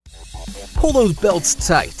Pull those belts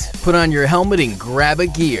tight, put on your helmet, and grab a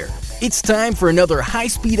gear. It's time for another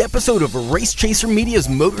high-speed episode of Race Chaser Media's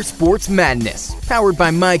Motorsports Madness, powered by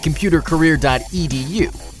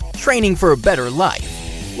mycomputercareer.edu. Training for a better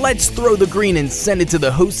life. Let's throw the green and send it to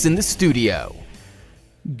the hosts in the studio.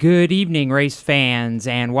 Good evening, race fans,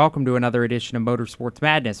 and welcome to another edition of Motorsports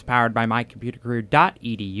Madness, powered by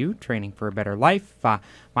mycomputercareer.edu, training for a better life.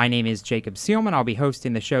 My name is Jacob Seelman. I'll be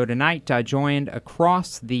hosting the show tonight, joined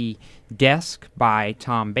across the desk by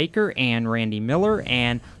Tom Baker and Randy Miller.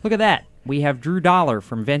 And look at that, we have Drew Dollar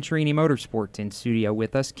from Venturini Motorsports in studio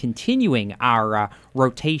with us, continuing our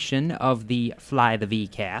rotation of the Fly the V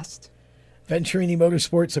cast. Venturini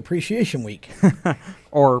Motorsports Appreciation Week.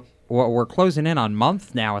 Well, we're closing in on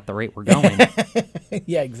month now at the rate we're going.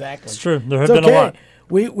 Yeah, exactly. It's true. There have been a lot.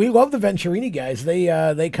 We love the Venturini guys.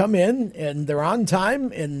 They come in and they're on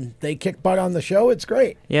time and they kick butt on the show. It's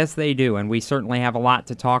great. Yes, they do, and we certainly have a lot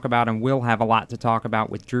to talk about, and will have a lot to talk about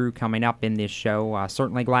with Drew coming up in this show.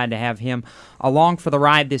 Certainly glad to have him along for the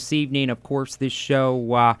ride this evening. Of course, this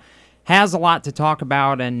show has a lot to talk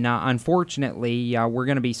about, and unfortunately, we're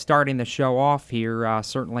going to be starting the show off here.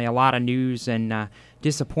 Certainly a lot of news and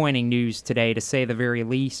disappointing news today, to say the very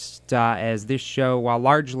least, as this show, while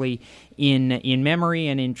largely in memory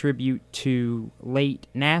and in tribute to late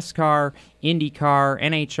NASCAR, IndyCar,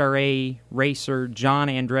 NHRA racer John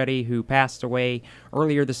Andretti, who passed away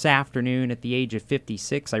earlier this afternoon at the age of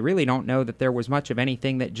 56. I really don't know that there was much of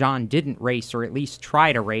anything that John didn't race, or at least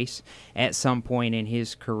try to race at some point in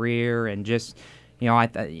his career, and just... You know,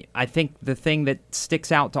 I think the thing that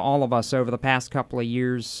sticks out to all of us over the past couple of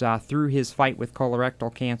years through his fight with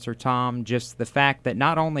colorectal cancer, Tom, just the fact that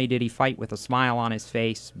not only did he fight with a smile on his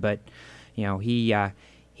face, but, you know, he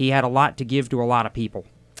had a lot to give to a lot of people.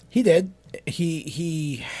 He did.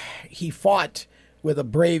 He fought with a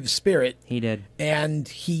brave spirit. He did. And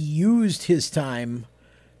he used his time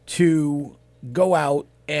to go out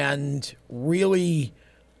and really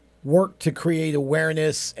work to create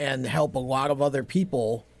awareness and help a lot of other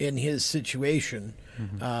people in his situation.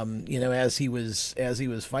 Mm-hmm. As he was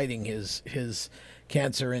fighting his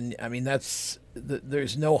cancer, and I mean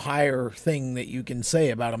there's no higher thing that you can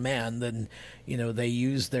say about a man than they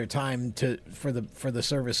used their time for the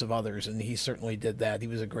service of others, and he certainly did that. He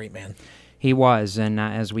was a great man. He was, and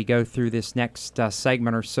as we go through this next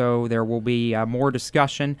segment or so, there will be more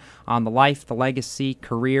discussion on the life, the legacy,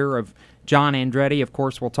 career of John Andretti. Of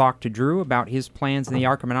course, we'll talk to Drew about his plans in the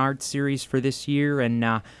ARCA Menards series for this year,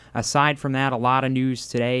 and aside from that, a lot of news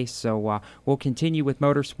today. So we'll continue with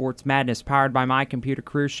Motorsports Madness, powered by My Computer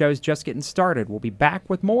Career. Show's just getting started. We'll be back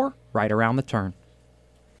with more right around the turn.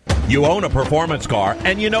 You own a performance car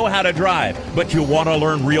and you know how to drive, but you want to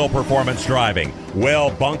learn real performance driving.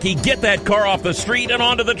 Well, Bunky, get that car off the street and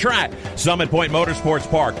onto the track. Summit Point Motorsports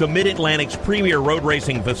Park, the Mid-Atlantic's premier road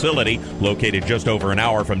racing facility, located just over an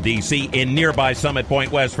hour from D.C. in nearby Summit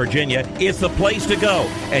Point, West Virginia, is the place to go.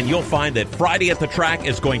 And you'll find that Friday at the track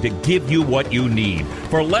is going to give you what you need.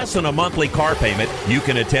 For less than a monthly car payment, you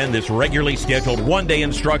can attend this regularly scheduled one-day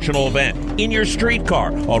instructional event in your street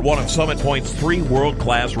car on one of Summit Point's 3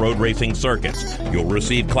 world-class road racing circuits. You'll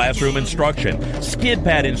receive classroom instruction, skid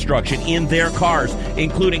pad instruction in their cars,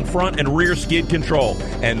 including front and rear skid control,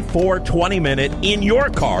 and 4 20-minute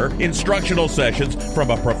in-your-car instructional sessions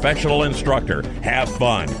from a professional instructor. Have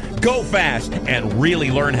fun, go fast, and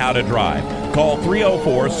really learn how to drive. Call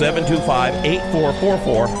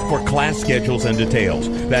 304-725-8444 for class schedules and details.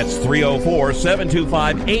 That's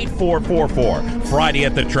 304-725-8444. Friday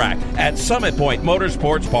at the track at Summit Point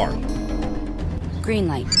Motorsports Park. Green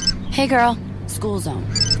light. Hey girl, school zone.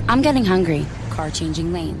 I'm getting hungry. Car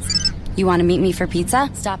changing lanes. You want to meet me for pizza?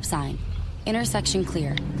 Stop sign. Intersection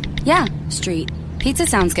clear. Yeah, street. Pizza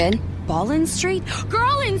sounds good. Ball in street?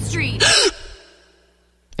 Girl in street!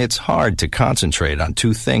 It's hard to concentrate on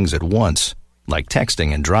 2 things at once, like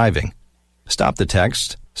texting and driving. Stop the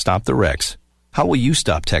text, stop the wrecks. How will you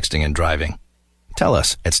stop texting and driving? Tell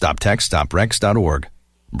us at stoptextstopwrecks.org.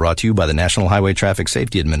 Brought to you by the National Highway Traffic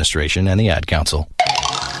Safety Administration and the Ad Council.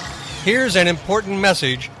 Here's an important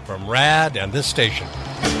message from RAD and this station.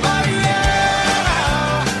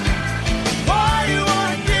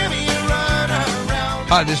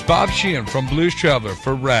 Hi, this is Bob Sheehan from Blues Traveler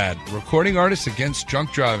for RAD, Recording Artists Against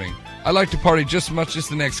Drunk Driving. I like to party just as much as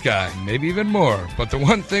the next guy, maybe even more. But the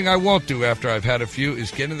one thing I won't do after I've had a few is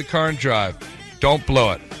get in the car and drive. Don't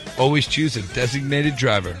blow it. Always choose a designated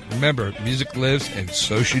driver. Remember, music lives, and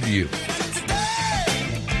so should you.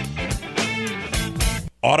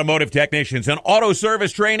 Automotive technicians and auto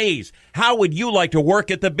service trainees, how would you like to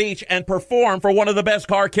work at the beach and perform for one of the best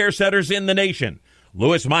car care centers in the nation?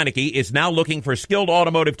 Louis Meineke is now looking for skilled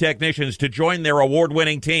automotive technicians to join their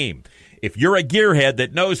award-winning team. If you're a gearhead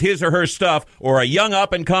that knows his or her stuff, or a young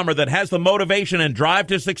up-and-comer that has the motivation and drive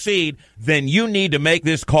to succeed, then you need to make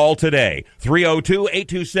this call today.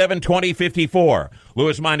 302-827-2054.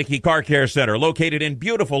 Louis Meineke Car Care Center, located in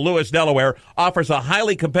beautiful Lewis, Delaware, offers a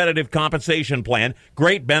highly competitive compensation plan,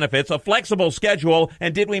 great benefits, a flexible schedule,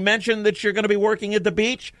 and did we mention that you're going to be working at the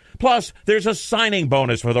beach? Plus, there's a signing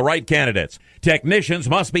bonus for the right candidates. Technicians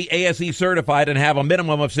must be ASE certified and have a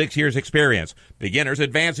minimum of 6 years experience. Beginners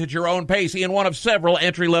advance at your own pace in one of several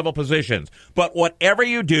entry-level positions. But whatever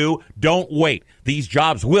you do, don't wait. These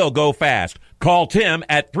jobs will go fast. Call Tim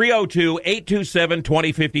at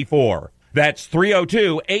 302-827-2054. That's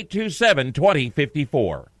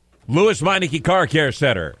 302-827-2054. Louis Meineke Car Care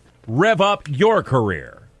Center. Rev up your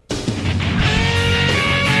career.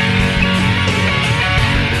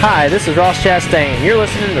 Hi, this is Ross Chastain. You're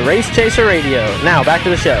listening to Race Chaser Radio. Now, back to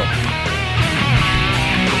the show.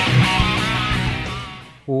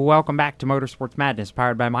 Welcome back to Motorsports Madness,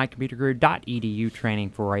 powered by mycomputerguru.edu,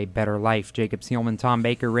 training for a better life. Jacob Seelman, Tom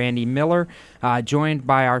Baker, Randy Miller, joined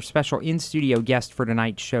by our special in-studio guest for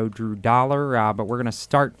tonight's show, Drew Dollar. But we're going to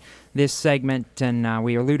start this segment, and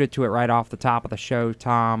we alluded to it right off the top of the show,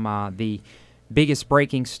 Tom. The biggest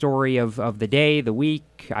breaking story of the day, the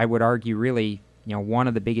week, I would argue really, one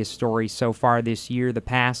of the biggest stories so far this year, the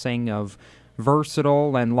passing of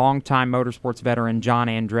versatile and longtime motorsports veteran John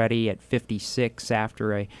Andretti at 56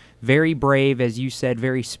 after a very brave, as you said,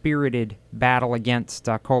 very spirited battle against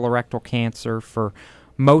colorectal cancer for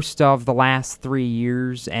most of the last 3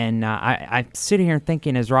 years. And I sit here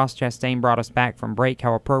thinking, as Ross Chastain brought us back from break,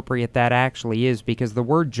 how appropriate that actually is, because the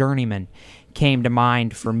word journeyman came to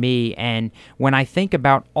mind for me. And when I think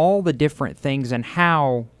about all the different things and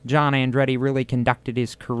how John Andretti really conducted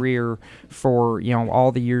his career for,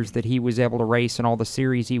 all the years that he was able to race and all the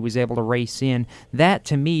series he was able to race in, that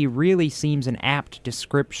to me really seems an apt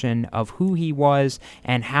description of who he was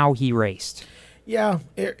and how he raced. Yeah,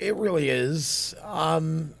 it really is.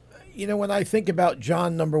 When I think about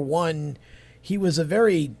John, number one, he was a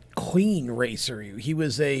very clean racer. He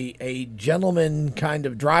was a gentleman kind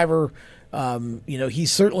of driver. He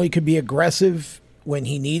certainly could be aggressive when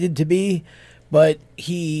he needed to be, but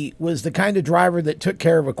he was the kind of driver that took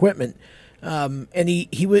care of equipment. And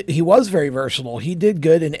he was very versatile. He did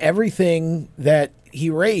good in everything that he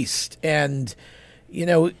raced. And,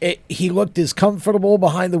 he looked as comfortable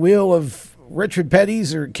behind the wheel of Richard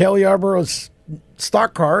Petty's or Kelly Yarborough's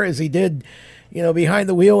stock car as he did, behind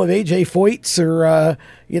the wheel of AJ Foyt's or,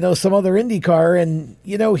 some other Indy car. And,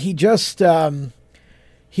 he just...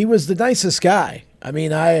 he was the nicest guy. I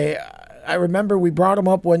mean, I remember we brought him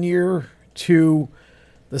up one year to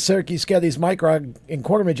the Syracuse Geddes Microg and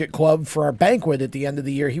Quarter Midget Club for our banquet at the end of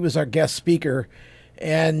the year. He was our guest speaker.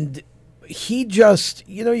 And he just,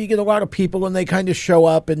 you get a lot of people and they kind of show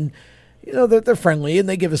up and, they're friendly and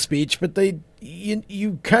they give a speech, but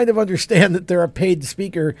you kind of understand that they're a paid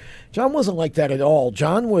speaker. John wasn't like that at all.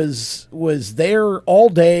 John was there all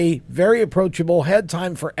day, very approachable, had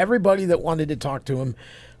time for everybody that wanted to talk to him.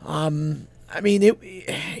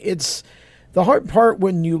 It's the hard part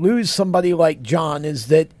when you lose somebody like John is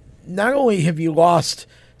that not only have you lost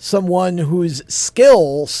someone whose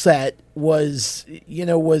skill set was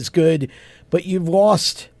good, but you've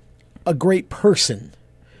lost a great person.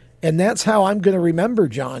 And that's how I'm going to remember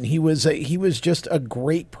John. He was just a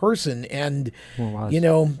great person. And,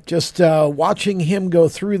 just watching him go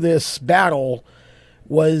through this battle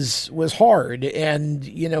was hard. And,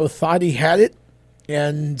 thought he had it.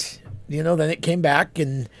 And, then it came back.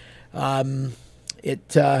 And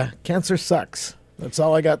cancer sucks. That's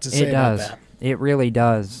all I got to say about that. It really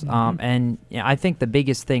does. Mm-hmm. And I think the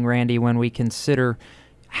biggest thing, Randy, when we consider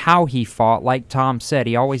how he fought, like Tom said,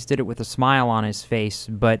 he always did it with a smile on his face,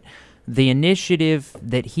 but the initiative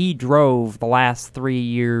that he drove the last 3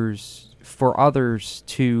 years for others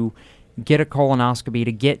to get a colonoscopy,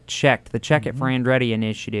 to get checked, the Check It for Andretti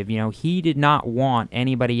initiative, he did not want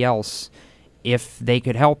anybody else, if they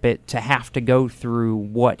could help it, to have to go through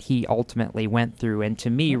what he ultimately went through. And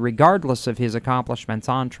to me, regardless of his accomplishments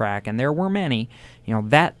on track, and there were many,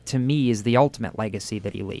 that to me is the ultimate legacy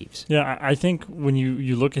that he leaves. Yeah, I think when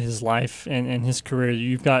you look at his life and his career,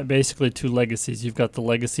 you've got basically two legacies. You've got the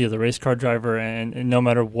legacy of the race car driver, and no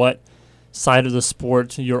matter what side of the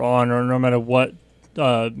sport you're on, or no matter what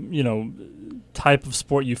type of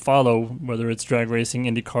sport you follow, whether it's drag racing,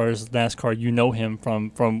 Indy cars, NASCAR, you know him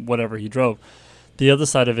from whatever he drove. The other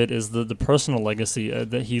side of it is the personal legacy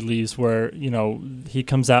that he leaves, where he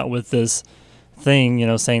comes out with this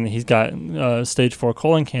thing, saying that he's got stage 4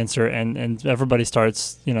 colon cancer, and everybody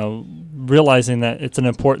starts, realizing that it's an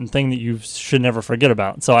important thing that you should never forget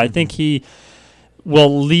about. So I think he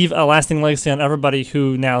will leave a lasting legacy on everybody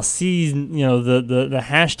who now sees, the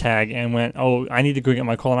hashtag and went, oh, I need to go get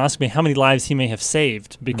my colonoscopy. How many lives he may have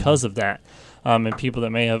saved because of that, and people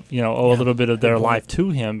that may have, owe a little bit of their life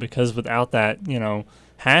to him, because without that,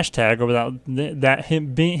 hashtag, or without that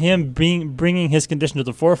him bringing his condition to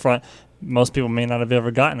the forefront, most people may not have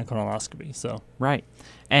ever gotten a colonoscopy. So right.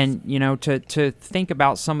 And to think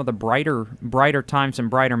about some of the brighter times and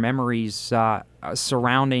brighter memories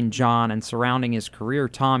surrounding John and surrounding his career,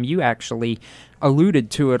 Tom, you actually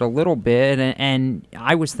alluded to it a little bit, and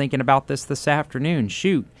I was thinking about this afternoon.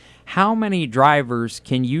 Shoot, how many drivers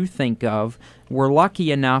can you think of were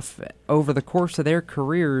lucky enough over the course of their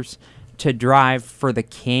careers to drive for the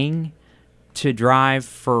King, to drive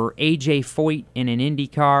for A.J. Foyt in an Indy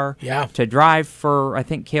car, to drive for, I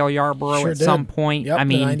think, Cale Yarborough some point. Yep, I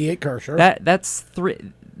mean, the 98 car, sure. That's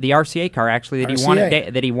the RCA car, actually, that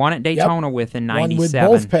he won at Daytona with in '97. Won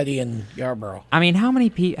with both Petty and Yarborough. I mean, how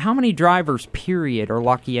many drivers, period, are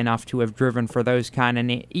lucky enough to have driven for those kind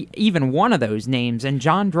of even one of those names? And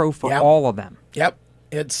John drove for all of them. Yep.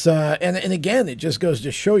 It's and again, it just goes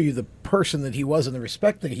to show you the person that he was and the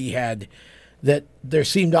respect that he had, that there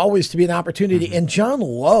seemed always to be an opportunity. Mm-hmm. And John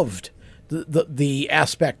loved the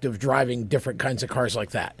aspect of driving different kinds of cars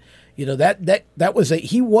like that. That was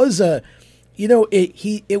it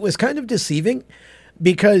was kind of deceiving,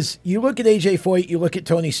 because you look at AJ Foyt, you look at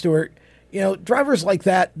Tony Stewart, drivers like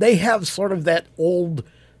that, they have sort of that old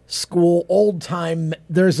school, old time,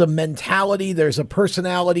 there's a mentality, there's a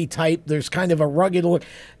personality type, there's kind of a rugged look.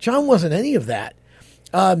 John wasn't any of that.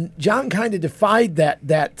 John kind of defied that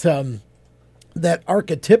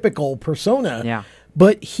archetypical persona,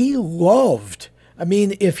 but he loved, I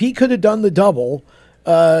mean, if he could have done the double,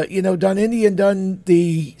 done Indy and done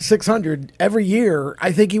the 600 every year,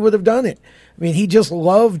 I think he would have done it. I mean, he just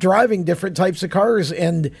loved driving different types of cars,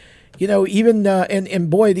 and even and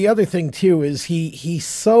boy, the other thing too is he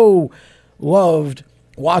so loved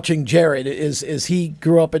watching Jarrett as he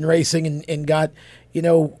grew up in racing and got,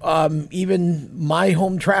 even my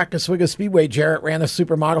home track, Oswego Speedway, Jarrett ran a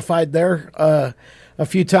super modified there a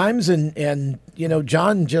few times, and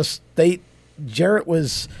John Jarrett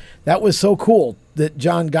that was so cool that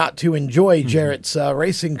John got to enjoy Jarrett's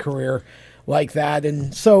racing career like that.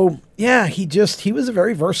 And so, he was a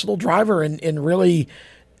very versatile driver, and really,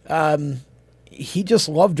 he just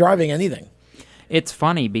loved driving anything. It's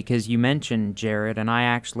funny because you mentioned Jarrett, and I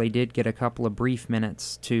actually did get a couple of brief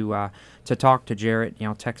minutes to talk to Jarrett,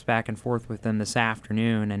 text back and forth with him this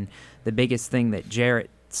afternoon. And the biggest thing that Jarrett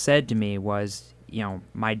said to me was,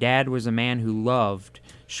 my dad was a man who loved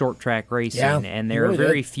short track racing, and there are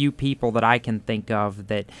very few people that I can think of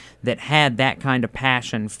that had that kind of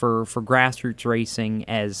passion for grassroots racing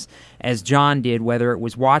as John did, whether it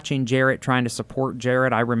was watching Jarrett, trying to support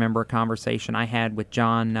Jarrett. I remember a conversation I had with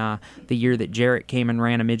John the year that Jarrett came and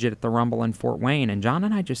ran a midget at the Rumble in Fort Wayne, and John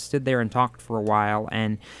and I just stood there and talked for a while.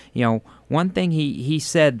 And one thing he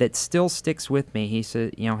said that still sticks with me, he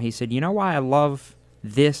said why I love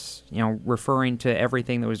this, referring to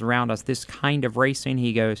everything that was around us, this kind of racing,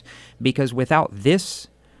 he goes, because without this,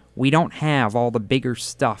 we don't have all the bigger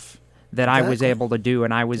stuff that I was able to do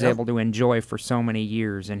and I was able to enjoy for so many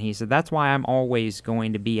years. And he said, that's why I'm always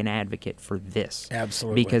going to be an advocate for this.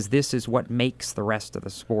 Absolutely. Because this is what makes the rest of the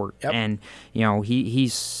sport. Yep. And,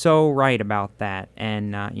 he's so right about that.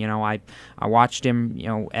 And, I watched him,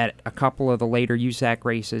 at a couple of the later USAC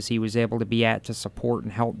races he was able to be at to support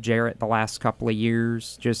and help Jarrett the last couple of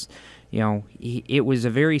years. Just, it was a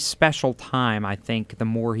very special time, I think, the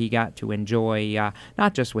more he got to enjoy,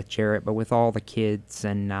 not just with Jarrett, but with all the kids.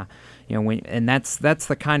 And, and that's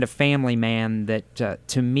the kind of family man that,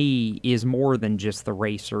 to me, is more than just the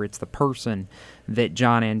racer. It's the person that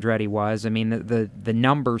John Andretti was. I mean, the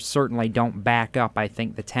numbers certainly don't back up, I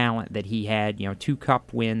think, the talent that he had. 2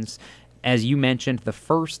 Cup wins. As you mentioned, the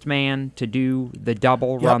first man to do the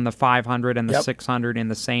double, run the 500 and the 600 in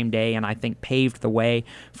the same day, and I think paved the way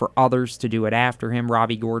for others to do it after him.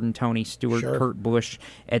 Robbie Gordon, Tony Stewart, Kurt Busch,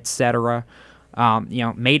 etc.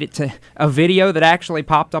 Made it to a video that actually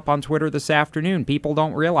popped up on Twitter this afternoon. People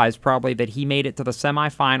don't realize probably that he made it to the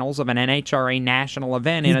semifinals of an NHRA national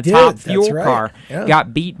event in a top fuel car. Yeah.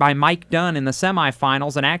 Got beat by Mike Dunn in the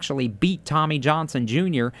semifinals and actually beat Tommy Johnson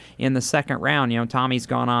Jr. in the second round. Tommy's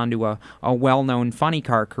gone on to a well-known funny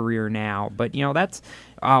car career now. But, that's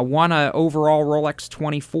won a overall Rolex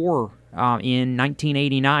 24 in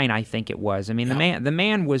 1989, I think it was. I mean, the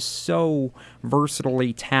man was so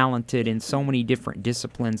versatilely talented in so many different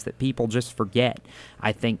disciplines that people just forget,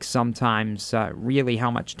 I think, sometimes really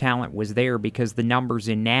how much talent was there, because the numbers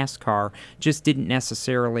in NASCAR just didn't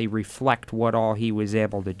necessarily reflect what all he was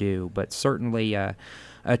able to do. But certainly a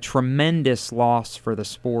tremendous loss for the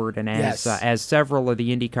sport, and as several of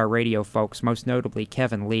the IndyCar radio folks, most notably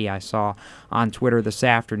Kevin Lee, I saw on Twitter this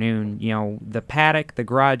afternoon, the paddock, the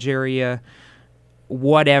garage area,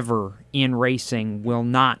 whatever in racing will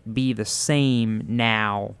not be the same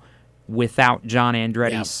now without John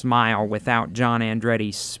Andretti's smile, without John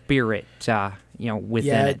Andretti's spirit,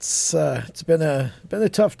 within it. It's been a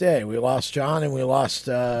tough day. We lost John, and we lost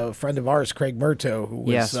a friend of ours, Craig Murto, who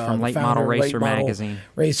was from the Late founder Model of Racer Late Model magazine.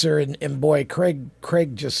 Racer, and boy, Craig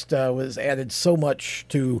just was added so much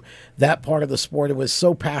to that part of the sport. It was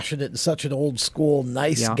so passionate and such an old school,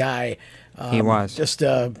 nice guy. He was.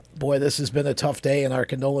 Boy, this has been a tough day, and our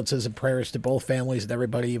condolences and prayers to both families and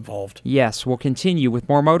everybody involved. Yes, we'll continue with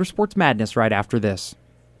more Motorsports Madness right after this.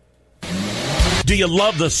 Do you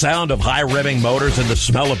love the sound of high-revving motors and the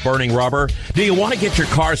smell of burning rubber? Do you want to get your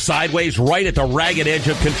car sideways right at the ragged edge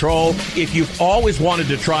of control? If you've always wanted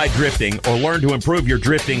to try drifting or learn to improve your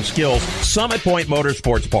drifting skills, Summit Point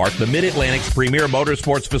Motorsports Park, the Mid-Atlantic's premier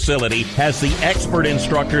motorsports facility, has the expert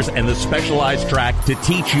instructors and the specialized track to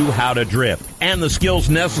teach you how to drift and the skills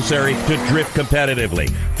necessary to drift competitively.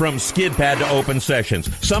 From skid pad to open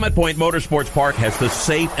sessions, Summit Point Motorsports Park has the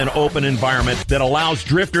safe and open environment that allows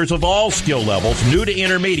drifters of all skill levels, new to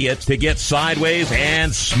intermediate, to get sideways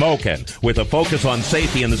and smoking. With a focus on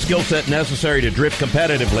safety and the skill set necessary to drift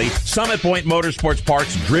competitively, Summit Point Motorsports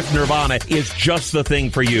Park's Drift Nirvana is just the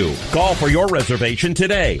thing for you. Call for your reservation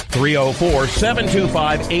today,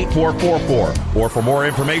 304-725-8444. Or for more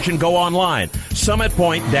information, go online,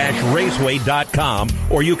 summitpoint-raceway.com,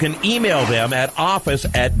 or you can email them at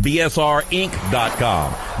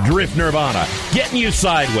office@bsrinc.com. Drift Nirvana, getting you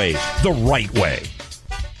sideways the right way.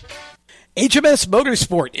 HMS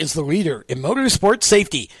Motorsport is the leader in motorsport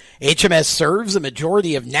safety. HMS serves a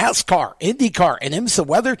majority of NASCAR, IndyCar, and IMSA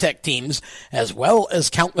WeatherTech teams, as well as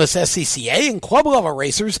countless SCCA and club-level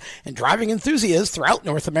racers and driving enthusiasts throughout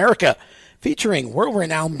North America. Featuring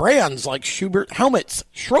world-renowned brands like Schubert helmets,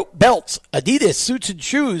 Schroep belts, Adidas suits and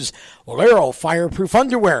shoes, Olero fireproof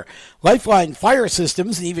underwear, Lifeline fire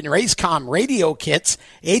systems, and even Racecom radio kits,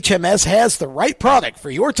 HMS has the right product for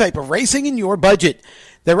your type of racing and your budget.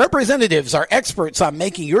 Their representatives are experts on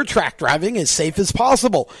making your track driving as safe as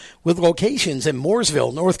possible. With locations in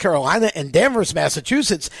Mooresville, North Carolina, and Danvers,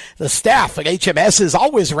 Massachusetts, the staff at HMS is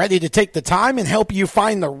always ready to take the time and help you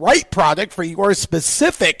find the right product for your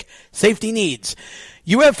specific safety needs.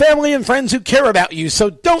 You have family and friends who care about you, so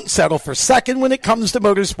don't settle for second when it comes to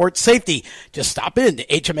motorsport safety. Just stop in to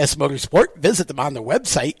HMS Motorsport, visit them on their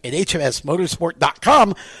website at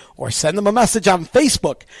hmsmotorsport.com, or send them a message on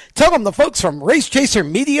Facebook. Tell them the folks from Race Chaser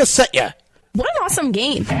Media sent you. What an awesome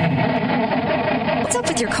game. What's up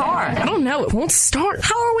with your car? I don't know. It won't start.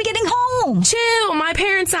 How are we getting home? Chill. My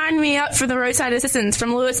parents signed me up for the roadside assistance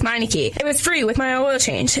from Lewis Meineke. It was free with my oil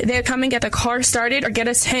change. They'd come and get the car started or get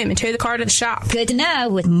us home and tow the car to the shop. Good to know.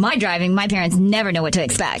 With my driving, my parents never know what to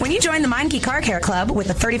expect. When you join the Meineke Car Care Club with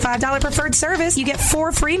a $35 preferred service, you get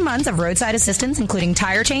 4 free months of roadside assistance, including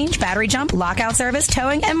tire change, battery jump, lockout service,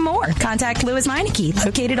 towing, and more. Contact Lewis Meineke,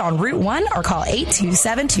 located on Route 1, or call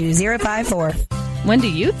 827-2054. When do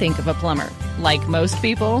you think of a plumber? Like most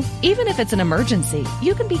people, even if it's an emergency,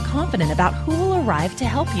 you can be confident about who will arrive to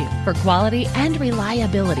help you. For quality and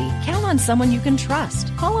reliability, count on someone you can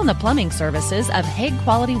trust. Call on the plumbing services of Hague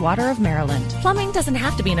Quality Water of Maryland. Plumbing doesn't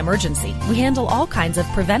have to be an emergency. We handle all kinds of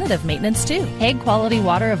preventative maintenance too. Hague Quality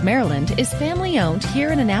Water of Maryland is family-owned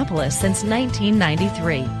here in Annapolis since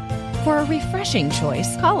 1993. For a refreshing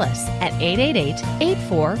choice, call us at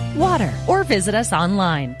 888-84-WATER or visit us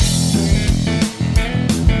online.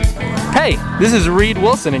 Hey, this is Reed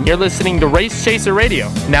Wilson, and you're listening to Race Chaser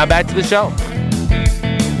Radio. Now back to the show.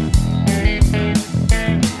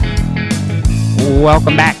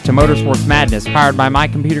 Welcome back to Motorsports Madness, powered by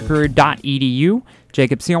mycomputercareer.edu.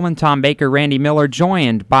 Jacob Seelman, Tom Baker, Randy Miller,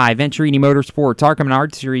 joined by Venturini Motorsports ARCA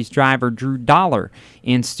Menards Series driver Drew Dollar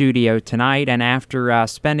in studio tonight. And after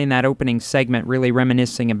spending that opening segment really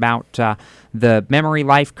reminiscing about the memory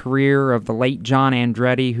life career of the late John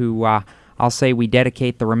Andretti, who I'll say we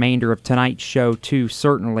dedicate the remainder of tonight's show to,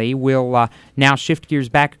 certainly. We'll now shift gears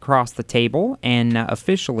back across the table and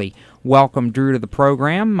officially welcome Drew to the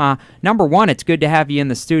program. Number one, it's good to have you in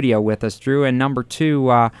the studio with us, Drew. And number two,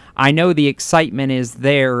 I know the excitement is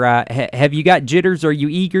there. Have you got jitters? Are you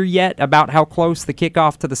eager yet about how close the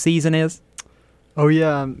kickoff to the season is? Oh,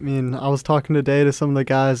 yeah. I mean, I was talking today to some of the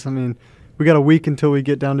guys. I mean, we got a week until we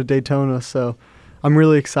get down to Daytona, so I'm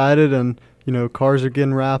really excited. And, cars are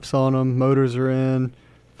getting wraps on them, motors are in,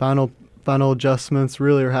 final adjustments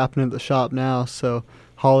really are happening at the shop now, so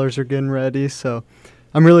haulers are getting ready. So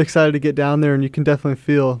I'm really excited to get down there, and you can definitely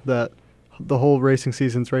feel that the whole racing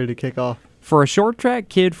season's ready to kick off. For a short track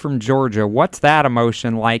kid from Georgia, what's that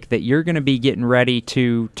emotion like that you're going to be getting ready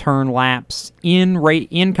to turn laps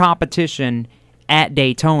in competition at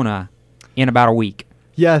Daytona in about a week?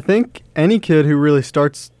 Yeah, I think any kid who really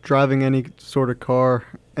starts driving any sort of car,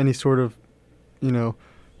 any sort of,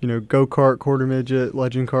 go-kart, quarter midget,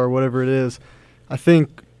 legend car, whatever it is, I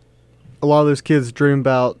think a lot of those kids dream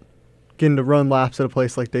about getting to run laps at a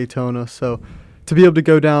place like Daytona. So to be able to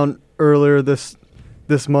go down earlier this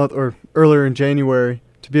month or earlier in January,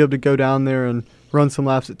 to be able to go down there and run some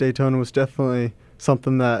laps at Daytona was definitely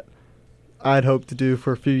something that I'd hoped to do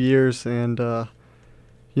for a few years. And,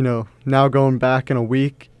 now going back in a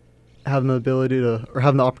week, having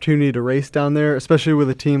the opportunity to race down there, especially with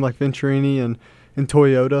a team like Venturini and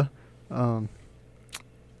Toyota,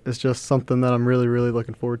 is just something that I'm really, really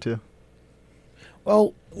looking forward to.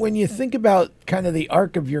 Well, when you think about kind of the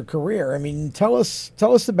arc of your career, I mean, tell us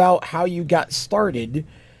about how you got started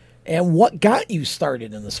and what got you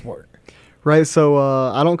started in the sport. Right, so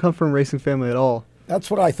I don't come from a racing family at all. That's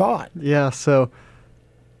what I thought. Yeah, so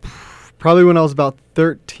probably when I was about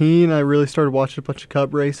 13, I really started watching a bunch of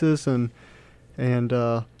Cup races and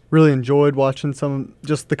really enjoyed watching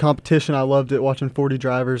just the competition. I loved it, watching 40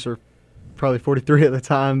 drivers, or probably 43 at the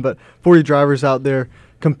time, but 40 drivers out there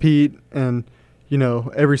compete, and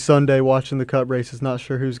every Sunday watching the Cup races, not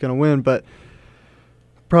sure who's going to win. But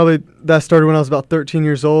probably that started when I was about 13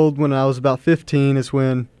 years old. When I was about 15 is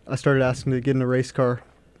when I started asking to get in a race car,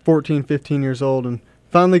 14, 15 years old, and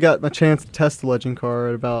finally got my chance to test the legend car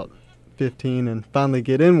at about 15 and finally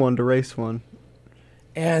get in one to race one.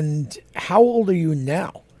 And how old are you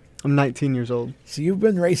now? I'm 19 years old. So you've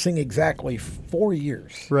been racing exactly 4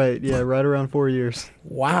 years. Right, yeah, right around 4 years.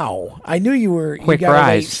 Wow. I knew you got a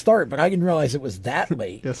late start, but I didn't realize it was that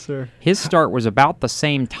late. Yes, sir. His start was about the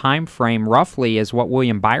same time frame, roughly, as what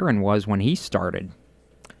William Byron was when he started.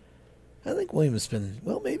 I think William's been,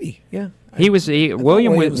 maybe, yeah.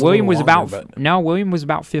 William was about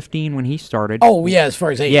 15 when he started. Oh, yeah, as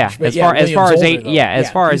far as age. Yeah,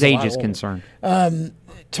 as far as age is concerned.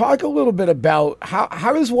 Talk a little bit about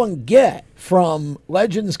how does one get from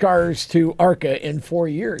Legends cars to ARCA in 4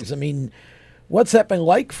 years? I mean, what's that been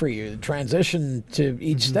like for you, the transition to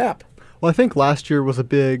each step? Well, I think last year was a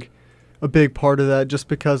big part of that, just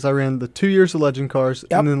because I ran the 2 years of Legend cars,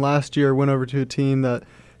 and then last year I went over to a team that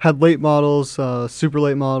had late models, super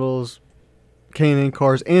late models, K&N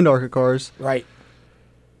cars, and ARCA cars. Right.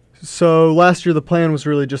 So last year the plan was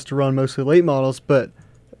really just to run mostly late models, but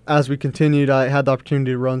as we continued, I had the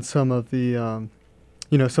opportunity to run some of the,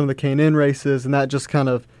 some of the K&N races, and that just kind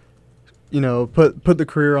of, put the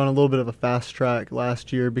career on a little bit of a fast track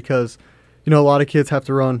last year, because, a lot of kids have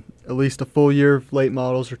to run at least a full year of late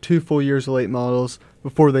models or 2 full years of late models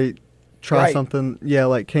before they try something,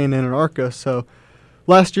 like K&N and ARCA. So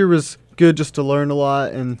last year was good just to learn a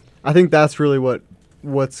lot, and I think that's really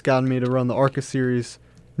what's gotten me to run the ARCA series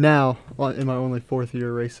now in my only 4th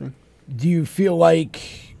year racing. Do you feel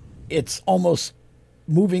like it's almost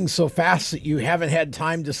moving so fast that you haven't had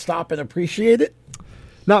time to stop and appreciate it?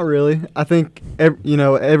 Not really. I think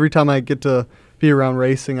every time I get to be around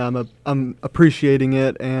racing, I'm appreciating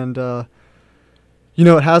it, and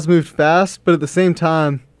it has moved fast, but at the same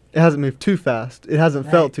time, it hasn't moved too fast. It hasn't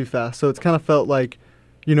felt too fast, so it's kind of felt like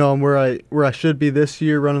I'm where I should be this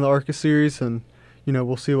year running the ARCA series, and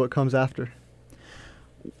we'll see what comes after.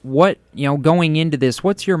 What, going into this,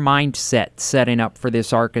 what's your mindset setting up for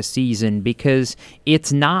this ARCA season? Because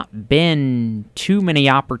it's not been too many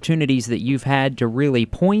opportunities that you've had to really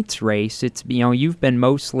points race. It's, you've been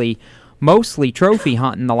mostly trophy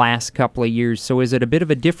hunting the last couple of years. So is it a bit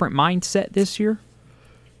of a different mindset this year?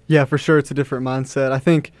 Yeah, for sure it's a different mindset. I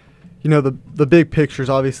think, the big picture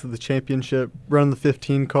is obviously the championship, running the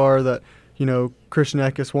 15 car that, Christian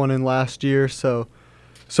Eckes won in last year. So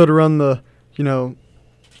to run the,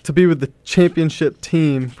 to be with the championship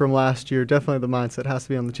team from last year, definitely the mindset has to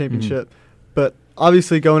be on the championship. Mm-hmm. But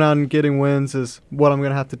obviously going out and getting wins is what I'm going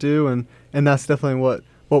to have to do, and that's definitely what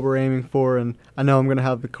we're aiming for, and I know I'm going to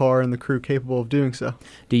have the car and the crew capable of doing so.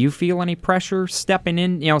 Do you feel any pressure stepping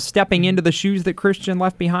into the shoes that Christian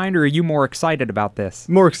left behind, or are you more excited about this?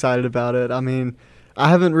 More excited about it. I mean, I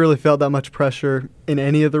haven't really felt that much pressure in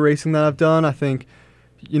any of the racing that I've done. I think,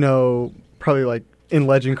 probably like in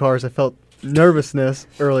Legend cars, I felt nervousness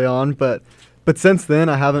early on, but since then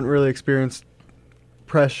I haven't really experienced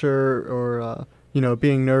pressure or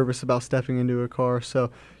being nervous about stepping into a car.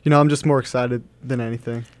 So I'm just more excited than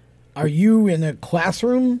anything. Are you in a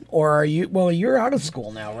classroom or are you? Well, you're out of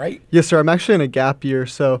school now, right? Yes, sir. I'm actually in a gap year.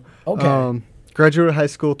 So okay. Graduated high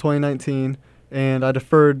school 2019, and I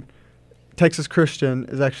deferred. Texas Christian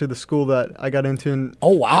is actually the school that I got into. And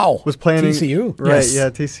oh wow! Was planning TCU, right? Yes. Yeah,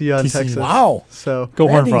 TCU out of Texas. Wow! So go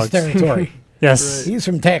Horned Frogs territory. Yes, right. He's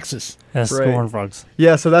from Texas. Yes, right. Go Horned Frogs.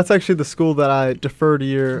 Yeah, so that's actually the school that I deferred a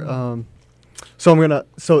year.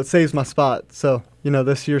 So it saves my spot. So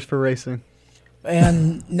this year's for racing.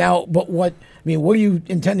 And now, but what are you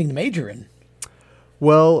intending to major in?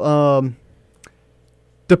 Well,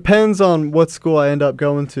 depends on what school I end up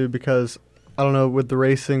going to because. I don't know, with the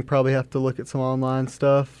racing, probably have to look at some online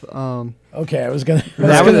stuff. Okay, I was going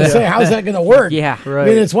to say, how's that going to work? Yeah. Right. I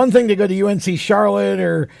mean, it's one thing to go to UNC Charlotte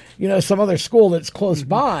or, some other school that's close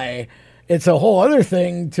by. It's a whole other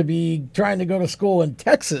thing to be trying to go to school in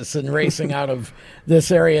Texas and racing out of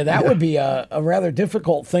this area. That would be a rather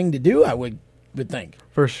difficult thing to do, I would think.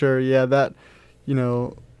 For sure, yeah. That,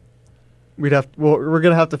 we're going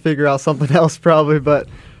to have to figure out something else probably, but...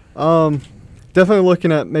 definitely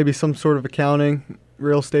looking at maybe some sort of accounting,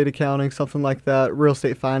 real estate accounting, something like that, real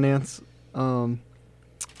estate finance. And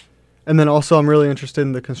then also I'm really interested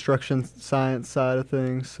in the construction science side of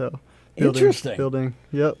things. So interesting. Building,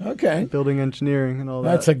 yep. Okay. Building engineering and all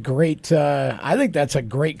that. That's a great, I think that's a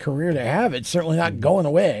great career to have. It's certainly not going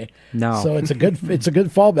away. No. So it's a good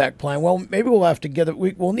fallback plan. Well, maybe we'll have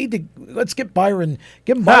to we'll need to, let's get Byron,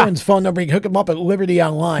 give him Byron's phone number. You can hook him up at Liberty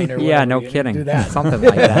Online or yeah, no kidding. Do that. Something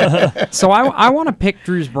like that. So I want to pick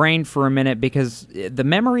Drew's brain for a minute because the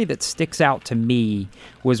memory that sticks out to me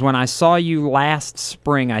was when I saw you last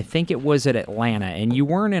spring, I think it was at Atlanta, and you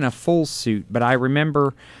weren't in a full suit, but I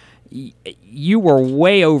remember you were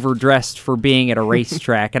way overdressed for being at a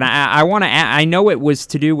racetrack, and I know it was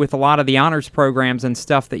to do with a lot of the honors programs and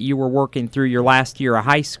stuff that you were working through your last year of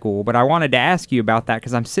high school, but I wanted to ask you about that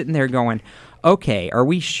because I'm sitting there going, okay, are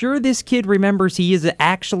we sure this kid remembers he is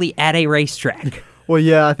actually at a racetrack? Well,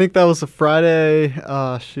 yeah, I think that was a Friday,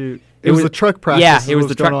 shoot. It was the truck practice. Yeah, it was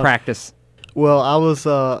the truck practice. Well, I was,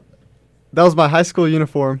 that was my high school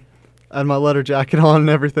uniform. I had my leather jacket on and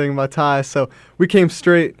everything, my tie, so we came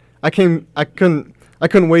straight. I couldn't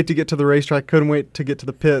wait to get to the racetrack. Couldn't wait to get to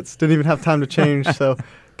the pits. Didn't even have time to change. So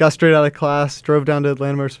got straight out of class, drove down to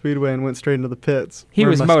Atlanta Motor Speedway, and went straight into the pits. He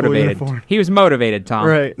was motivated. He was motivated, Tom.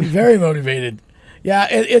 Right. Very motivated. Yeah,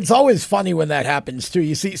 it's always funny when that happens, too.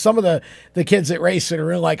 You see some of the kids that race that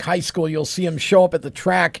are in, like, high school, you'll see them show up at the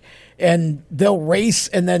track, and they'll race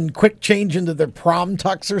and then quick change into their prom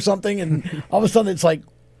tux or something, and all of a sudden it's like,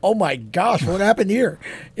 oh my gosh, what happened here?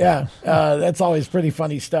 Yeah, that's always pretty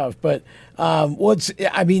funny stuff. But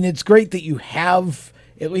it's great that you have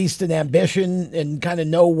at least an ambition and kind of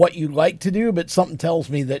know what you like to do. But something tells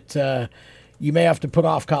me that you may have to put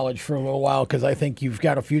off college for a little while because I think you've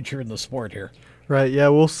got a future in the sport here. Right. Yeah,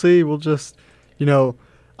 we'll see. We'll just,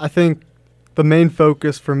 I think the main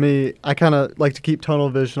focus for me, I kind of like to keep tunnel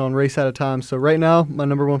vision on race at a time. So right now, my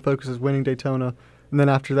number one focus is winning Daytona, and then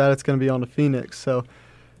after that, it's going to be on to Phoenix. So.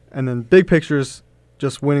 And then big picture is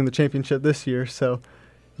just winning the championship this year. So,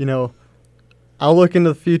 I'll look into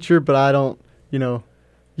the future, but I don't,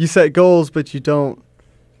 you set goals, but I don't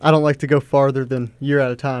like to go farther than year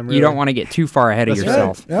at a time. Really. You don't want to get too far ahead of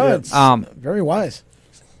yourself. Right. No, it's very wise.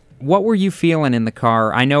 What were you feeling in the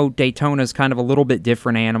car? I know Daytona's kind of a little bit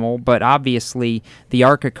different animal, but obviously the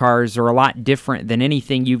ARCA cars are a lot different than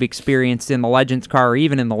anything you've experienced in the Legends car or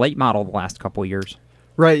even in the late model the last couple of years.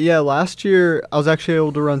 Right, yeah. Last year, I was actually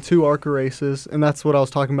able to run 2 ARCA races, and that's what I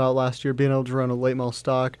was talking about last year, being able to run a late model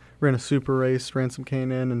stock, ran a super race, ran some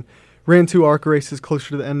K&N, and ran 2 ARCA races closer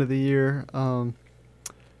to the end of the year. It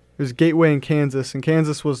was Gateway in Kansas, and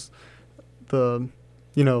Kansas was the,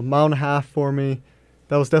 mile and a half for me.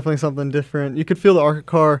 That was definitely something different. You could feel the ARCA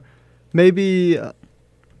car maybe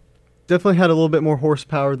definitely had a little bit more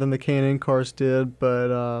horsepower than the K&N cars did,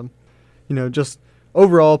 but, just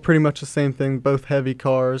overall, pretty much the same thing, both heavy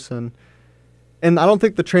cars, and I don't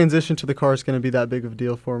think the transition to the car is going to be that big of a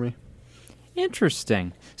deal for me.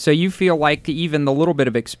 Interesting. So you feel like even the little bit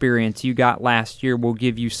of experience you got last year will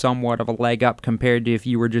give you somewhat of a leg up compared to if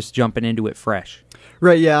you were just jumping into it fresh.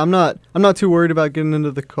 Right, yeah, I'm not too worried about getting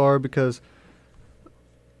into the car because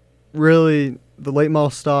really the late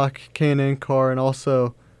model stock K&N car and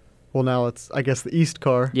also well, now it's, I guess, the East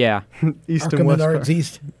car. Yeah. East ARCA and West Menards car.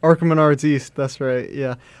 East. ARCA Menards East, that's right,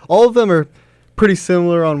 yeah. All of them are pretty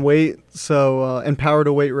similar on weight, so and power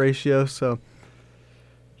to weight ratio, so,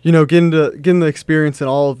 getting the experience in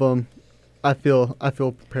all of them I feel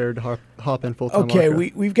prepared to hop in full-time. Okay,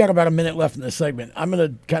 ARCA. we've got about a minute left in this segment. I'm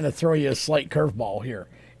going to kind of throw you a slight curveball here.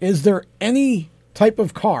 Is there any type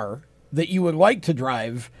of car that you would like to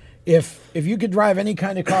drive if you could drive any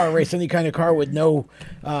kind of car, race any kind of car with no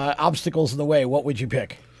obstacles in the way? What would you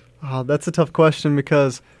pick? Oh, that's a tough question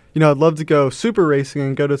because, I'd love to go super racing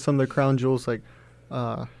and go to some of the crown jewels like,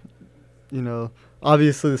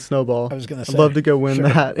 obviously the Snowball. I was going to say. I'd love to go win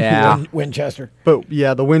that. Yeah. Winchester. But,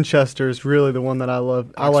 yeah, the Winchester is really the one that I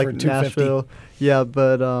love. I like 250. Nashville. Yeah,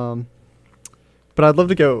 but I'd love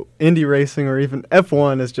to go Indy racing, or even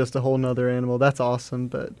F1 is just a whole nother animal. That's awesome,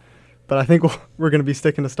 but I think we're going to be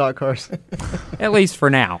sticking to stock cars. At least for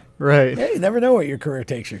now. Right. Hey, you never know what your career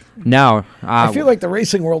takes you. No. I feel like the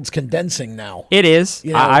racing world's condensing now. It is.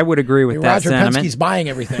 I would agree with that Roger sentiment. Penske's buying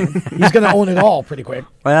everything. He's going to own it all pretty quick.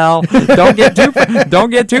 Well, don't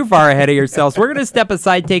get too far ahead of yourselves. We're going to step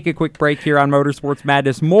aside, take a quick break here on Motorsports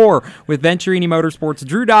Madness. More with Venturini Motorsports'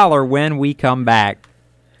 Drew Dollar when we come back.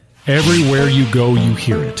 Everywhere you go, you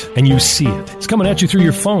hear it, and you see it. It's coming at you through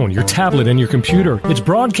your phone, your tablet, and your computer. It's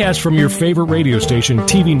broadcast from your favorite radio station,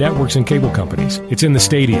 TV networks, and cable companies. It's in the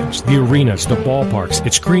stadiums, the arenas, the ballparks.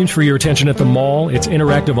 It screams for your attention at the mall. It's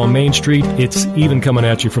interactive on Main Street. It's even coming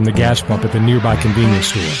at you from the gas pump at the nearby convenience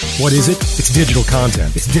store. What is it? It's digital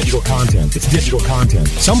content. It's digital content. It's digital content.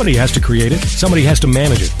 Somebody has to create it. Somebody has to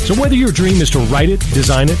manage it. So whether your dream is to write it,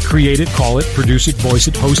 design it, create it, call it, produce it, voice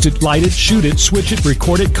it, host it, light it, shoot it, switch it,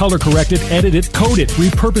 record it, color correct it, edit it, code it,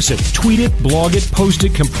 repurpose it, tweet it, blog it, post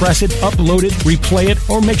it, compress it, upload it, replay it,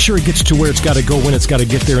 or make sure it gets to where it's got to go when it's got to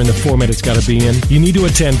get there in the format it's got to be in, you need to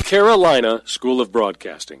attend Carolina School of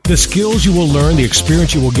Broadcasting. The skills you will learn, the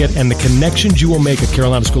experience you will get, and the connections you will make at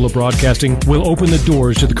Carolina School of Broadcasting will open the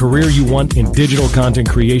doors to the career you want in digital content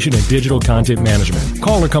creation and digital content management.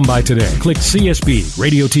 Call or come by today. Click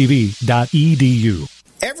csbradiotv.edu.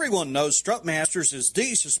 Everyone knows Strutmasters is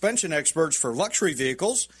the suspension experts for luxury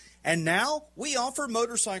vehicles, and now we offer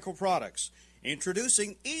motorcycle products.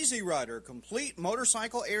 Introducing Easy Rider Complete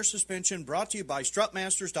Motorcycle Air Suspension, brought to you by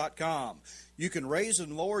Strutmasters.com. You can raise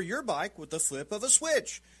and lower your bike with the flip of a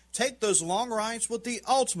switch. Take those long rides with the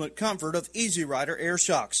ultimate comfort of Easy Rider Air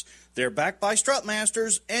Shocks. They're backed by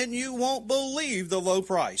Strutmasters, and you won't believe the low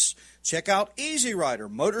price. Check out Easy Rider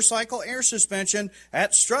Motorcycle Air Suspension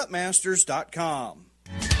at Strutmasters.com.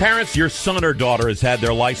 Parents, your son or daughter has had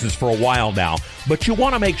their license for a while now, but you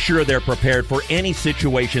want to make sure they're prepared for any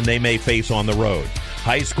situation they may face on the road.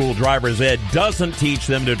 High school driver's ed doesn't teach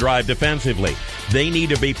them to drive defensively. They need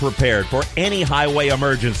to be prepared for any highway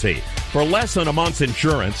emergency. For less than a month's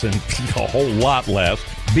insurance, and a whole lot less,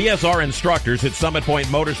 BSR instructors at Summit Point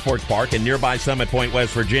Motorsports Park in nearby Summit Point,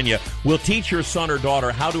 West Virginia, will teach your son or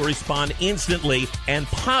daughter how to respond instantly and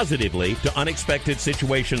positively to unexpected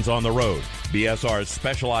situations on the road. BSR's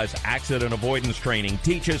specialized accident avoidance training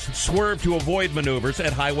teaches swerve to avoid maneuvers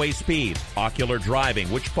at highway speed, ocular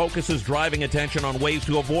driving, which focuses driving attention on ways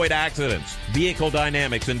to avoid accidents, vehicle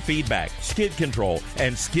dynamics and feedback, skid control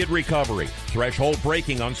and skid recovery, threshold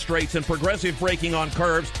braking on straights and progressive braking on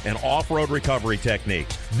curves, and off-road recovery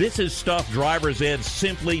techniques. This is stuff driver's ed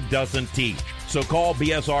simply doesn't teach. So call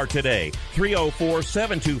BSR today,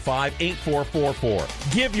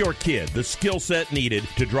 304-725-8444. Give your kid the skill set needed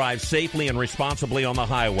to drive safely and responsibly on the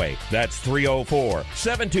highway. That's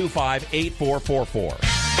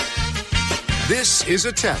 304-725-8444. This is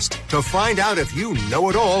a test to find out if you know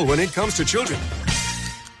it all when it comes to children.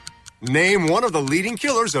 Name one of the leading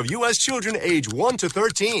killers of U.S. children age 1 to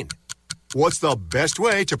 13. What's the best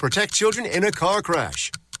way to protect children in a car crash?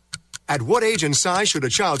 At what age and size should a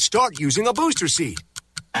child start using a booster seat?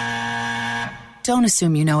 Don't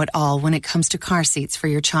assume you know it all when it comes to car seats for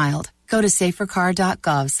your child. Go to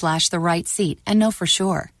safercar.gov/the right seat and know for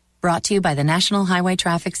sure. Brought to you by the National Highway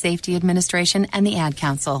Traffic Safety Administration and the Ad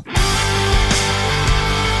Council.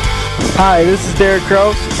 Hi, this is Derek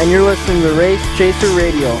Krause, and you're listening to Race Chaser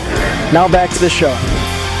Radio. Now back to the show.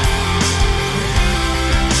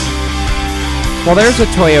 Well, there's a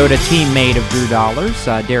Toyota teammate of Drew Dollar's,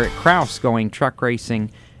 Derek Krause, going truck racing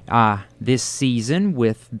this season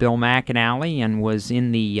with Bill McAnally, and was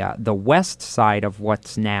in the west side of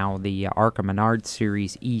what's now the ARCA Menards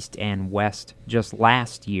Series East and West just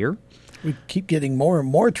last year. We keep getting more and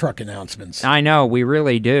more truck announcements. I know, we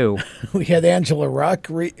really do. We had Angela Ruck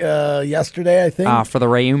yesterday, I think. For the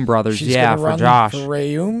Rayum brothers, She's gonna for run Josh. For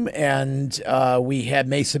Rayum, and we had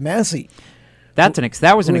Mason Massey. That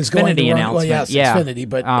was an Xfinity announcement. Well, yes, Xfinity,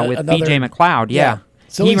 but with another, BJ McLeod, yeah.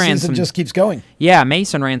 Silly season just keeps going. Yeah,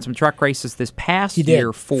 Mason ran some truck races this past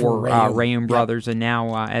year for Rayum. Rayum Brothers, and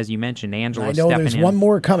now, as you mentioned, Angela I know stepping there's in one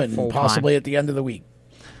more coming, full-time. possibly at the end of the week.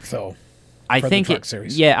 So, I think the Truck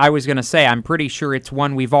Series. Yeah, I was going to say, I'm pretty sure it's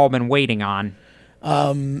one we've all been waiting on.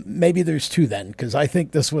 Maybe there's two then, because I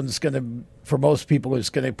think this one's going to, for most people, is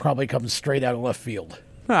going to probably come straight out of left field.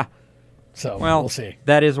 Huh. So well, we'll see.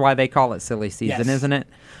 That is why they call it silly season, Yes. isn't it?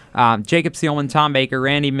 Jacob Seelman, Tom Baker,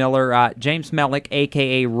 Randy Miller, James Mellick,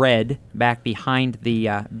 a.k.a. Red, back behind the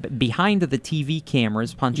TV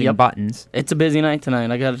cameras punching buttons. It's a busy night tonight.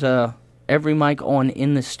 I got every mic on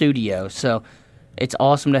in the studio, so it's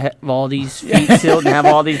awesome to have all these feet sealed and have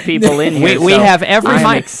all these people in here. We have every mic.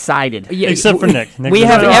 I'm excited. Yeah, except for Nick. We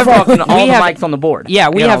have all the mics on the board. Yeah,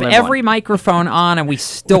 we have every microphone on, and we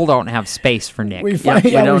still don't have space for Nick. We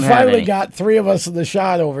finally got three of us in the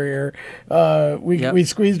shot over here. We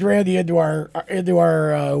squeezed Randy into our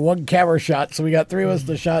one camera shot, so we got three of us in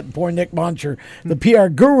the shot. And poor Nick Moncher, the PR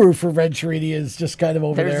guru for Venturini, is just kind of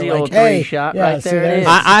over There's there. the like, old hey, three shot yeah, right there. It is.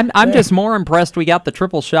 I'm just more impressed we got the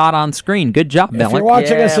triple shot on screen. Good job, If you're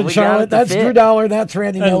watching us in Charlotte, that's Drew Dollar, that's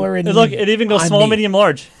Randy Miller, and look, it even goes small, medium,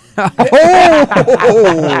 large. Wow.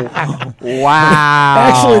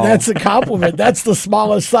 Actually, that's a compliment. That's the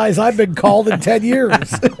smallest size I've been called in 10 years.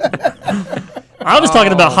 I was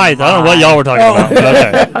talking about height. I don't know what y'all were talking about.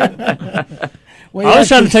 But okay. Well, I was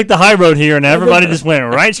trying to take the high road here, and everybody just went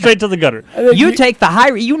right straight to the gutter. You take the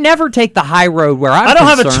high. You never take the high road where I'm I don't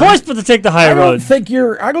concerned. have a choice but to take the high road.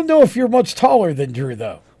 I don't know if you're much taller than Drew,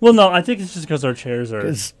 though. Well, no, I think it's just because our chairs are.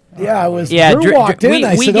 Drew walked in.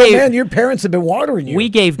 I said, "Oh man, your parents have been watering you." We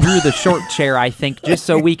gave Drew the short chair, I think, just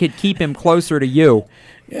so we could keep him closer to you.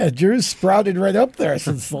 Yeah, Drew's sprouted right up there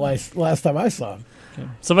since the last time I saw him. Okay.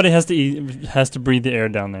 Somebody has to breathe the air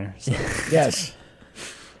down there. So. Yes.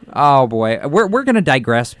 Oh boy, we're going to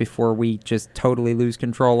digress before we just totally lose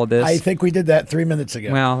control of this. I think we did that 3 minutes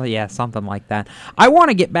ago. Well, yeah, something like that. I want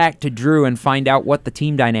to get back to Drew and find out what the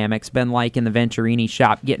team dynamic's been like in the Venturini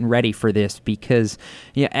shop getting ready for this, because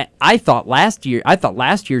I thought last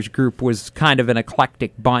year's group was kind of an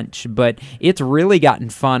eclectic bunch, but it's really gotten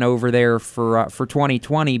fun over there for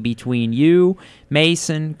 2020 between you,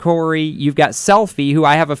 Mason, Corey. You've got Selfie, who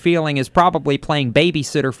I have a feeling is probably playing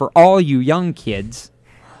babysitter for all you young kids.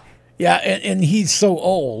 Yeah, and he's so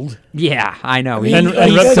old. Yeah, I know. And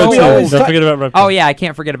Repco so too. Don't forget about Repco. Oh yeah, I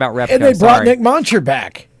can't forget about Repco. And they brought Nick Moncher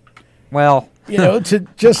back. Well, to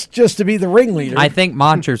just to be the ringleader. I think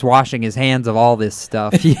Moncher's washing his hands of all this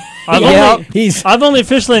stuff. I've only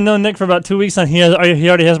officially known Nick for about 2 weeks, and he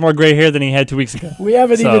already has more gray hair than he had 2 weeks ago. We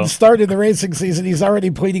haven't even started the racing season. He's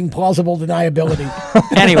already pleading plausible deniability.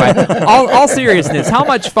 Anyway, all seriousness, how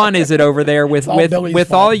much fun is it over there with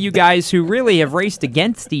all you guys who really have raced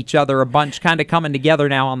against each other a bunch, kind of coming together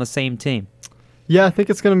now on the same team? Yeah, I think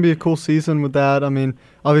it's going to be a cool season with that. I mean,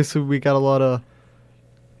 obviously we got a lot of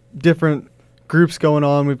different groups going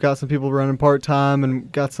on. We've got some people running part-time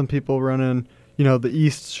and got some people running, the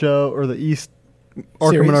East show or the East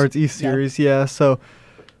ARCA Menards East series. Yeah. So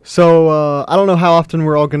I don't know how often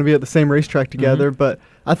we're all going to be at the same racetrack together, but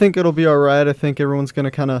I think it'll be all right. I think everyone's going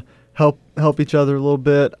to kind of help each other a little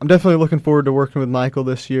bit. I'm definitely looking forward to working with Michael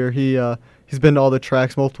this year. He's been to all the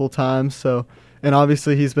tracks multiple times, and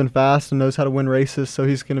obviously he's been fast and knows how to win races, so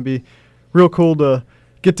he's going to be real cool to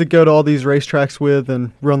get to go to all these racetracks with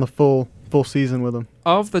and run the full season with him.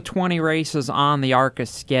 Of the 20 races on the ARCA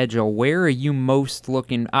schedule, where are you most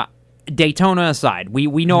looking? Daytona aside,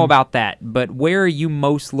 we know about that, but where are you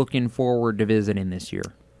most looking forward to visiting this year?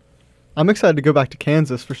 I'm excited to go back to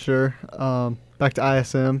Kansas for sure. Back to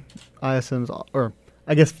ISM's, or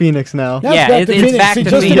I guess Phoenix now. It's back to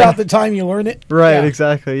just about the time you learn it. Right,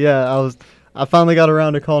 exactly. Yeah, I finally got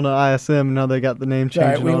around to calling it ISM, and now they got the name changed.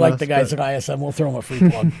 All right, we like the guys at ISM. We'll throw them a free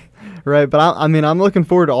plug. Right, but I'm looking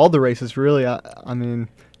forward to all the races, really. I mean,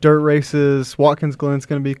 dirt races, Watkins Glen's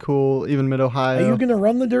going to be cool, even Mid-Ohio. Are you going to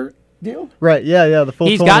run the dirt deal? Right, yeah, the full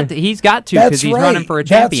 20. He's got to, because he's running for a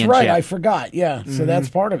championship. That's right, I forgot, yeah. So that's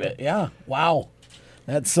part of it, yeah. Wow.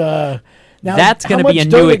 That's, now, that's going to be a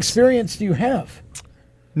new experience do you have?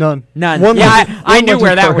 None. I knew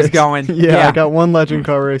where that was going. Yeah, I got one legend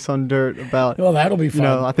car race on dirt about. Well, that'll be fun.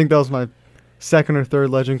 I think that was my second or third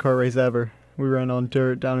legend car race ever. We ran on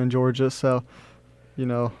dirt down in Georgia, so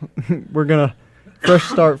we're gonna fresh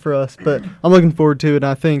start for us. But I'm looking forward to it.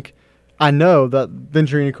 And I know that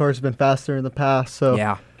Venturini cars have been faster in the past, so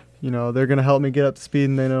they're gonna help me get up to speed,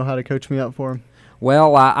 and they know how to coach me up for them.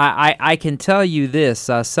 Well, I can tell you this.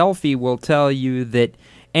 Selfie will tell you that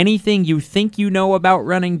anything you think you know about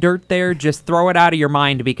running dirt there, just throw it out of your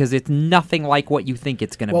mind, because it's nothing like what you think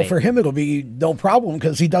it's going to be. Well, for him, it'll be no problem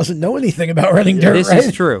because he doesn't know anything about running dirt. This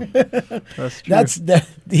is true. That's true.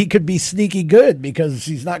 He could be sneaky good because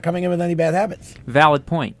he's not coming in with any bad habits. Valid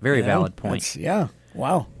point. Very valid point.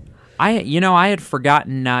 Wow. I had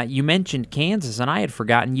forgotten. You mentioned Kansas, and I had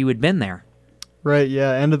forgotten you had been there. Right.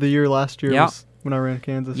 Yeah. End of the year last year was when I ran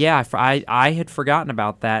Kansas. Yeah, I had forgotten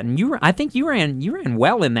about that, and I think you ran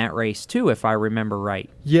well in that race too, if I remember right.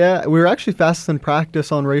 Yeah, we were actually fastest in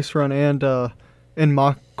practice on race run and in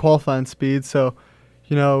mock qualifying speed. So,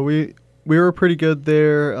 we were pretty good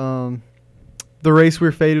there. The race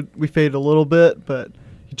we faded a little bit, but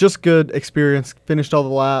just good experience. Finished all the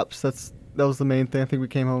laps. That was the main thing. I think we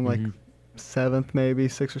came home like 7th, maybe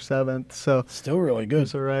 6th or 7th. So still really good.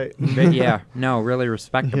 That's all right. Really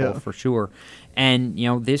respectable for sure. And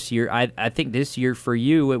this year, I think this year for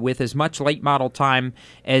you, with as much late model time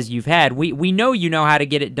as you've had, we know you know how to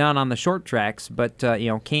get it done on the short tracks. But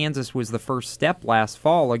Kansas was the first step last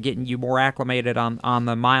fall of getting you more acclimated on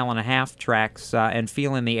the 1.5 mile tracks and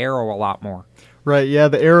feeling the aero a lot more. Right. Yeah,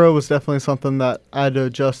 the aero was definitely something that I had to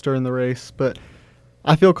adjust during the race, but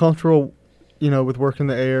I feel comfortable, with working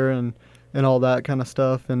the air and all that kind of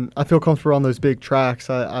stuff, and I feel comfortable on those big tracks.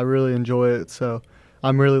 I really enjoy it, so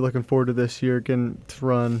I'm really looking forward to this year getting to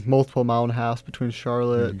run multiple 1.5 miles between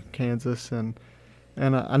Charlotte, Kansas, and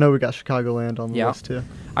I know we got Chicagoland on the list too.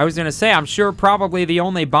 I was going to say, I'm sure probably the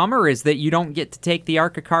only bummer is that you don't get to take the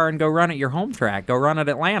ARCA car and go run at your home track, go run at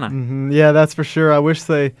Atlanta. Mm-hmm. Yeah, that's for sure. I wish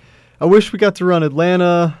we got to run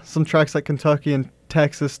Atlanta, some tracks like Kentucky and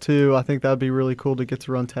Texas too. I think that would be really cool to get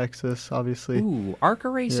to run Texas, obviously. Ooh, ARCA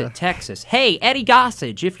race at Texas. Hey, Eddie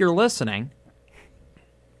Gossage, if you're listening.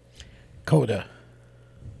 Coda.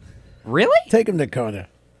 Really? Take him to Coda.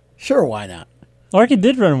 Sure, why not? ARCA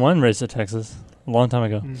did run one race at Texas a long time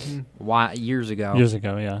ago. Mm-hmm. Why? Years ago. Years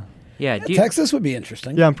ago, yeah. Yeah, Texas would be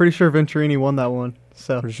interesting. Yeah, I'm pretty sure Venturini won that one.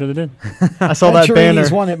 So pretty sure they did. I saw that banner.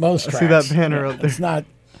 Venturini's won at most tracks. I see that banner up there. It's not.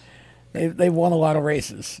 They've won a lot of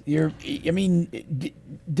races. Do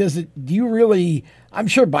you really? I'm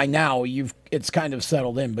sure by now it's kind of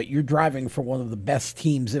settled in, but you're driving for one of the best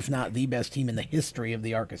teams, if not the best team in the history of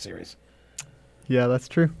the ARCA series. Yeah, that's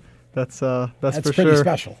true. That's for pretty sure.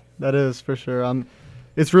 special. That is for sure.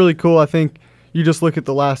 It's really cool. I think you just look at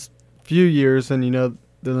the last few years and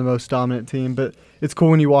they're the most dominant team, but it's cool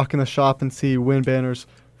when you walk in the shop and see win banners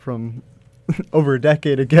from over a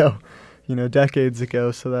decade ago, decades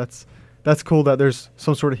ago. So that's cool that there's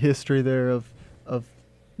some sort of history there of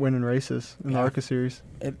winning races in the ARCA series.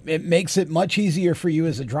 It makes it much easier for you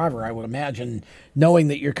as a driver, I would imagine, knowing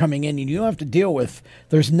that you're coming in and you don't have to deal with,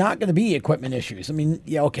 there's not going to be equipment issues. I mean,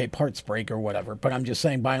 parts break or whatever, but I'm just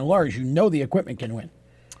saying by and large, the equipment can win.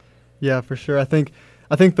 Yeah, for sure. I think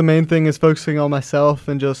the main thing is focusing on myself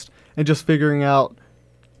and just figuring out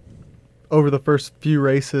over the first few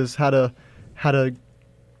races how to how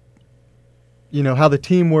the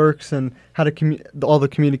team works and how to all the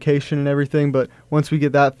communication and everything. But once we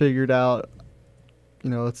get that figured out,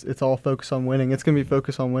 it's all focused on winning. It's going to be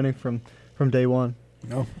focused on winning from day one.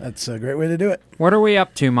 No, that's a great way to do it. What are we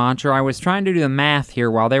up to, Mantra? I was trying to do the math here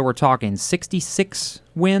while they were talking. 66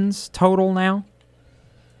 wins total now?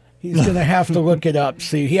 He's going to have to look it up.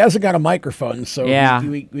 See, he hasn't got a microphone, so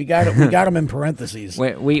we got him in parentheses.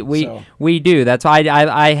 We do. That's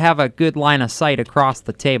I have a good line of sight across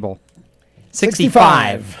the table.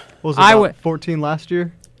 65. What was it, 14 last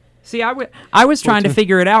year? See, I was trying to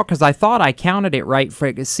figure it out because I thought I counted it right.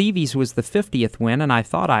 Seavy's was the 50th win, and I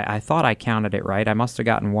thought I counted it right. I must have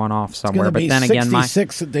gotten one off somewhere. But then again,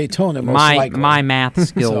 66 at Daytona, most likely. My math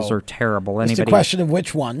skills are terrible. It's a question of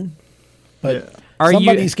which one, but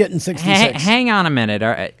somebody's getting 66. Hang on a minute.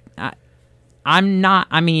 I'm not.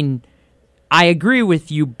 I mean, I agree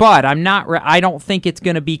with you, but I'm not. I don't think it's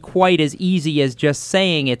going to be quite as easy as just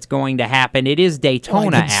saying it's going to happen. It is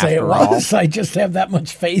Daytona, after all. I just have that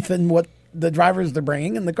much faith in what the drivers they're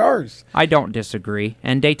bringing and the cars. I don't disagree,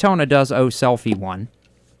 and Daytona does owe Selfie one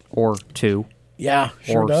or two. Yeah,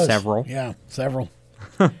 sure or does. Several. Yeah, several.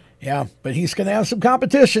 Yeah, but he's going to have some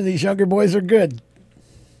competition. These younger boys are good.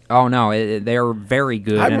 Oh no, they're very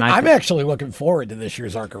good. I'm actually looking forward to this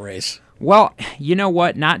year's ARCA race. Well, you know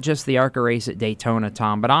what? Not just the ARCA race at Daytona,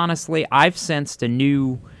 Tom, but honestly, I've sensed a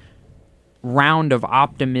new round of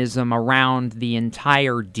optimism around the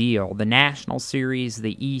entire deal, the National Series,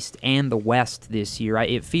 the East, and the West this year.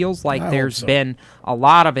 It feels like there's been a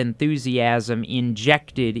lot of enthusiasm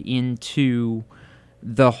injected into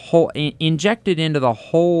the whole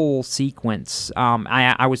sequence.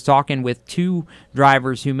 I was talking with two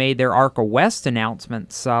drivers who made their ARCA West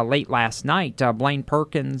announcements late last night, Blaine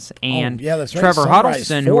Perkins and Trevor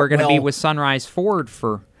Huddleston, who are going to be with Sunrise Ford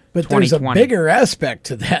for But there's a bigger aspect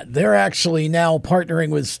to that. They're actually now partnering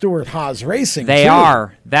with Stewart-Haas Racing. They too.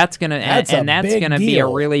 are. That's gonna be a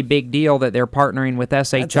deal. really big deal that they're partnering with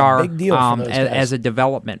SHR big deal for those guys. as a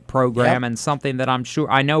development program, and something that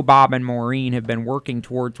I know Bob and Maureen have been working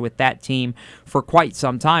towards with that team for quite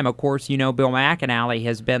some time. Of course, Bill McAnally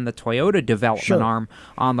has been the Toyota development arm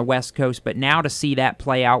on the West Coast, but now to see that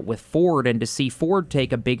play out with Ford and to see Ford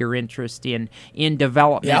take a bigger interest in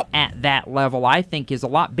development at that level, I think is a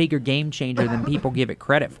lot bigger game changer than people give it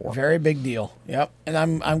credit for. Very big deal. Yep. And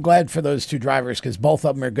I'm glad for those two drivers because both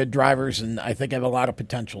of them are good drivers and I think have a lot of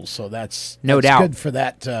potential. So that's doubt good for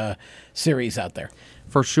that series out there.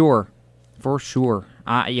 For sure.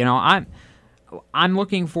 I'm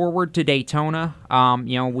looking forward to Daytona.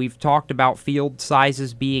 We've talked about field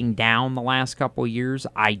sizes being down the last couple of years.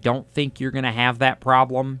 I don't think you're going to have that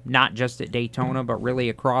problem, not just at Daytona, but really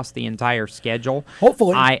across the entire schedule.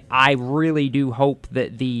 Hopefully. I really do hope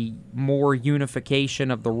that the more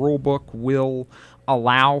unification of the rule book will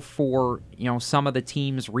allow for some of the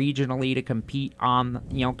teams regionally to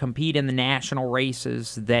compete in the national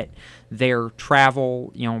races that their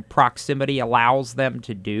travel proximity allows them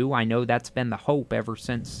to do. I know that's been the hope ever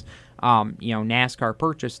since NASCAR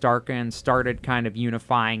purchased ARCA and started kind of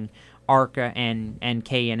unifying ARCA and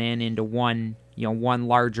K&N into one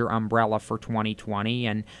larger umbrella for 2020,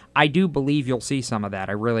 and I do believe you'll see some of that.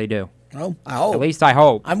 I really do. Well, I hope. At least I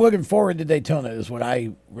hope. I'm looking forward to Daytona is what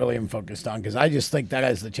I really am focused on because I just think that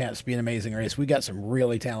has the chance to be an amazing race. We got some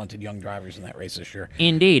really talented young drivers in that race this year.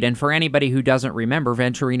 Indeed, and for anybody who doesn't remember,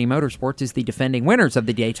 Venturini Motorsports is the defending winners of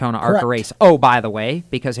the Daytona ARCA race. Oh, by the way,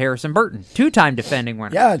 because Harrison Burton, two-time defending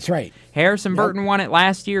winner. Yeah, that's right. Harrison Burton won it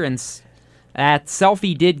last year, and that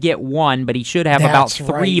Selfie did get one, but he should have about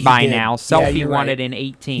three by now. Selfie won it in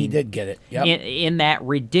 18. He did get it. Yep. In that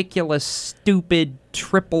ridiculous, stupid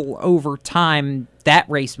triple overtime, that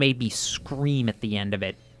race made me scream at the end of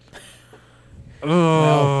it.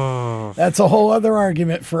 Well, that's a whole other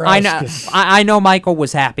argument for us. I know Michael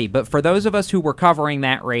was happy, but for those of us who were covering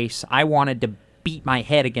that race, I wanted to beat my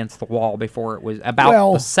head against the wall before it was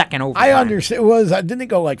about the second overtime. I understand. Didn't it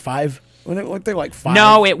go like 5? When it looked like 5.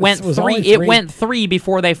 No, it went 3. It went 3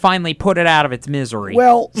 before they finally put it out of its misery.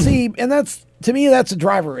 Well, see, and to me that's a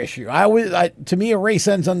driver issue. To me a race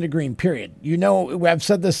ends under green. Period. I've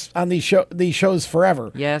said this on these shows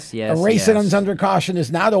forever. Yes. A race that ends under caution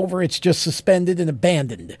is not over. It's just suspended and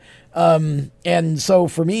abandoned. And so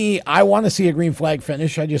for me, I want to see a green flag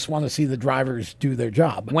finish. I just want to see the drivers do their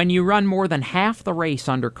job. When you run more than half the race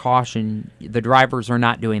under caution, the drivers are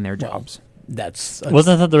not doing their jobs.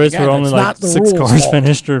 Wasn't that the race where only like 6 cars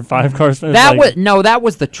finished or 5 cars finished? That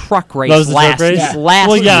was the truck race. That was the truck race? Last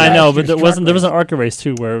well, yeah, I know, but there was an ARCA race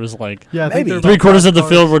too where it was like maybe 3/4 of the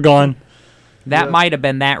field were gone. That might have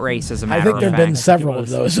been that race, as a matter of fact. I think there have been several of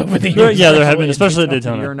those over the years. Yeah, there have been, especially at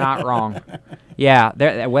Daytona. You're not wrong. Yeah,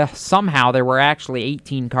 somehow there were actually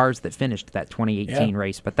 18 cars that finished that 2018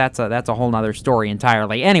 race, but that's a whole other story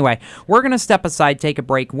entirely. Anyway, we're going to step aside, take a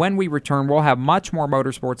break. When we return, we'll have much more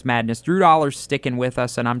Motorsports Madness. Drew Dollar's sticking with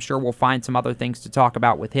us, and I'm sure we'll find some other things to talk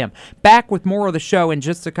about with him. Back with more of the show in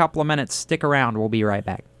just a couple of minutes. Stick around. We'll be right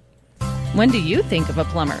back. When do you think of a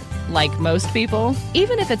plumber? Like most people,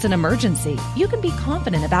 even if it's an emergency, you can be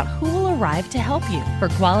confident about who will arrive to help you. For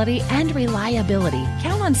quality and reliability,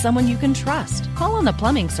 count on someone you can trust. Call on the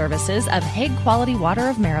plumbing services of Hague Quality Water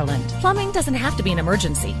of Maryland. Plumbing doesn't have to be an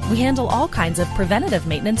emergency. We handle all kinds of preventative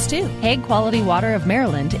maintenance too. Hague Quality Water of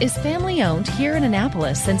Maryland is family owned here in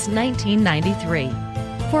Annapolis since 1993.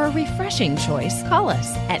 For a refreshing choice, call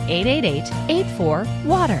us at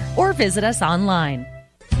 888-84-WATER or visit us online.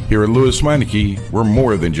 Here at Lewis Meineke, we're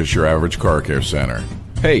more than just your average car care center.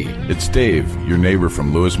 Hey, it's Dave, your neighbor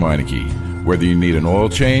from Lewis Meineke. Whether you need an oil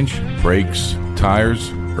change, brakes,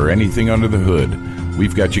 tires, or anything under the hood,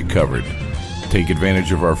 we've got you covered. Take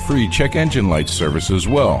advantage of our free check engine light service as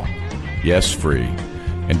well. Yes, free.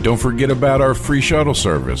 And don't forget about our free shuttle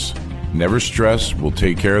service. Never stress, we'll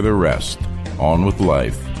take care of the rest. On with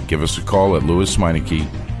life. Give us a call at Lewis Meineke,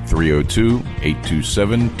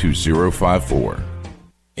 302-827-2054.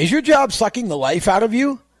 Is your job sucking the life out of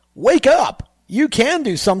you? Wake up. You can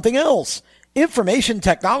do something else. Information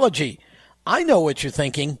technology. I know what you're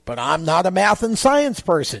thinking, but I'm not a math and science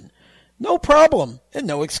person. No problem and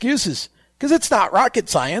no excuses, because it's not rocket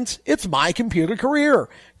science. It's My Computer Career.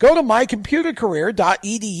 Go to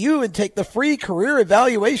mycomputercareer.edu and take the free career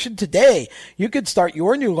evaluation today. You could start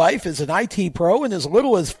your new life as an IT pro in as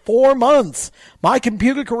little as 4 months.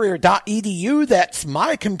 mycomputercareer.edu. That's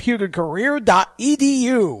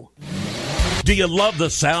mycomputercareer.edu. Do you love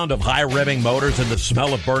the sound of high-revving motors and the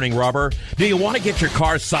smell of burning rubber? Do you want to get your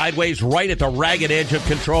car sideways right at the ragged edge of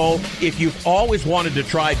control? If you've always wanted to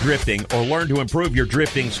try drifting or learn to improve your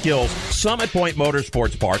drifting skills, Summit Point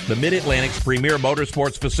Motorsports Park, the Mid-Atlantic's premier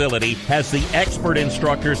motorsports facility, has the expert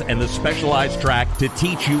instructors and the specialized track to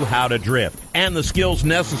teach you how to drift and the skills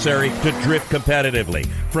necessary to drift competitively.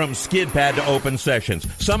 From skid pad to open sessions,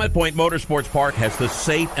 Summit Point Motorsports Park has the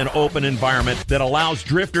safe and open environment that allows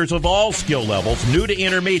drifters of all skill levels, new to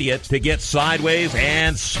intermediate, to get sideways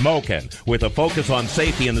and smoking. With a focus on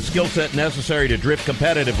safety and the skill set necessary to drift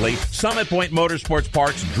competitively, Summit Point Motorsports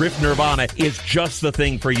Park's Drift Nirvana is just the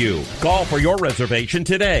thing for you. Call for your reservation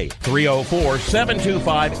today,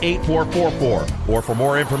 304-725-8444. Or for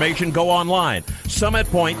more information, go online,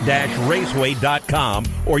 summitpoint-raceway.com,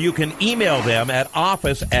 or you can email them at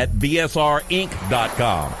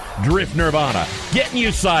office@bsrinc.com. Drift Nirvana, getting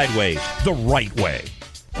you sideways the right way.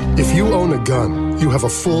 If you own a gun, you have a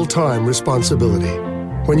full-time responsibility.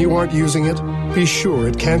 When you aren't using it, be sure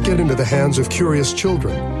it can't get into the hands of curious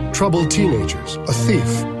children, troubled teenagers, a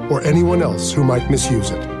thief, or anyone else who might misuse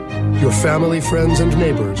it. Your family, friends, and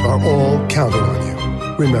neighbors are all counting on you.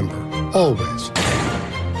 Remember, always,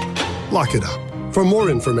 lock it up. For more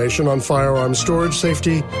information on firearm storage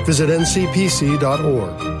safety, visit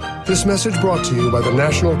ncpc.org. This message brought to you by the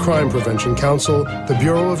National Crime Prevention Council, the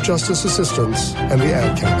Bureau of Justice Assistance, and the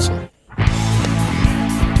Ad Council.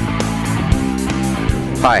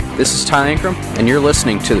 Hi, this is Tyler Ankrum, and you're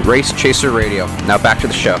listening to Race Chaser Radio. Now back to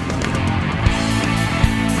the show.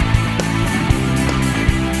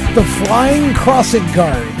 The Flying Crossing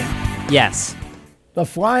Guard. Yes. The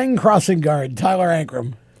Flying Crossing Guard, Tyler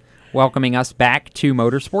Ankrum. Welcoming us back to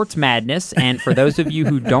Motorsports Madness. And for those of you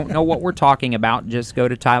who don't know what we're talking about, just go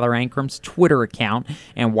to Tyler Ankrum's Twitter account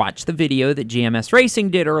and watch the video that GMS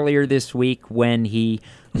Racing did earlier this week when he,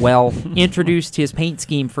 introduced his paint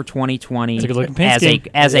scheme for 2020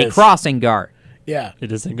 as a crossing guard. Yeah.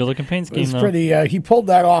 It is a good-looking paint scheme, It's pretty, he pulled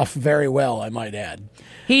that off very well, I might add.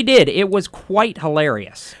 He did. It was quite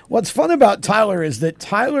hilarious. What's fun about Tyler is that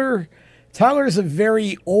Tyler's a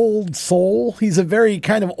very old soul. He's a very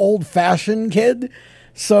kind of old-fashioned kid.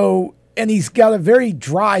 So, and he's got a very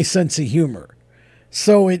dry sense of humor.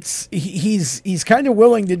 So he's kind of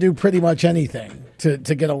willing to do pretty much anything to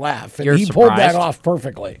get a laugh. And he pulled that off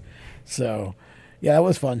perfectly. So, yeah, that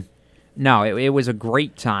was fun. No, it was a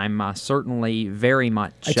great time. Certainly very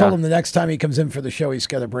much. I told him the next time he comes in for the show, he's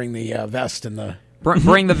got to bring the vest and the...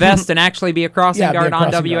 Bring the vest and actually be a crossing guard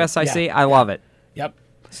on WSIC. Yeah. I love it. Yep.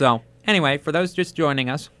 So, anyway, for those just joining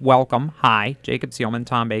us, welcome. Hi, Jacob Seelman,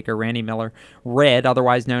 Tom Baker, Randy Miller, Red,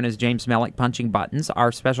 otherwise known as James Mellick, punching buttons.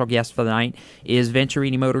 Our special guest for the night is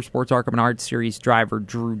Venturini Motorsports ARCA Menards Series driver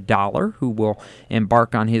Drew Dollar, who will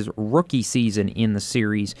embark on his rookie season in the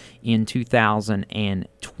series in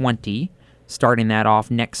 2020. Starting that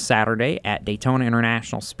off next Saturday at Daytona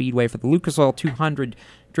International Speedway for the Lucas Oil 200,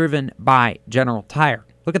 driven by General Tire.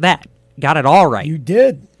 Look at that. Got it all right. You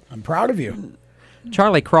did. I'm proud of you.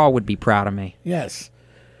 Charlie Crawl would be proud of me. Yes.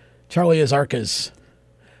 Charlie is ARCA's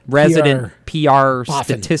resident PR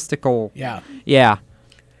statistical. Yeah. Yeah.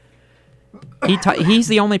 He's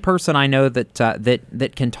the only person I know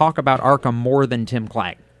that can talk about ARCA more than Tim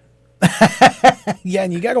Clegg. Yeah,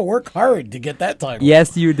 and you got to work hard to get that title.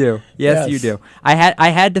 Yes, you do. Yes, you do. I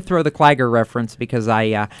had to throw the Clagger reference because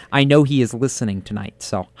I know he is listening tonight.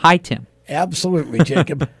 So, hi, Tim. Absolutely,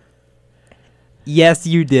 Jacob. Yes,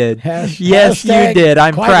 you did. Yes, you did.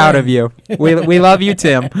 I'm proud of you. We love you,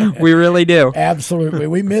 Tim. We really do. Absolutely.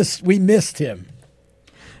 We missed him.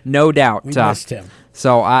 No doubt. We missed him.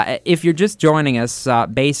 So if you're just joining us,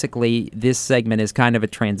 basically this segment is kind of a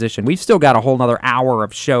transition. We've still got a whole other hour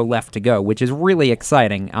of show left to go, which is really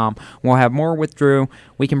exciting. We'll have more with Drew.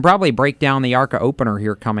 We can probably break down the ARCA opener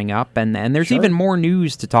here coming up, and there's even more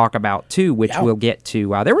news to talk about, too, which we'll get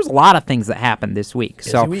to. There was a lot of things that happened this week.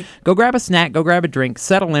 So go grab a snack, go grab a drink,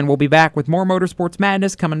 settle in. We'll be back with more Motorsports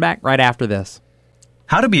Madness coming back right after this.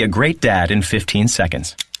 How to be a great dad in 15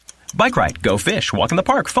 seconds. Bike ride, go fish, walk in the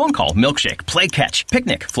park, phone call, milkshake, play catch,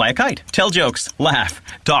 picnic, fly a kite, tell jokes, laugh,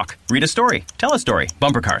 talk, read a story, tell a story,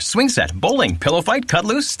 bumper cars, swing set, bowling, pillow fight, cut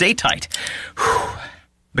loose, stay tight. Whew.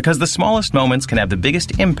 Because the smallest moments can have the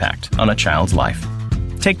biggest impact on a child's life.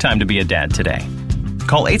 Take time to be a dad today.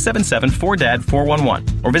 Call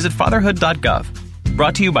 877-4DAD-411 or visit fatherhood.gov.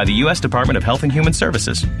 Brought to you by the U.S. Department of Health and Human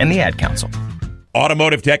Services and the Ad Council.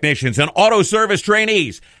 Automotive technicians and auto service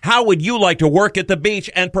trainees, how would you like to work at the beach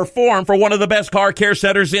and perform for one of the best car care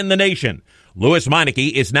centers in the nation? Lewis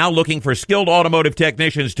Meineke is now looking for skilled automotive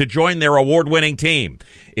technicians to join their award-winning team.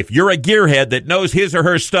 If you're a gearhead that knows his or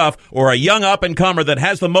her stuff, or a young up-and-comer that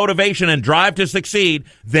has the motivation and drive to succeed,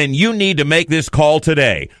 then you need to make this call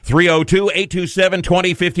today.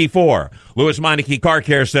 302-827-2054. Lewis Meineke Car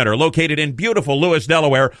Care Center, located in beautiful Lewis,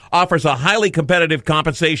 Delaware, offers a highly competitive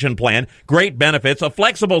compensation plan, great benefits, a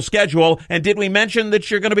flexible schedule, and did we mention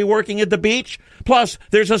that you're going to be working at the beach? Plus,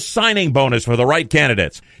 there's a signing bonus for the right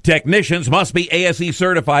candidates. Technicians must be ASE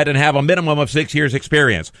certified and have a minimum of 6 years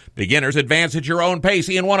experience. Beginners advance at your own pace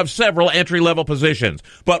in one of several entry-level positions.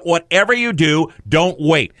 But whatever you do, don't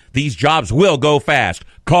wait. These jobs will go fast.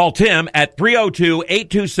 Call Tim at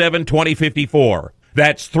 302-827-2054.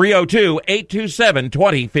 That's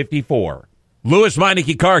 302-827-2054. Lewis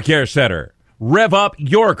Meineke Car Care Center. Rev up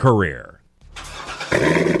your career.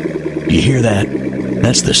 You hear that?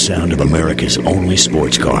 That's the sound of America's only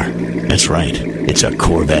sports car. That's right. It's a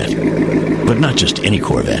Corvette. But not just any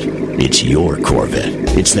Corvette. It's your Corvette.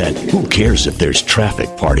 It's that who cares if there's traffic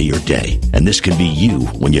part of your day. And this can be you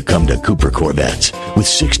when you come to Cooper Corvettes. With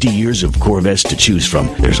 60 years of Corvettes to choose from,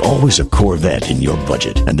 there's always a Corvette in your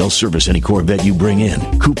budget. And they'll service any Corvette you bring in.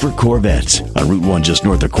 Cooper Corvettes on Route 1 just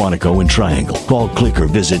north of Quantico and Triangle. Call, click, or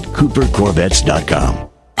visit CooperCorvettes.com.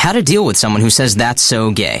 How to deal with someone who says that's so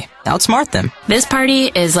gay. Outsmart them. This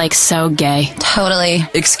party is like so gay. Totally.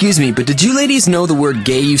 Excuse me, but did you ladies know the word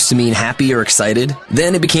gay used to mean happy or excited?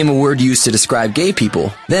 Then it became a word used to describe gay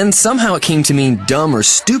people. Then somehow it came to mean dumb or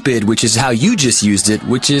stupid, which is how you just used it,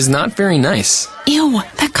 which is not very nice. Ew,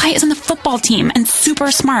 that guy is on the football team and super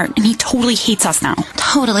smart, and he totally hates us now.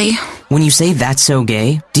 Totally. When you say that's so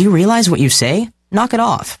gay, do you realize what you say? Knock it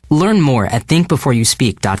off. Learn more at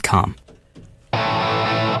thinkbeforeyouspeak.com.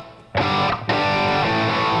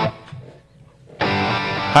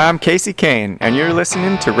 Hi, I'm Casey Kane, and you're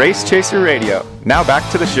listening to Race Chaser Radio. Now back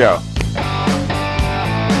to the show.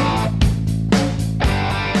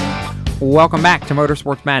 Welcome back to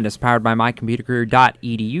Motorsports Madness, powered by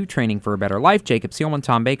mycomputercareer.edu, training for a better life. Jacob Seelman,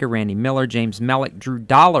 Tom Baker, Randy Miller, James Mellick, Drew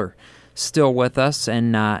Dollar still with us,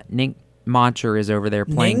 and Nink Moncher is over there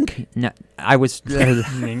playing. Nink? No, I was...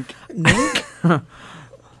 Nink?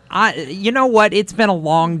 You know what? It's been a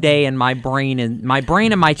long day, and my brain and my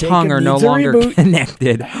tongue are no longer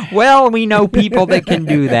connected. Well, we know people that can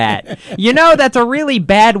do that. You know, that's a really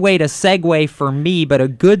bad way to segue for me, but a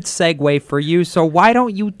good segue for you. So why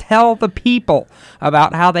don't you tell the people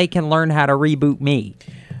about how they can learn how to reboot me?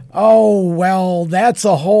 Oh, well, that's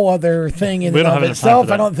a whole other thing in and of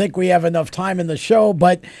itself. I don't think we have enough time in the show,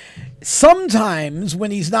 but sometimes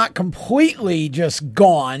when he's not completely just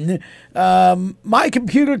gone, My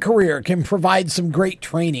Computer Career can provide some great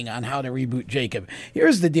training on how to reboot Jacob.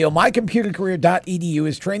 Here's the deal. mycomputercareer.edu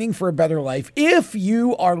is training for a better life. If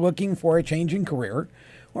you are looking for a change in career,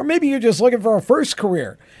 or maybe you're just looking for a first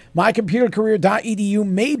career, mycomputercareer.edu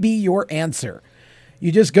may be your answer.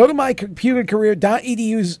 You just go to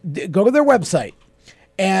mycomputercareer.edu, go to their website,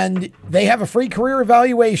 and they have a free career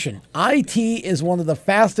evaluation. IT is one of the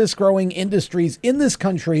fastest growing industries in this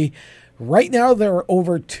country. Right now, there are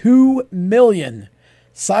over 2 million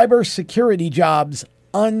cybersecurity jobs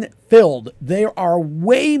unfilled. There are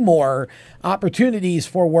way more opportunities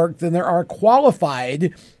for work than there are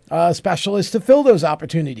qualified specialists to fill those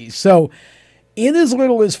opportunities. So in as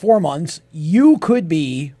little as 4 months, you could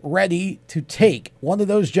be ready to take one of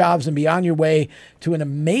those jobs and be on your way to an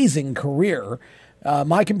amazing career.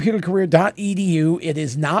 mycomputercareer.edu. It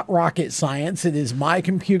is not rocket science. It is My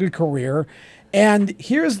Computer Career. And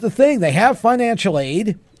here's the thing. They have financial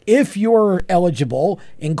aid if you're eligible,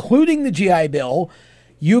 including the GI Bill.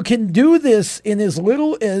 You can do this in as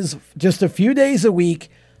little as just a few days a week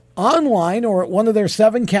online or at one of their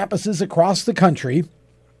 7 campuses across the country.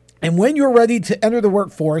 And when you're ready to enter the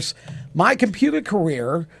workforce, My Computer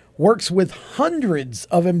Career works with hundreds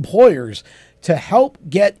of employers to help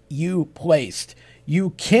get you placed.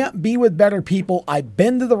 You can't be with better people. I've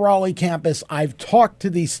been to the Raleigh campus. I've talked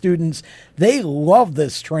to these students. They love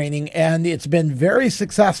this training, and it's been very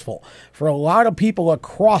successful for a lot of people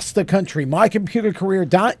across the country.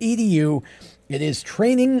 mycomputercareer.edu. It is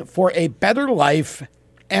training for a better life,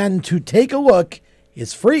 and to take a look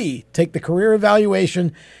is free. Take the career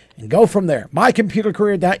evaluation and go from there.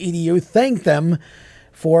 mycomputercareer.edu. Thank them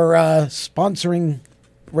for sponsoring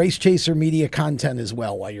Race Chaser Media content as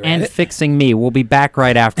well while you're at it. And fixing me. We'll be back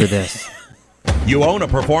right after this. You own a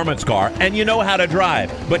performance car and you know how to drive,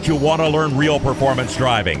 but you want to learn real performance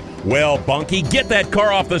driving. Well, Bunky, get that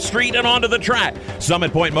car off the street and onto the track.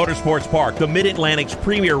 Summit Point Motorsports Park, the Mid-Atlantic's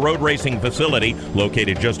premier road racing facility,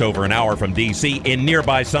 located just over an hour from D.C. in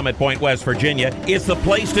nearby Summit Point, West Virginia, is the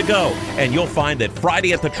place to go. And you'll find that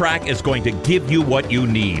Friday at the track is going to give you what you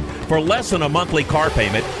need. For less than a monthly car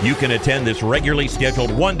payment, you can attend this regularly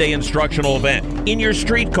scheduled one-day instructional event in your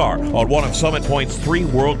street car on one of Summit Point's 3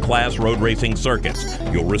 world-class road racing circuits.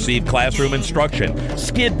 You'll receive classroom instruction,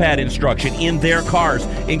 skid pad instruction in their cars,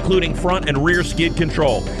 including front and rear skid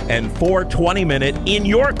control, and 4 20-minute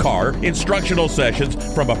in-your-car instructional sessions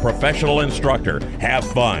from a professional instructor. Have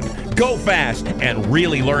fun, go fast, and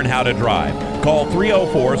really learn how to drive. Call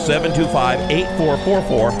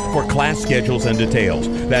 304-725-8444 for class schedules and details.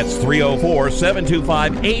 That's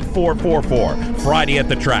 304-725-8444. Friday at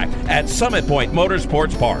the track at Summit Point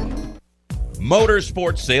Motorsports Park.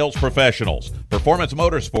 Motorsports Sales Professionals. Performance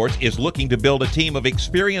Motorsports is looking to build a team of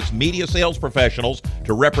experienced media sales professionals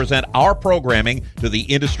to represent our programming to the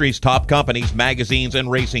industry's top companies, magazines,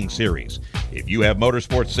 and racing series. If you have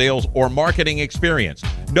motorsports sales or marketing experience,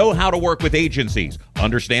 know how to work with agencies,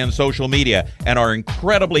 understand social media, and are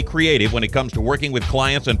incredibly creative when it comes to working with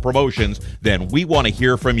clients and promotions, then we want to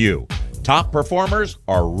hear from you. Top performers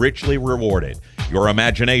are richly rewarded. Your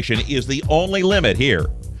imagination is the only limit here.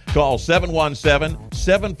 Call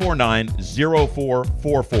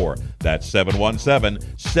 717-749-0444. That's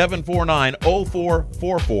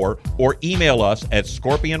 717-749-0444, or email us at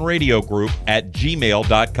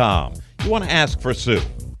scorpionradiogroup@gmail.com. You want to ask for Sue.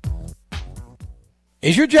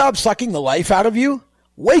 Is your job sucking the life out of you?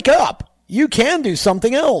 Wake up. You can do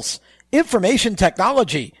something else. Information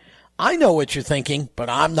technology. I know what you're thinking, but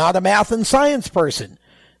I'm not a math and science person.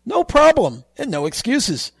 No problem, and no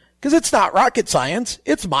excuses. Because it's not rocket science,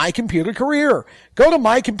 it's My Computer Career. Go to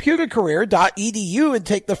mycomputercareer.edu and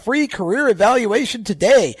take the free career evaluation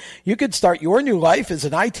today. You can start your new life as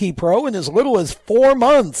an IT pro in as little as 4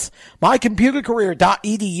 months.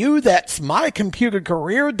 mycomputercareer.edu, that's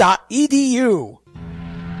mycomputercareer.edu.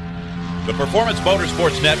 The Performance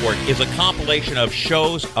Motorsports Network is a compilation of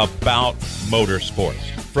shows about motorsports.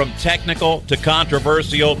 From technical to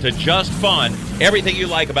controversial to just fun, everything you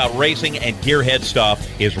like about racing and gearhead stuff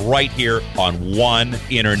is right here on one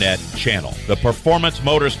internet channel. The Performance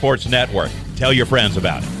Motorsports Network. Tell your friends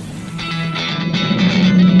about it.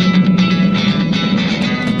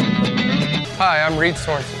 Hi, I'm Reed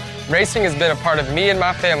Sorensen. Racing has been a part of me and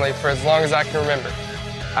my family for as long as I can remember.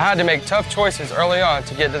 I had to make tough choices early on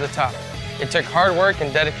to get to the top. It took hard work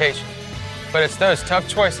and dedication. But it's those tough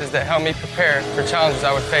choices that help me prepare for challenges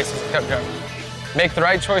I would face as a cup driver. Make the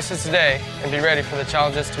right choices today and be ready for the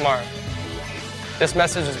challenges tomorrow. This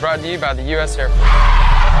message is brought to you by the U.S. Air Force.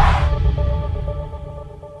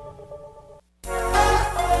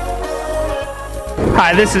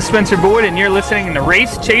 Hi, this is Spencer Boyd, and you're listening to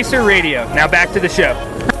Race Chaser Radio. Now back to the show.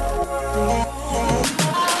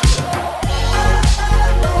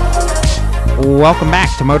 Welcome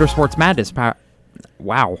back to Motorsports Madness. Powered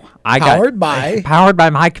by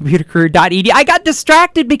mycomputercareer.edu. I got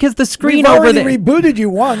distracted because the screen over there. We've already rebooted you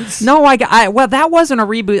once. No, well, that wasn't a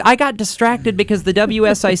reboot. I got distracted because the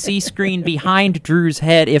WSIC screen behind Drew's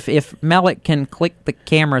head, if Melick can click the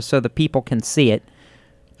camera so the people can see it,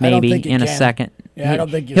 maybe in a second. Yeah, I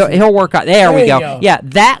don't think he'll work out. There we go. Yeah,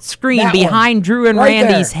 that screen behind Drew and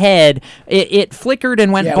Randy's head, it flickered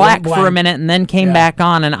and went black for a minute and then came back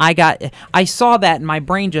on, and I saw that and my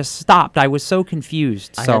brain just stopped. I was so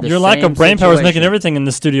confused. So your lack of brain power is making everything in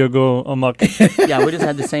the studio go amok. Yeah, we just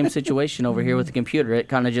had the same situation over here with the computer. It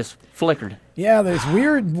kind of just flickered. Yeah, there's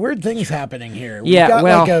weird things happening here. We've got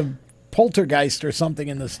like a poltergeist or something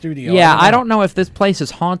in the studio. Yeah, I don't know if this place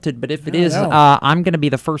is haunted, but if it is, I'm going to be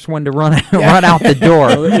the first one to run out the door.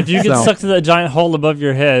 If you get stuck to that giant hole above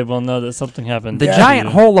your head, we'll know that something happened. The giant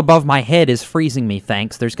hole above my head is freezing me,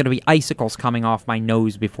 thanks. There's going to be icicles coming off my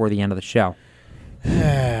nose before the end of the show.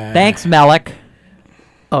 Thanks, Melick.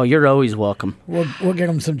 Oh, you're always welcome. We'll get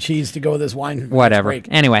him some cheese to go with this wine. Whatever.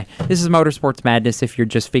 Anyway, this is Motorsports Madness if you're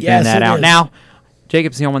just figuring that out. Now,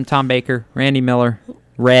 Jacob Seelman, Tom Baker, Randy Miller,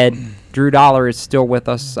 Red, Drew Dollar is still with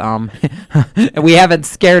us. We haven't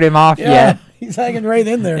scared him off yet. He's hanging right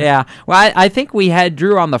in there. Yeah. Well, I think we had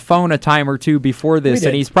Drew on the phone a time or two before this,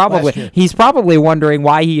 and he's probably wondering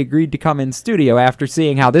why he agreed to come in studio after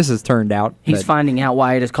seeing how this has turned out. He's finding out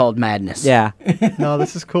why it is called madness. Yeah. No,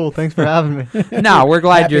 this is cool. Thanks for having me. No, we're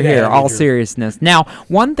glad you're here. All seriousness. Now,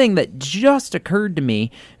 one thing that just occurred to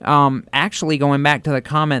me, actually going back to the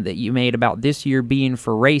comment that you made about this year being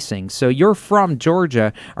for racing. So you're from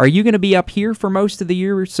Georgia. Are you going to be up here for most of the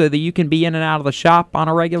year so that you can be in and out of the shop on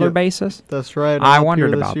a regular basis? That's right. I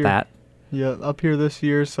wondered about that. Yeah, up here this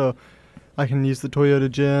year, so I can use the Toyota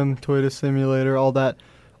Gym, Toyota Simulator, all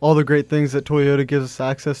the great things that Toyota gives us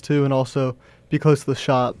access to, and also be close to the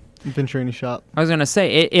shop, Venturini shop. I was going to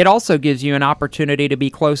say, it also gives you an opportunity to be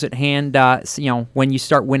close at hand, when you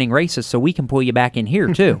start winning races, so we can pull you back in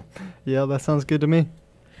here, too. Yeah, that sounds good to me.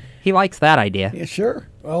 He likes that idea. Yeah, sure.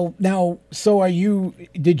 Well, now, so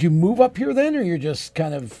did you move up here then, or you're just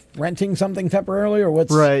kind of renting something temporarily, or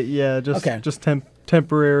what's? Right, yeah, just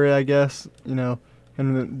temporary, I guess, and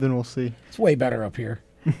then we'll see. It's way better up here.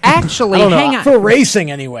 Actually, hang on. For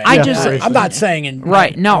racing, anyway. I'm not saying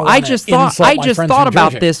right. No, I just thought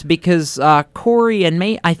about this because Corey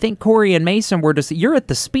and I think Corey and Mason were you're at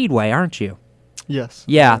the Speedway, aren't you? Yes.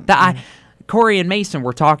 Yeah. Corey and Mason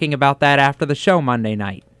were talking about that after the show Monday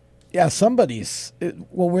night. Yeah, somebody's.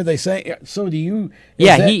 Well, were they saying? So do you?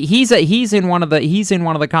 Yeah, he's in one of the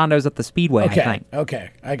condos at the Speedway. Okay, I think.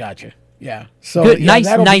 Okay, I got you. Yeah. So good,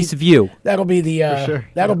 nice view. That'll be the sure.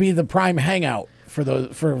 That'll be the prime hangout for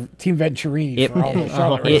Team Venturini for all the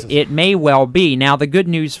Charlotte races. It may well be. Now, the good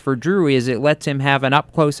news for Drew is it lets him have an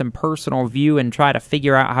up close and personal view and try to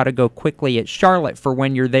figure out how to go quickly at Charlotte for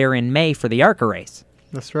when you're there in May for the ARCA race.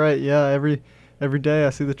 That's right. Yeah, every day I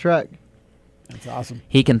see the track. That's awesome.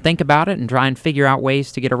 He can think about it and try and figure out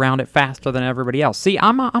ways to get around it faster than everybody else. See,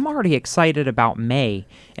 I'm already excited about May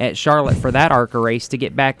at Charlotte for that ARCA race to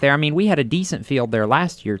get back there. I mean, we had a decent field there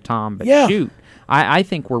last year, Tom, but shoot, I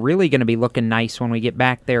think we're really going to be looking nice when we get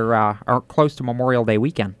back there close to Memorial Day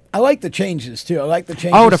weekend. I like the changes, too. I like the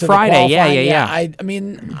changes to Friday. Yeah. I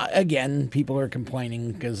mean, again, people are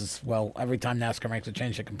complaining because, well, every time NASCAR makes a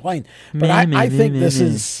change, they complain. But I think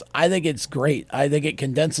I think it's great. I think it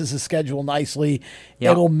condenses the schedule nicely.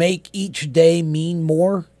 Yep. It'll make each day mean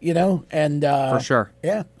more, and for sure.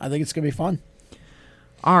 Yeah, I think it's going to be fun.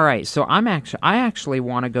 All right, so I actually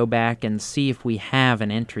want to go back and see if we have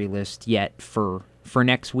an entry list yet for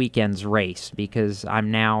next weekend's race because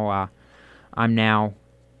I'm now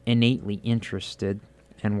innately interested,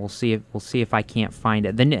 and we'll see if I can't find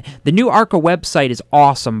it. The new ARCA website is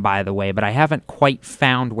awesome, by the way, but I haven't quite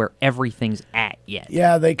found where everything's at yet.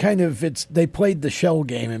 Yeah, they they played the shell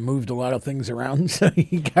game and moved a lot of things around, so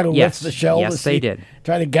you got to lift the shell. Yes, they did.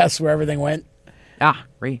 Try to guess where everything went.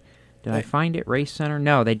 Did I find it? Race Center?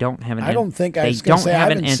 No, they don't have an. I don't think they don't have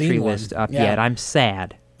an entry list up yet. I'm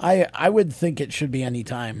sad. I would think it should be any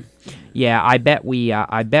time. Yeah, I bet we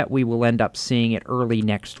will end up seeing it early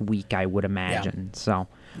next week. I would imagine. Yeah. So,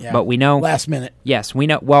 but we know last minute. Yes, we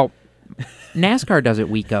know. Well, NASCAR does it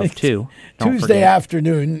week of too. Tuesday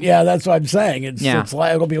afternoon. Yeah, that's what I'm saying.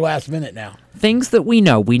 It'll be last minute now. Things that we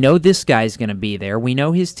know. We know this guy's going to be there. We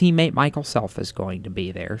know his teammate Michael Self is going to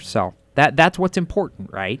be there. So that's what's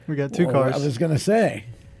important, right? We got two cars. I was going to say,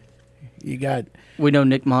 We know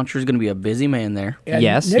Nick Monter's going to be a busy man there. Yeah,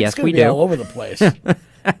 yes, Nick's we be do. All over the place.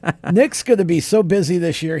 Nick's going to be so busy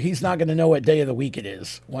this year, he's not going to know what day of the week it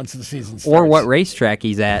is once the season starts. Or what racetrack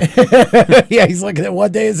he's at. Yeah, he's looking at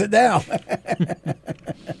what day is it now.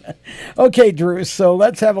 Okay, Drew, so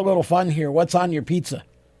let's have a little fun here. What's on your pizza?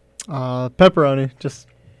 Pepperoni, just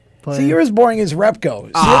plain. See, you're as boring as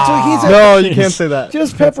Repco. No, you can't say that.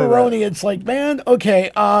 Just pepperoni. It's like, man,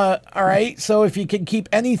 okay, all right. So if you can keep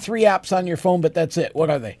any 3 apps on your phone, but that's it,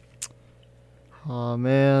 what are they? Oh,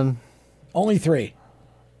 man. Only 3.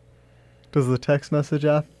 Does the text message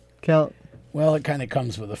app count? Well, it kind of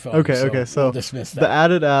comes with a phone. Okay, so we'll dismiss that. The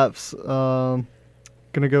added apps,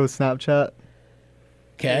 gonna go with Snapchat.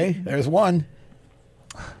 Okay, there's one.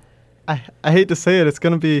 I hate to say it. It's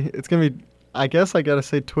gonna be. I guess I gotta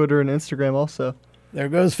say Twitter and Instagram also. There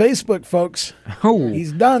goes Facebook, folks. Oh,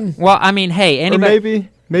 he's done. Well, I mean, hey, anybody. Or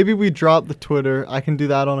maybe we drop the Twitter. I can do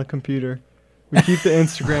that on a computer. We keep the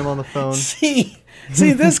Instagram on the phone. See,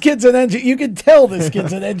 this kid's an engineer. You can tell this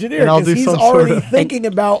kid's an engineer because he's already thinking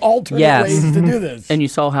about alternate ways to do this. And you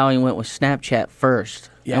saw how he went with Snapchat first.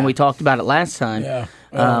 Yeah. And we talked about it last time. Yeah.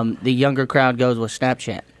 The younger crowd goes with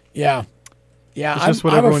Snapchat. Yeah. Yeah, I'm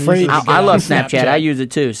afraid. I love Snapchat. I use it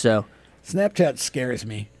too. So Snapchat scares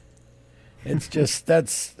me. It's just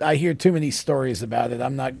I hear too many stories about it.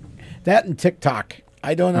 I'm not that and TikTok.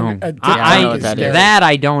 I don't understand. I know what that is. That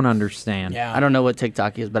I don't understand. Yeah. I don't know what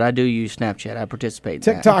TikTok is, but I do use Snapchat. I participate in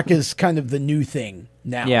TikTok is kind of the new thing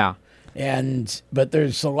now. Yeah. But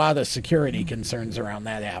there's a lot of security concerns around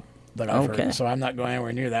that app that I've heard, so I'm not going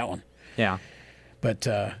anywhere near that one. Yeah. But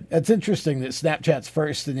it's interesting that Snapchat's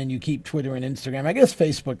first and then you keep Twitter and Instagram. I guess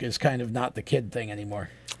Facebook is kind of not the kid thing anymore.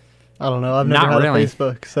 I don't know. I've never had a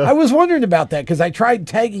Facebook. So I was wondering about that because I tried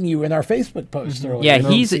tagging you in our Facebook post earlier. Yeah,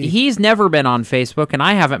 he's never been on Facebook, and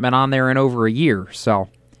I haven't been on there in over a year. So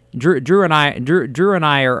Drew and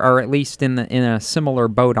I are at least in a similar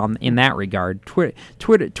boat in that regard.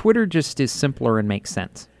 Twitter just is simpler and makes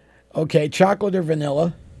sense. Okay, chocolate or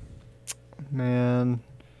vanilla? Man,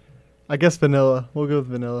 I guess vanilla. We'll go with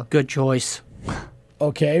vanilla. Good choice.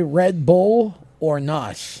 Okay, Red Bull or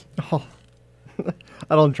NOS? Oh,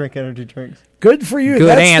 I don't drink energy drinks. Good for you. Good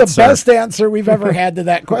That's answer. the best answer we've ever had to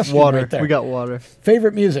that question. Water. Right there. We got water.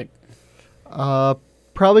 Favorite music?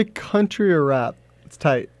 Probably country or rap. It's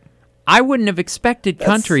tight. I wouldn't have expected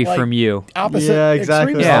country like from you. Opposite. Yeah,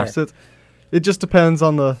 exactly. extremes there. Opposites. It just depends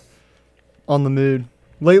on the mood.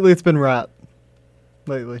 Lately, it's been rap.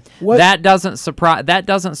 Lately, That doesn't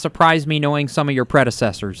surprise me, knowing some of your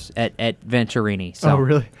predecessors at Venturini. So. Oh,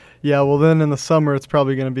 really? Yeah. Well, then in the summer, it's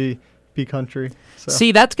probably going to be country. So.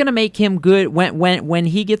 See, that's going to make him good when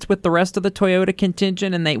he gets with the rest of the Toyota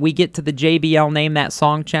contingent and we get to the JBL Name That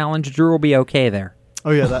Song Challenge. Drew will be okay there.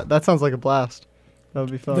 Oh yeah, that sounds like a blast. That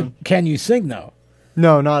would be fun. Can you sing though?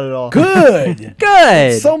 No, not at all. Good.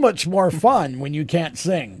 Good. It's so much more fun when you can't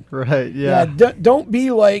sing. Right. Yeah. Don't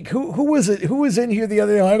be like who was it? Who was in here the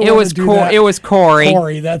other day? I don't It wanna was do that. It was Corey.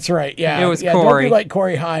 Corey, that's right. Yeah. It was Don't Corey. be like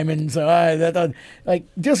Corey Hyman. So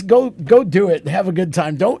just go do it and have a good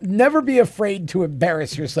time. Never be afraid to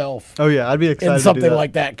embarrass yourself. Oh yeah, I'd be excited in to something do that.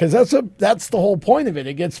 like that because that's the whole point of it.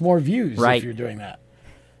 It gets more views Right. if you're doing that.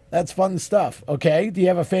 That's fun stuff. Okay. Do you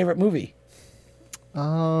have a favorite movie?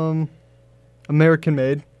 American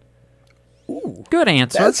Made. Ooh, Good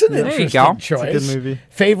answer. that's an there you interesting go. choice. It's a good movie.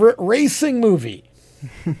 Favorite racing movie?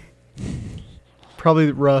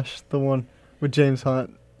 Probably Rush, the one with James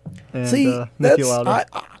Hunt and See, Niki Lauda.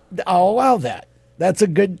 I'll allow that. That's a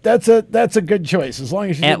good choice as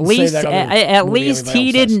long as you At didn't least, say that other at movie least everybody he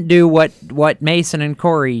else says. didn't do what Mason and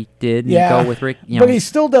Corey did and go with Rick. But he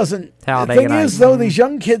still doesn't. The Talladega thing is, Nights. though, these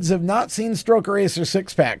young kids have not seen Stroker Ace or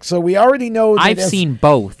Six Pack, so we already know that I've seen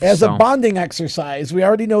both as so. a bonding exercise. We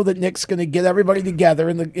already know that Nick's going to get everybody together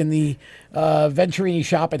in the Venturini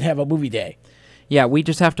shop and have a movie day. Yeah, we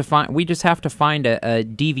just have to find a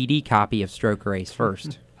DVD copy of Stroker Ace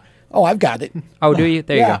first. Oh, I've got it. Oh, do you?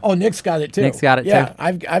 There you go. Oh, Nick's got it too. Nick's got it yeah, too?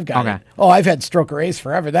 I've got Okay. it. Oh, I've had Stroker Ace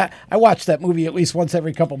forever. I watch that movie at least once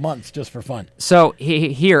every couple months just for fun. So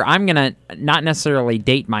here, I'm going to not necessarily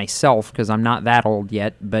date myself because I'm not that old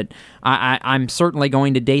yet, but I'm certainly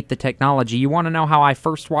going to date the technology. You want to know how I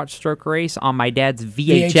first watched Stroker Ace? On my dad's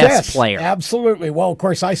VHS player. Absolutely. Well, of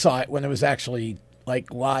course, I saw it when it was actually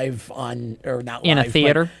like live on, or not in live, a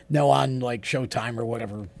theater. but no, on like Showtime or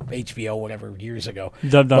whatever, HBO, whatever, years ago.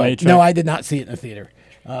 Dubbed on But A-Track. no, I did not see it in a theater.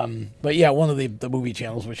 But yeah, one of the movie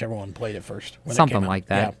channels, whichever one played it first. When it Something came out. like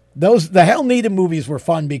that. Yeah. The Hell Needed movies were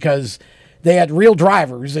fun because they had real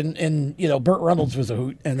drivers, and Burt Reynolds was a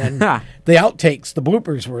hoot, and then the outtakes, the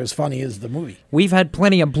bloopers were as funny as the movie. We've had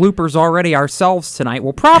plenty of bloopers already ourselves tonight.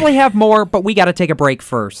 We'll probably have more, but we got to take a break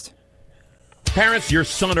first. Parents, your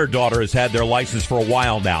son or daughter has had their license for a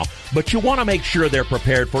while now, but you want to make sure they're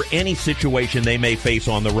prepared for any situation they may face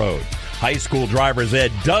on the road. High school driver's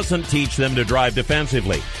ed doesn't teach them to drive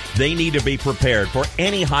defensively. They need to be prepared for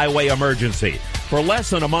any highway emergency. For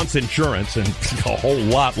less than a month's insurance, and a whole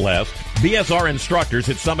lot less, BSR instructors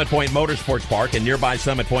at Summit Point Motorsports Park in nearby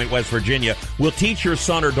Summit Point, West Virginia, will teach your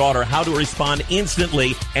son or daughter how to respond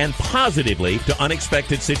instantly and positively to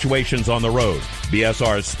unexpected situations on the road.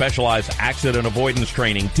 BSR's specialized accident avoidance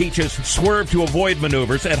training teaches swerve to avoid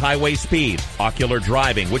maneuvers at highway speed, ocular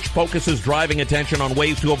driving, which focuses driving attention on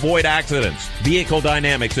ways to avoid accidents, vehicle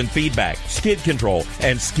dynamics and feedback, skid control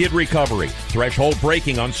and skid recovery, threshold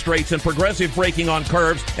braking on straights and progressive braking on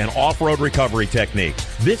curves, and off-road recovery techniques.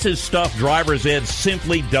 This is stuff driver's ed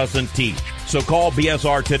simply doesn't teach. So call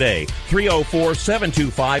BSR today,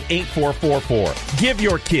 304-725-8444. Give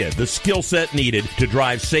your kid the skill set needed to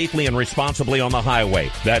drive safely and responsibly on the highway.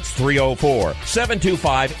 That's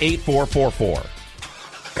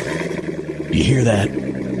 304-725-8444. You hear that?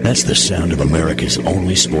 That's the sound of America's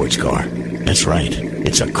only sports car. That's right,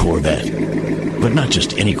 it's a Corvette. But not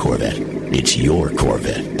just any Corvette. It's your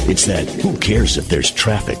Corvette. It's that who cares if there's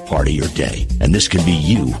traffic part of your day. And this can be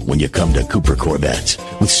you when you come to Cooper Corvettes.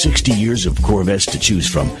 With 60 years of Corvettes to choose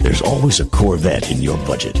from, there's always a Corvette in your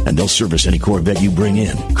budget. And they'll service any Corvette you bring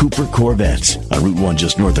in. Cooper Corvettes on Route 1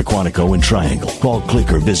 just north of Quantico and Triangle. Call, click,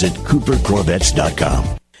 or visit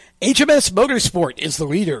CooperCorvettes.com. HMS Motorsport is the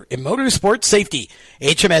leader in motorsport safety.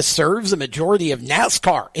 HMS serves a majority of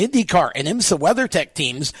NASCAR, IndyCar, and IMSA WeatherTech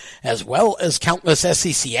teams, as well as countless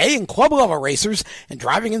SCCA and club-level racers and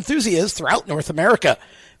driving enthusiasts throughout North America.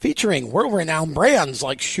 Featuring world-renowned brands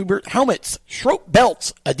like Schubert helmets, Schroep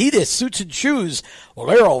belts, Adidas suits and shoes,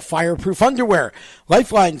 Bolero fireproof underwear,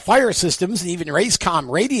 Lifeline fire systems, and even Racecom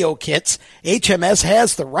radio kits, HMS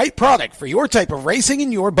has the right product for your type of racing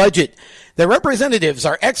and your budget. Their representatives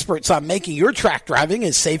are experts on making your track driving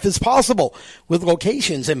as safe as possible. With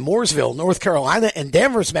locations in Mooresville, North Carolina, and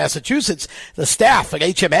Danvers, Massachusetts, the staff at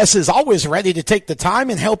HMS is always ready to take the time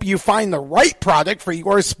and help you find the right product for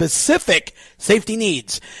your specific safety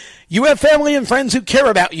needs. You have family and friends who care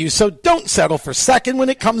about you, so don't settle for second when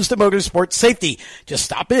it comes to motorsport safety. Just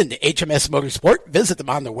stop in to HMS Motorsport, visit them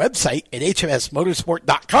on their website at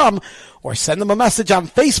hmsmotorsport.com, or send them a message on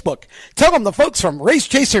Facebook. Tell them the folks from Race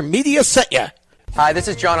Chaser Media sent you. Hi, this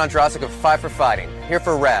is John Andrasik of Fight for Fighting, here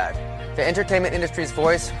for RAD, the entertainment industry's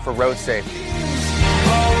voice for road safety.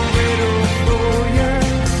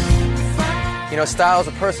 You know, style is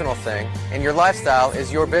a personal thing, and your lifestyle is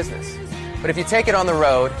your business. But if you take it on the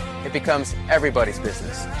road, it becomes everybody's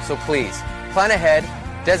business. So please, plan ahead,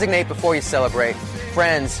 designate before you celebrate.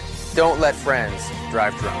 Friends, don't let friends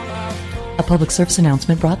drive drunk. A public service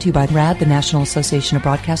announcement brought to you by RAD, the National Association of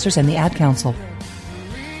Broadcasters, and the Ad Council.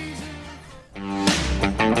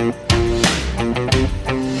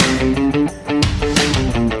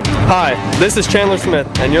 Hi, this is Chandler Smith,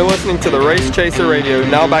 and you're listening to the Race Chaser Radio.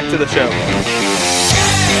 Now back to the show.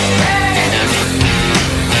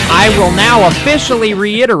 I will now officially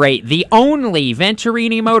reiterate the only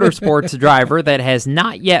Venturini Motorsports driver that has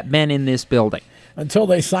not yet been in this building. Until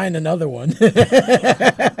they sign another one.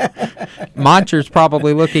 Moncher's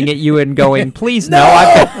probably looking at you and going, please no,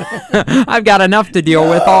 I've got enough to deal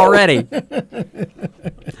with already.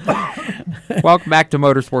 Welcome back to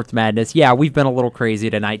Motorsports Madness. Yeah, we've been a little crazy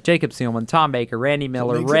tonight. Jacob Seelman, Tom Baker, Randy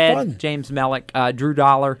Miller, Red, James Mellick, Drew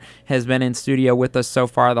Dollar has been in studio with us so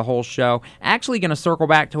far the whole show. Actually going to circle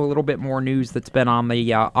back to a little bit more news that's been on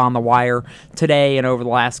the wire today and over the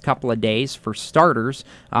last couple of days. For starters,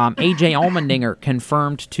 AJ Allmendinger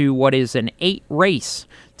confirmed to what is an 8-race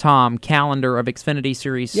calendar of Xfinity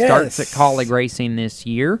Series starts at Colleague Racing this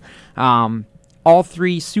year. All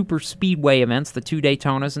 3 super speedway events, the 2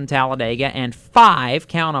 Daytonas and Talladega, and 5,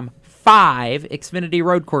 count them, 5 Xfinity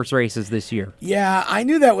road course races this year. Yeah, I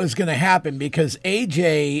knew that was going to happen because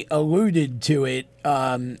AJ alluded to it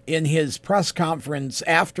in his press conference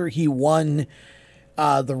after he won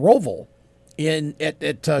the Roval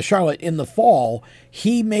at Charlotte in the fall.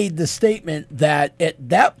 He made the statement that at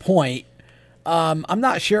that point, I'm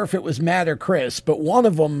not sure if it was Matt or Chris, but one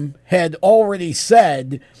of them had already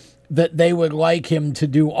said that they would like him to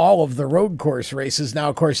do all of the road course races. Now,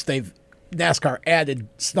 of course, NASCAR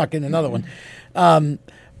snuck in another one.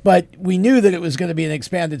 But we knew that it was going to be an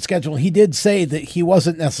expanded schedule. He did say that he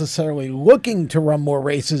wasn't necessarily looking to run more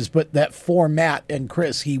races, but that for Matt and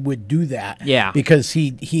Chris, he would do that. Yeah. Because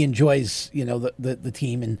he enjoys, the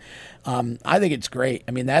team. And I think it's great.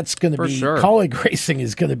 I mean, that's going to be, sure. Colleague Racing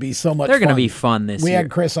is going to be so much fun. They're going to be fun this year. We had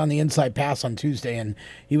Chris on the Inside Pass on Tuesday, and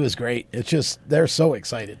he was great. It's just, they're so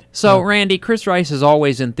excited. So, Randy, Chris Rice is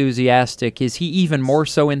always enthusiastic. Is he even more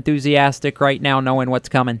so enthusiastic right now, knowing what's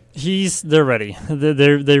coming? They're ready.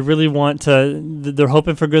 They really want to. They're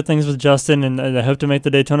hoping for good things with Justin, and they hope to make the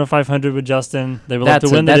Daytona 500 with Justin. They would like to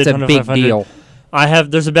win the Daytona 500. That's a big deal.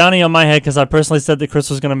 There's a bounty on my head because I personally said that Chris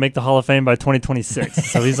was going to make the Hall of Fame by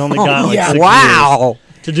 2026. So he's only got 6 years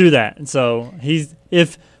to do that. And so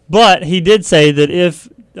but he did say that if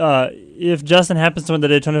Justin happens to win the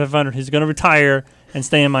Daytona 500, he's going to retire and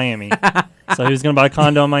stay in Miami. So he was going to buy a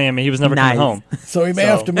condo in Miami. He was never coming home. So he may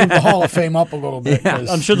have to move the Hall of Fame up a little bit. Yeah.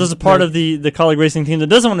 I'm sure there's a part of the Colleague Racing team that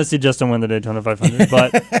doesn't want to see Justin win the Daytona 500.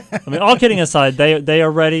 But, I mean, all kidding aside, they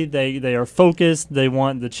are ready. They are focused. They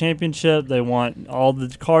want the championship. They want all the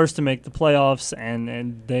cars to make the playoffs.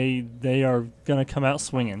 And they are going to come out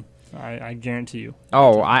swinging. I guarantee you.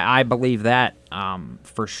 Oh, I believe that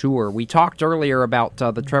for sure. We talked earlier about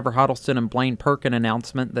the Trevor Huddleston and Blaine Perkins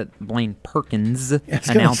announcement.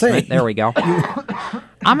 There we go.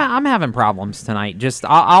 I'm having problems tonight. Just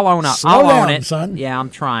I'll own up. I'll own it, son. Yeah, I'm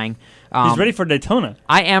trying. He's ready for Daytona.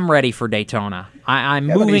 I am ready for Daytona. I'm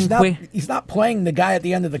moving quick. He's not playing the guy at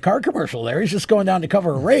the end of the car commercial there. He's just going down to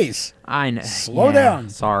cover a race. I know. Slow down.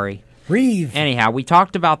 Sorry. Breathe. Anyhow, we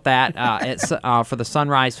talked about that for the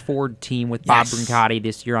Sunrise Ford team with Bob Brancati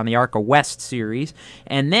this year on the ARCA West Series.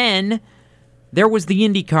 And then there was the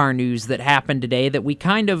IndyCar news that happened today that we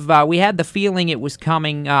we had the feeling it was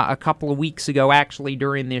coming a couple of weeks ago, actually,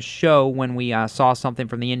 during this show when we saw something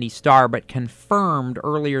from the Indy Star, but confirmed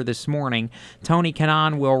earlier this morning. Tony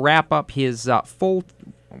Kanaan will wrap up his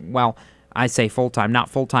I say full-time, not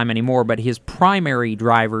full-time anymore, but his primary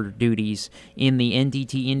driver duties in the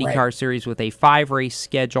NDT IndyCar Series with a 5-race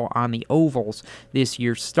schedule on the ovals this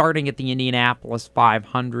year, starting at the Indianapolis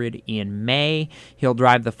 500 in May. He'll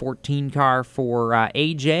drive the 14 car for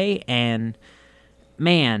AJ, and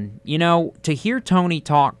man, to hear Tony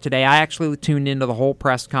talk today, I actually tuned into the whole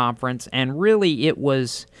press conference, and really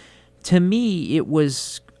to me, it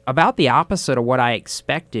was about the opposite of what I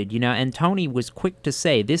expected, and Tony was quick to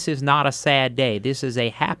say, this is not a sad day, this is a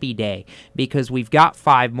happy day, because we've got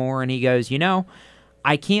 5 more, and he goes,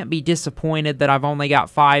 I can't be disappointed that I've only got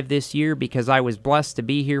 5 this year, because I was blessed to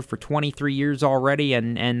be here for 23 years already,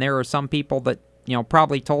 and there are some people that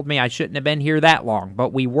probably told me I shouldn't have been here that long,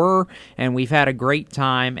 but we were, and we've had a great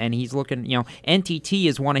time, and he's looking, NTT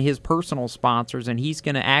is one of his personal sponsors, and he's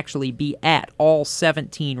going to actually be at all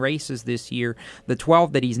 17 races this year. The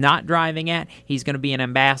 12 that he's not driving at, he's going to be an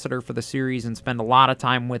ambassador for the series and spend a lot of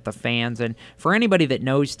time with the fans, and for anybody that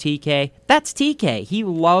knows TK, that's TK. He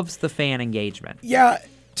loves the fan engagement. Yeah,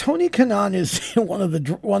 Tony Kanaan is one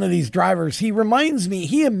of these drivers. He reminds me,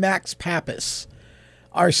 he and Max Pappas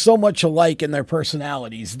are so much alike in their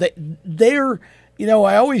personalities. They're,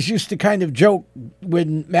 I always used to kind of joke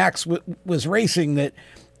when Max was racing that,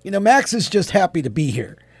 Max is just happy to be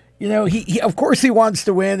here. He of course he wants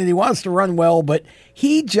to win and he wants to run well, but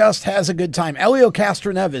he just has a good time. Elio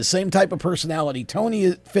Castroneves, same type of personality.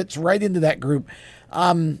 Tony fits right into that group.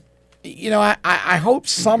 I hope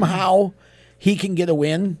somehow he can get a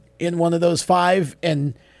win in one of those 5,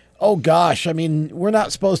 and oh gosh, we're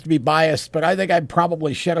not supposed to be biased, but I think I'd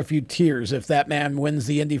probably shed a few tears if that man wins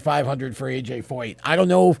the Indy 500 for AJ Foyt. I don't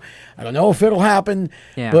know if it'll happen,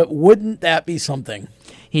 but wouldn't that be something?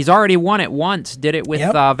 He's already won it once, did it with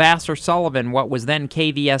Vassar Sullivan, what was then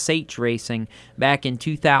KVSH Racing back in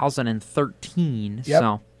 2013. Yep.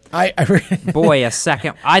 So boy, a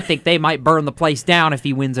second. I think they might burn the place down if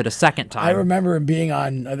he wins it a second time. I remember him being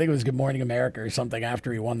on, I think it was Good Morning America or something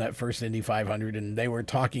after he won that first Indy 500, and they were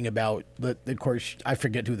talking about, of course, I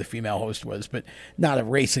forget who the female host was, but not a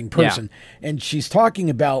racing person. Yeah. And she's talking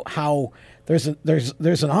about how there's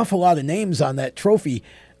an awful lot of names on that trophy.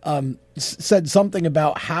 Said something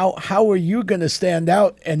about how are you going to stand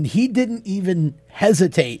out, and he didn't even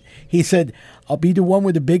hesitate. He said, "I'll be the one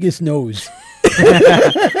with the biggest nose."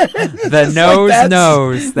 The nose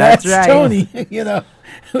knows. That's right, Tony. It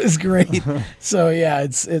was great. So yeah,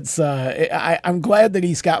 I'm glad that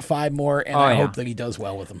he's got 5 more, and I hope that he does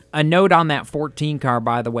well with them. A note on that 14 car,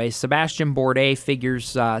 by the way, Sebastian Bourdais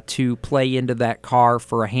figures to play into that car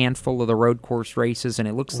for a handful of the road course races, and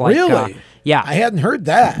it looks like really, I hadn't heard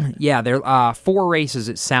that. Yeah, there 4 races.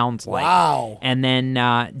 It sounds like. Wow. And then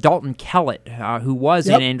Dalton Kellett, who was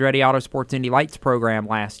in Andretti Autosports Indy Lights program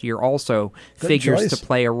last year, also figures to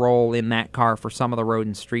play a role in that car for some of the road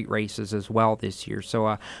and street races as well this year.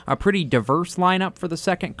 So a pretty diverse lineup for the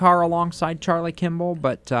second car alongside Charlie Kimball,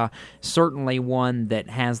 but certainly one that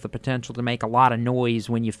has the potential to make a lot of noise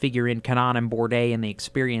when you figure in Kanaan and Bourdais and the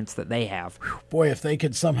experience that they have. Boy, if they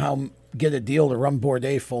could somehow get a deal to run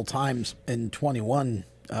Bourdais full times in 21.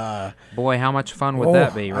 Boy, how much fun would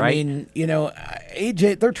that be, right?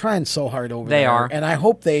 AJ, they're trying so hard over there. They are. And I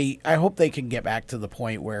hope they can get back to the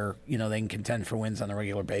point where, they can contend for wins on a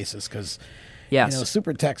regular basis, because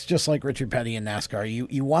Super Tech's just like Richard Petty in NASCAR.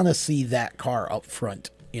 You want to see that car up front,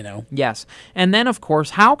 Yes. And then, of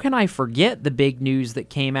course, how can I forget the big news that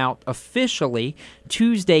came out officially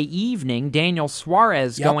Tuesday evening? Daniel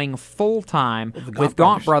Suarez going full-time with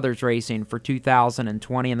Gaunt Brothers Racing for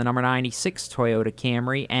 2020 in the number 96 Toyota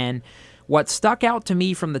Camry. And what stuck out to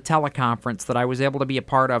me from the teleconference that I was able to be a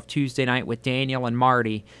part of Tuesday night with Daniel and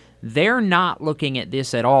Marty, they're not looking at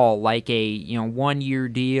this at all like a one-year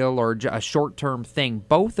deal or a short-term thing.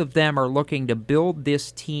 Both of them are looking to build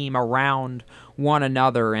this team around one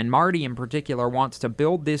another, and Marty in particular wants to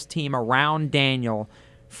build this team around Daniel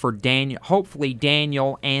for hopefully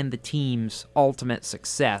Daniel and the team's ultimate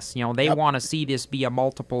success. They want to see this be a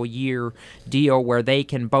multiple-year deal where they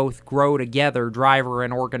can both grow together, driver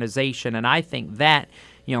and organization, and I think that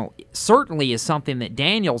certainly is something that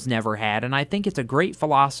Daniel's never had, and I think it's a great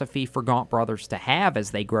philosophy for Gaunt Brothers to have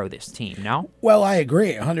as they grow this team, no? Well, I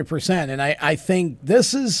agree 100%, and I think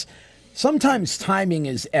this is, sometimes timing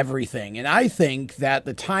is everything, and I think that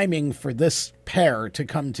the timing for this pair to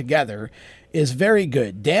come together is very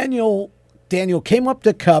good. Daniel came up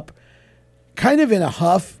to Cup kind of in a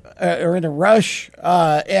huff or in a rush,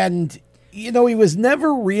 and, he was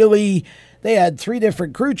never really... They had 3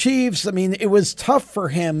 different crew chiefs. It was tough for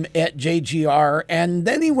him at JGR. And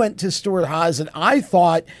then he went to Stuart Haas, and I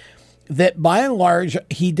thought that by and large,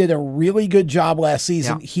 he did a really good job last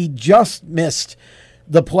season. Yeah. He just missed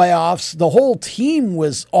the playoffs. The whole team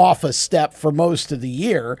was off a step for most of the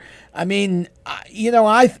year. I mean,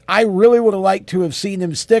 I really would have liked to have seen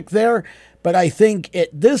him stick there, but I think at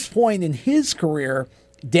this point in his career,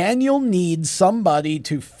 Daniel needs somebody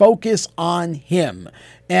to focus on him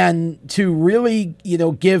and to really,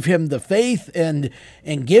 give him the faith and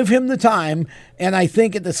give him the time. And I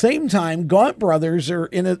think at the same time, Gaunt Brothers are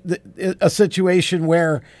in a situation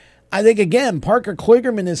where I think, again, Parker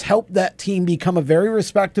Kligerman has helped that team become a very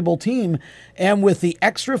respectable team. And with the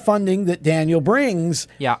extra funding that Daniel brings,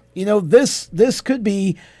 this could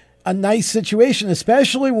be a nice situation,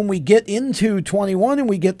 especially when we get into 21 and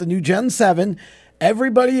we get the new Gen 7.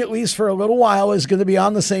 Everybody, at least for a little while, is going to be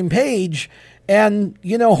on the same page. And,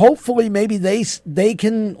 hopefully maybe they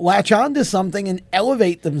can latch on to something and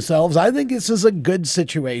elevate themselves. I think this is a good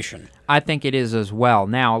situation. I think it is as well.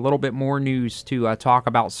 Now, a little bit more news to talk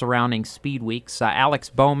about surrounding Speed Weeks. Alex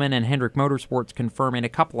Bowman and Hendrick Motorsports confirming a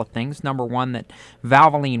couple of things. Number one, that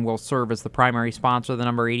Valvoline will serve as the primary sponsor of the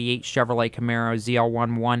number 88 Chevrolet Camaro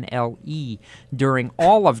ZL11LE during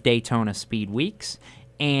all of Daytona Speed Weeks.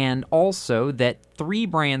 And also that 3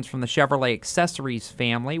 brands from the Chevrolet accessories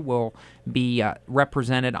family will be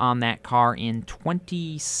represented on that car in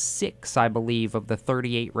 26, I believe, of the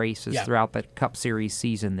 38 races throughout the Cup Series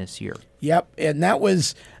season this year. Yep, and that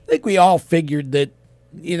was, I think we all figured that,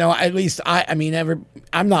 at least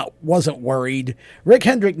wasn't worried. Rick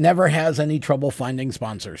Hendrick never has any trouble finding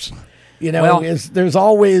sponsors. There's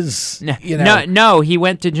always, No, he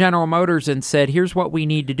went to General Motors and said, here's what we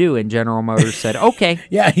need to do. And General Motors said, okay.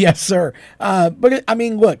 Yes, sir. But,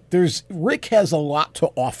 look, Rick has a lot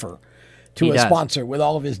to offer to a sponsor with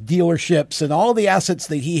all of his dealerships and all the assets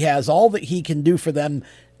that he has, all that he can do for them,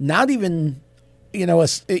 not even,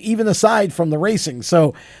 even aside from the racing.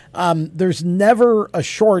 So there's never a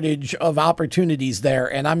shortage of opportunities there.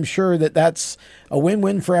 And I'm sure that that's a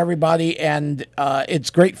win-win for everybody. And it's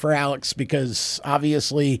great for Alex because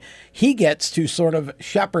obviously he gets to sort of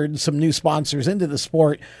shepherd some new sponsors into the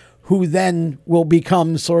sport who then will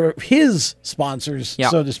become sort of his sponsors,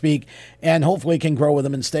 so to speak, and hopefully can grow with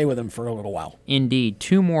them and stay with them for a little while. Indeed.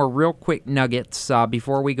 2 more real quick nuggets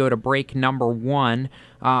before we go to break number 1.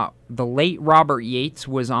 The late Robert Yates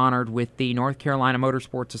was honored with the North Carolina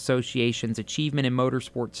Motorsports Association's Achievement in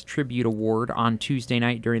Motorsports Tribute Award on Tuesday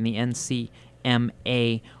night during the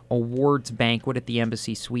NCMA Awards banquet at the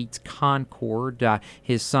Embassy Suites Concord.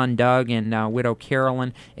 His son Doug and widow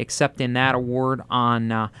Carolyn accepting that award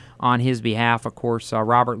on his behalf. Of course,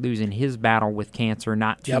 Robert losing his battle with cancer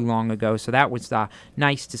not too long ago. So that was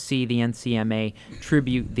nice to see the NCMA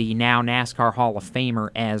tribute the now NASCAR Hall of Famer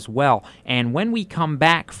as well. And when we come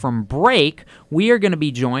back from break, we are going to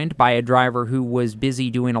be joined by a driver who was busy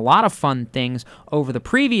doing a lot of fun things over the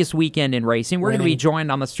previous weekend in racing. We're going to be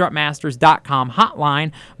joined on the strutmasters.com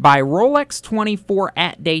hotline by Rolex 24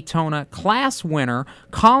 at Daytona class winner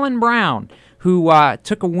Colin Braun, who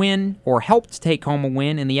took a win or helped take home a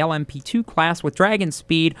win in the LMP2 class with Dragon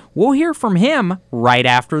Speed. We'll hear from him right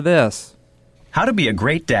after this. How to be a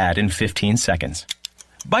great dad in 15 seconds.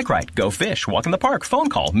 Bike ride, go fish, walk in the park, phone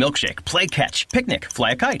call, milkshake, play catch, picnic, fly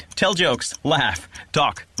a kite, tell jokes, laugh,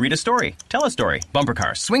 talk, read a story, tell a story, bumper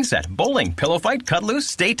cars, swing set, bowling, pillow fight, cut loose,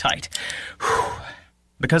 stay tight. Whew.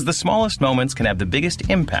 Because the smallest moments can have the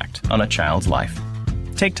biggest impact on a child's life.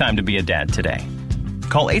 Take time to be a dad today.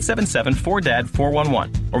 Call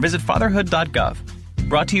 877-4DAD-411 or visit fatherhood.gov.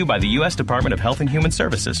 Brought to you by the U.S. Department of Health and Human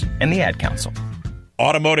Services and the Ad Council.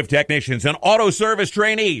 Automotive technicians and auto service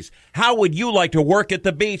trainees, how would you like to work at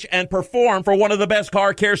the beach and perform for one of the best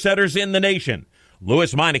car care centers in the nation?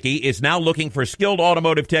 Louis Meineke is now looking for skilled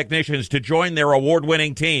automotive technicians to join their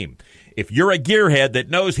award-winning team. If you're a gearhead that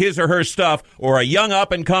knows his or her stuff or a young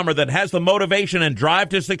up-and-comer that has the motivation and drive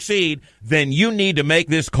to succeed, then you need to make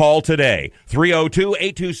this call today.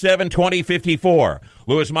 302-827-2054.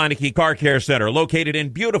 Louis Meineke Car Care Center, located in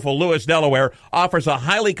beautiful Lewis, Delaware, offers a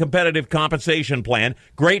highly competitive compensation plan,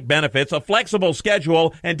 great benefits, a flexible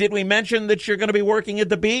schedule, and did we mention that you're going to be working at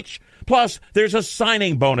the beach? Plus, there's a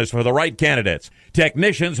signing bonus for the right candidates.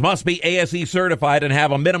 Technicians must be ASE certified and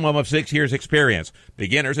have a minimum of 6 years experience.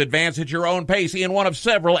 Beginners advance at your own pace in one of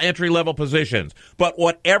several entry-level positions. But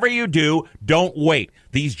whatever you do, don't wait.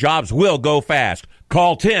 These jobs will go fast.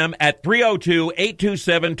 Call Tim at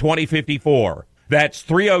 302-827-2054. That's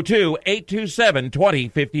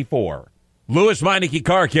 302-827-2054. Louis Meineke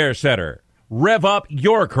Car Care Center. Rev up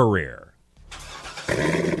your career.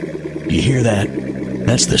 You hear that?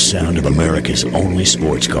 That's the sound of America's only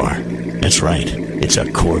sports car. That's right. It's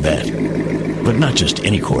a Corvette. But not just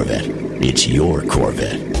any Corvette. It's your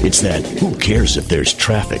Corvette. It's that who cares if there's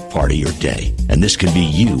traffic part of your day. And this can be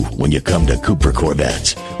you when you come to Cooper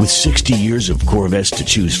Corvettes. With 60 years of Corvettes to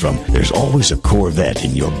choose from, there's always a Corvette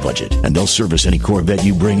in your budget. And they'll service any Corvette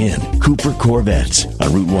you bring in. Cooper Corvettes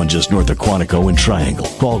on Route 1 just north of Quantico and Triangle.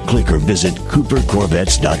 Call, click, or visit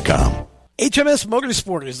CooperCorvettes.com. HMS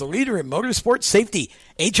Motorsport is the leader in motorsport safety.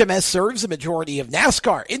 HMS serves a majority of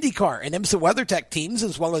NASCAR, IndyCar, and IMSA WeatherTech teams,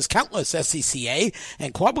 as well as countless SCCA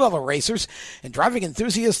and club-level racers and driving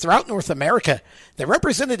enthusiasts throughout North America. Their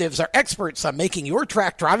representatives are experts on making your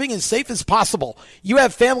track driving as safe as possible. You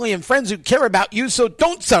have family and friends who care about you, so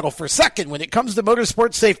don't settle for second when it comes to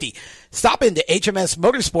motorsport safety. Stop into HMS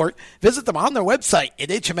Motorsport, visit them on their website at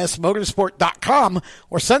hmsmotorsport.com,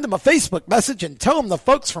 or send them a Facebook message and tell them the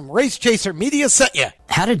folks from Race Chaser Media sent you.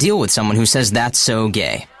 How to deal with someone who says that's so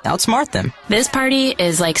gay. Outsmart them. This party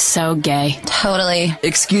is like so gay. Totally.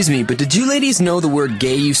 Excuse me, but did you ladies know the word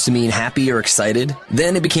gay used to mean happy or excited?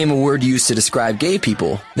 Then it became a word used to describe gay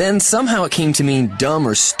people. Then somehow it came to mean dumb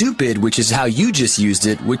or stupid, which is how you just used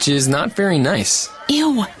it, which is not very nice.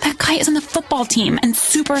 Ew, that guy is on the football team and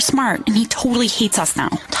super smart, and he totally hates us now.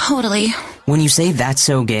 Totally. When you say that's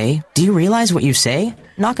so gay, do you realize what you say?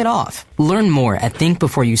 Knock it off. Learn more at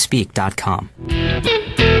thinkbeforeyouspeak.com.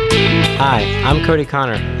 Hi, I'm Cody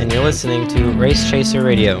Connor, and you're listening to Race Chaser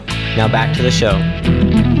Radio. Now back to the show.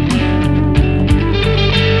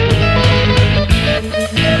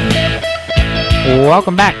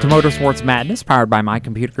 Welcome back to Motorsports Madness, powered by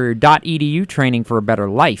mycomputercareer.edu, training for a better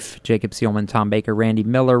life. Jacob Seelman, Tom Baker, Randy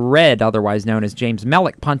Miller, Red, otherwise known as James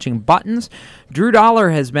Mellick, punching buttons. Drew Dollar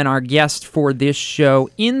has been our guest for this show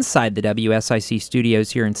inside the WSIC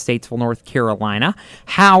studios here in Statesville, North Carolina.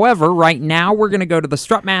 However, right now we're going to go to the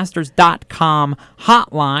strutmasters.com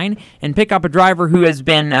hotline and pick up a driver who has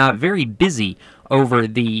been very busy over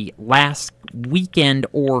the last weekend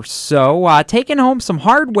or so, taking home some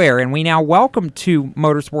hardware, and we now welcome to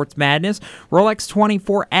Motorsports Madness Rolex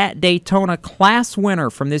 24 at Daytona class winner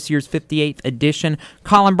from this year's 58th edition.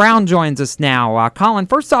 Colin Braun joins us now. Colin,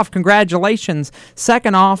 first off, congratulations.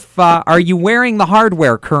 Second off, are you wearing the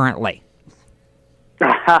hardware currently?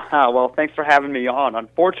 Well, thanks for having me on.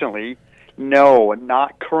 Unfortunately, no,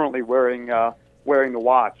 not currently wearing the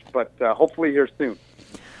watch, but hopefully here soon.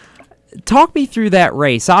 Talk me through that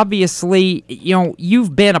race. Obviously,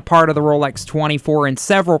 you've been a part of the Rolex 24 in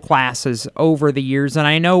several classes over the years, and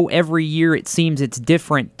I know every year it seems it's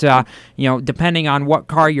different, depending on what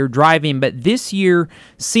car you're driving, but this year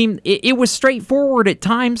seemed it was straightforward at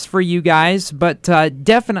times for you guys, but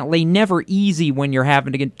definitely never easy when you're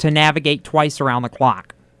having to navigate twice around the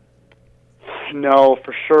clock. No,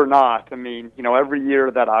 for sure not. I mean, every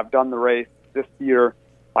year that I've done the race, this year,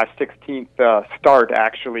 my 16th start,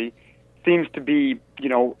 actually, seems to be,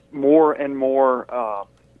 more and more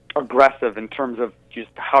aggressive in terms of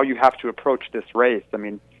just how you have to approach this race. I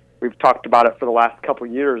mean, we've talked about it for the last couple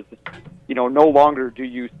of years. No longer do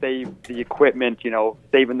you save the equipment,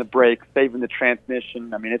 saving the brakes, saving the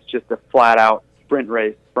transmission. I mean, it's just a flat-out sprint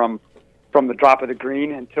race from the drop of the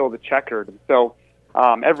green until the checkered. And so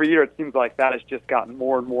every year it seems like that has just gotten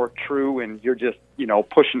more and more true, and you're just,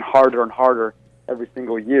 pushing harder and harder every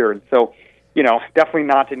single year. And so, definitely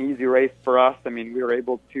not an easy race for us. I mean, we were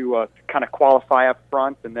able to kind of qualify up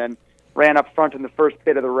front, and then ran up front in the first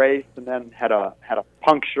bit of the race, and then had a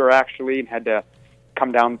puncture actually, and had to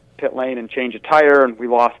come down pit lane and change a tire, and we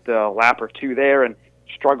lost a lap or two there, and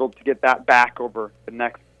struggled to get that back over the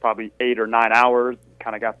next probably 8 or 9 hours.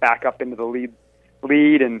 Kind of got back up into the lead,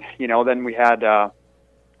 and then we had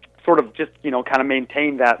sort of just kind of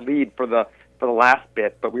maintained that lead for the last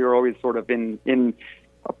bit, but we were always sort of in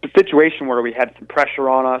a situation where we had some pressure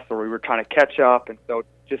on us, or we were trying to catch up, and so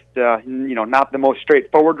just not the most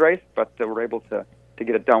straightforward race, but we're able to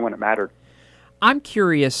get it done when it mattered. I'm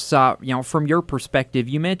curious, from your perspective,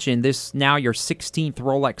 you mentioned this now your 16th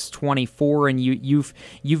Rolex 24, and you've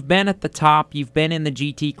been at the top, you've been in the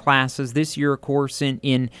GT classes, this year, of course,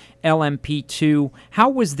 in LMP2. How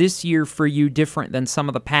was this year for you different than some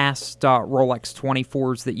of the past Rolex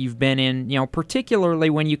 24s that you've been in, particularly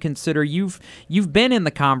when you consider you've been in the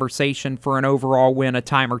conversation for an overall win a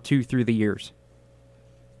time or two through the years?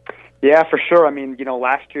 Yeah, for sure. I mean,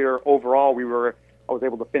 last year overall I was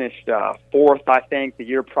able to finish fourth, I think, the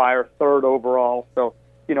year prior, third overall. So,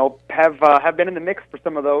 have been in the mix for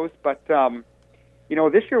some of those. But,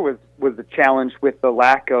 this year was the challenge with the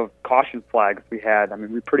lack of caution flags we had. I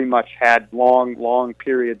mean, we pretty much had long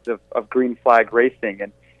periods of green flag racing.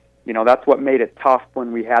 And, that's what made it tough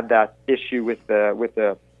when we had that issue with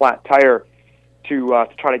the flat tire to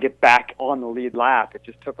try to get back on the lead lap. It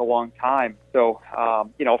just took a long time. So,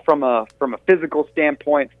 from a physical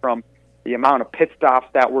standpoint, from the amount of pit stops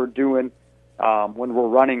that we're doing when we're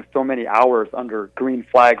running so many hours under green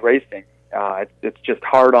flag racing. It's just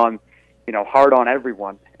hard on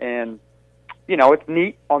everyone. And, it's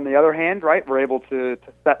neat on the other hand, right? We're able to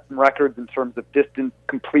set some records in terms of distance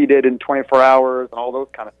completed in 24 hours and all those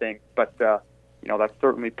kind of things. But, that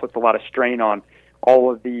certainly puts a lot of strain on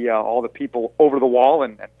all the people over the wall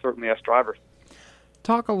and certainly us drivers.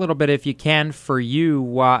 Talk a little bit, if you can, for you,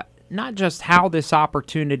 not just how this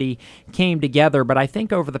opportunity came together, but I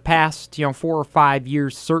think over the past 4 or 5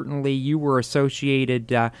 years, certainly you were associated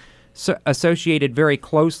very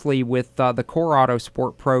closely with the Core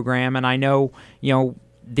Autosport program, and I know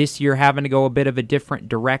this year having to go a bit of a different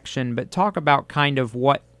direction. But talk about kind of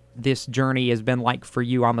what this journey has been like for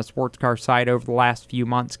you on the sports car side over the last few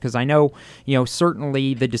months, because I know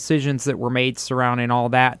certainly the decisions that were made surrounding all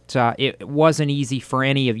that, it wasn't easy for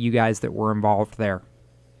any of you guys that were involved there.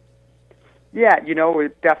 Yeah,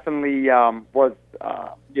 it definitely was.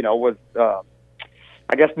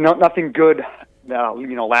 I guess nothing good,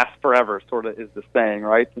 lasts forever. Sort of is the saying,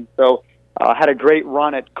 right? And so, I had a great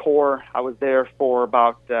run at Core. I was there for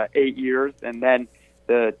about 8 years, and then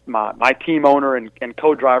my team owner and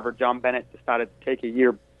co-driver John Bennett decided to take a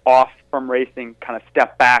year off from racing, kind of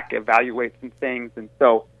step back, evaluate some things, and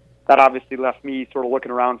so that obviously left me sort of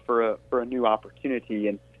looking around for a new opportunity.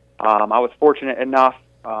 And I was fortunate enough.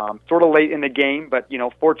 Sort of late in the game, but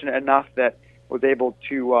fortunate enough that was able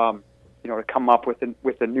to to come up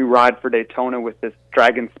with a new ride for Daytona with this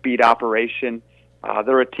Dragon Speed operation.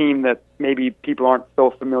 They're a team that maybe people aren't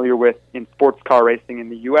so familiar with in sports car racing in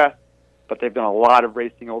the U.S., but they've done a lot of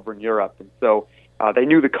racing over in Europe, and so they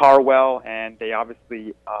knew the car well, and they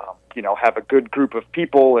obviously have a good group of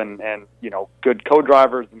people and good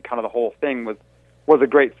co-drivers, and kind of the whole thing was a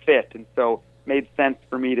great fit, and so made sense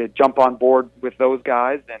for me to jump on board with those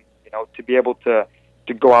guys, and to be able to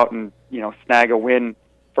go out and snag a win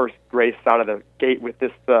first race out of the gate with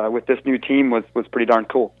this new team was pretty darn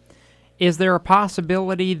cool. Is there a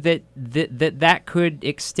possibility that could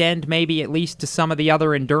extend maybe at least to some of the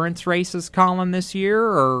other endurance races, Colin, this year,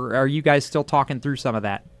 or are you guys still talking through some of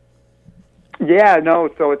that? Yeah, no.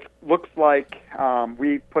 So it looks like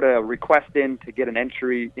we put a request in to get an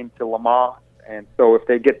entry into Le Mans, and so if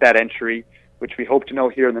they get that entry, which we hope to know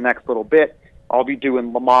here in the next little bit, I'll be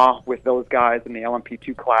doing Le Mans with those guys in the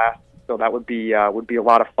LMP2 class. So that would be a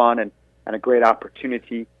lot of fun and a great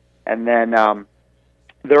opportunity. And then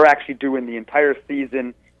they're actually doing the entire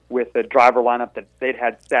season with a driver lineup that they'd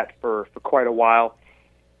had set for quite a while.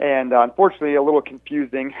 And unfortunately, a little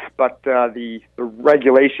confusing, but the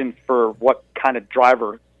regulations for what kind of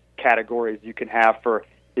driver categories you can have for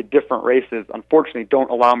the different races, unfortunately,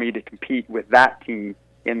 don't allow me to compete with that team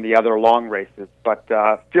in the other long races. But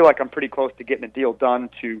I feel like I'm pretty close to getting a deal done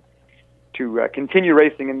to continue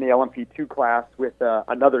racing in the LMP2 class with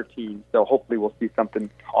another team. So hopefully we'll see something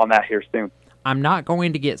on that here soon. I'm not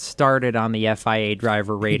going to get started on the FIA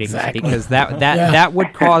driver ratings because that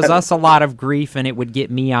would cause us a lot of grief, and it would get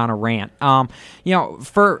me on a rant.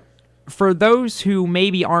 For those who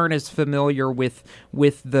maybe aren't as familiar with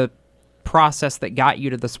the process that got you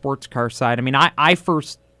to the sports car side, I mean, I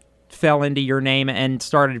first fell into your name and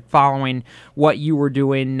started following what you were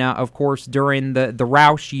doing, of course, during the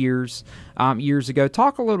Roush years ago.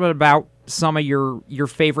 Talk a little bit about some of your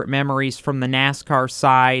favorite memories from the NASCAR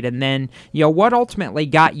side, and then what ultimately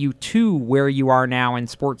got you to where you are now in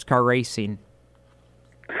sports car racing.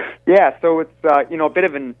 Yeah, so it's a bit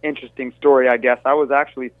of an interesting story, I guess. I was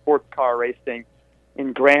actually sports car racing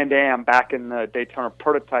in Grand Am back in the Daytona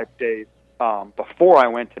prototype days before I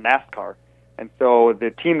went to NASCAR. And so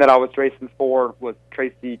the team that I was racing for was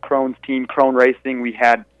Tracy Krone's team, Krone Racing. We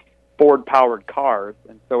had Ford-powered cars,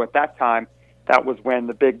 and so at that time, that was when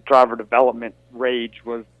the big driver development rage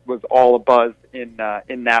was all abuzz in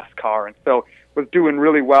NASCAR, and so was doing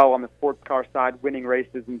really well on the sports car side, winning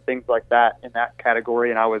races and things like that in that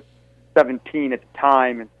category. And I was 17 at the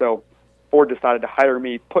time, and so Ford decided to hire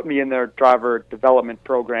me, put me in their driver development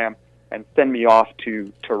program, and send me off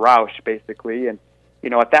to Roush, basically. And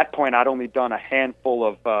at that point, I'd only done a handful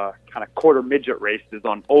of kind of quarter midget races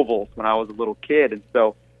on ovals when I was a little kid, and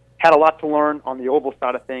so had a lot to learn on the oval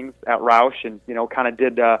side of things at Roush, and kind of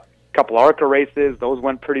did a couple ARCA races. Those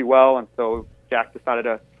went pretty well, and so Jack decided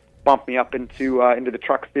to bump me up into the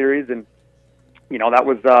truck series, and that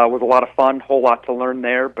was a lot of fun, whole lot to learn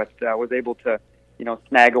there, but was able to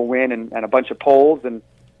snag a win and a bunch of poles, and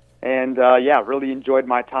really enjoyed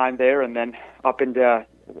my time there, and then up into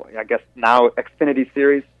I guess now Xfinity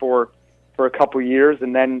Series for a couple years,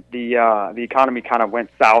 and then the economy kind of went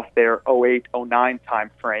south there, 08, 09 time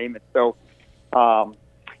frame, and so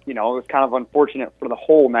it was kind of unfortunate for the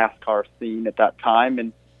whole NASCAR scene at that time.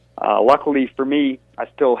 And luckily for me, I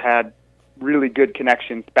still had really good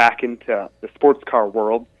connections back into the sports car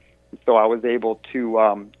world. And so I was able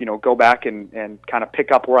to, go back and kind of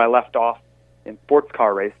pick up where I left off in sports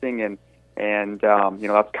car racing. And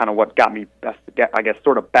that's kind of what got me, I guess,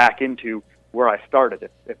 sort of back into where I started,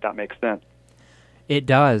 if that makes sense. It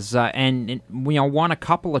does, and won a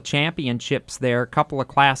couple of championships there, a couple of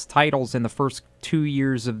class titles in the first 2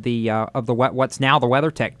 years of the what's now the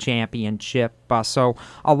WeatherTech Championship. So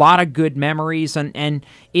a lot of good memories, and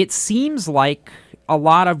it seems like a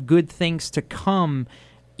lot of good things to come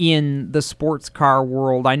in the sports car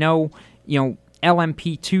world. I know,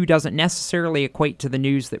 LMP2 doesn't necessarily equate to the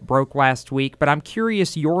news that broke last week, but I'm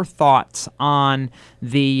curious your thoughts on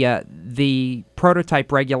the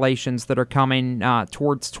prototype regulations that are coming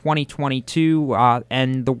towards 2022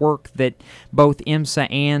 and the work that both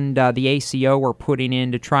IMSA and the ACO are putting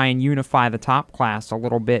in to try and unify the top class a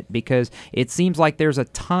little bit, because it seems like there's a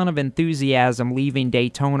ton of enthusiasm leaving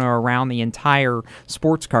Daytona around the entire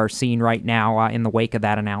sports car scene right now in the wake of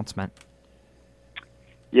that announcement.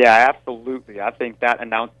 Yeah, absolutely. I think that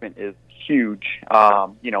announcement is huge,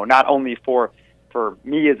 not only for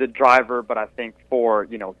me as a driver, but I think for,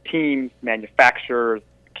 teams, manufacturers,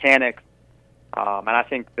 mechanics, and I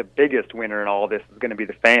think the biggest winner in all of this is going to be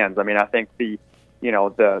the fans. I mean, I think the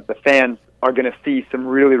fans are going to see some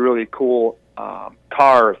really, really cool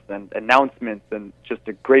cars and announcements and just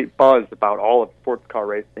a great buzz about all of sports car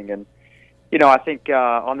racing. And I think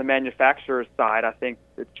on the manufacturer's side, I think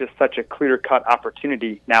it's just such a clear-cut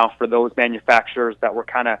opportunity now for those manufacturers that were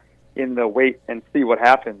kind of in the wait and see what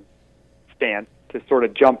happens stance to sort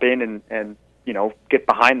of jump in and get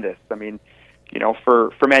behind this. I mean,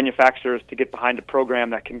 for manufacturers to get behind a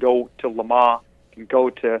program that can go to Le Mans, can go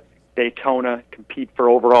to Daytona, compete for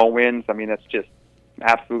overall wins, I mean, that's just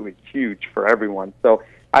absolutely huge for everyone. So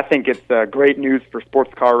I think it's great news for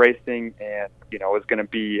sports car racing, and, it's going to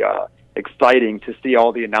be exciting to see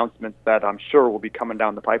all the announcements that I'm sure will be coming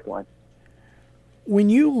down the pipeline. When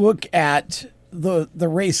you look at the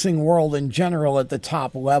racing world in general at the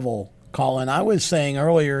top level, Colin, I was saying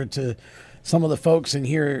earlier to some of the folks in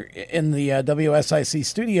here in the WSIC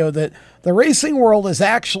studio that the racing world is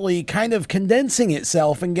actually kind of condensing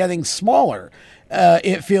itself and getting smaller.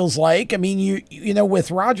 It feels like. I mean, you know,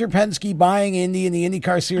 with Roger Penske buying Indy and the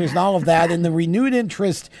IndyCar Series and all of that, and the renewed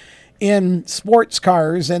interest in sports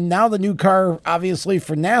cars, and now the new car, obviously,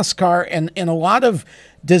 for NASCAR, and a lot of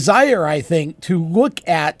desire, I think, to look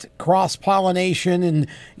at cross-pollination and,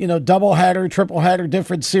 double-header, triple-header,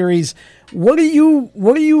 different series. What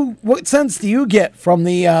sense do you get from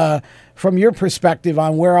from your perspective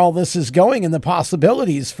on where all this is going and the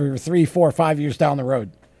possibilities for 3, 4, 5 years down the road?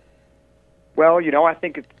 Well, I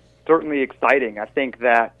think it's certainly exciting. I think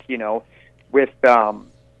that, with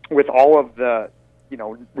all of the,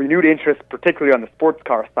 renewed interest, particularly on the sports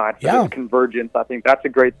car side for this convergence, I think that's a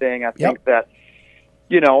great thing. I think that,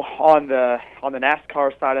 on the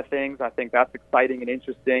NASCAR side of things, I think that's exciting and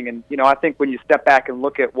interesting. And, I think when you step back and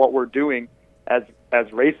look at what we're doing as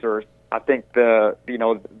racers, I think the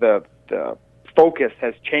focus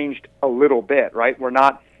has changed a little bit, right? We're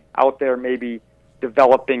not out there maybe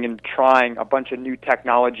developing and trying a bunch of new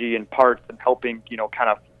technology and parts and helping, kind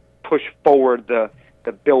of push forward the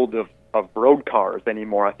build of road cars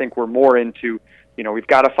anymore. I think we're more into, we've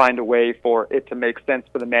got to find a way for it to make sense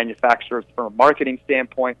for the manufacturers from a marketing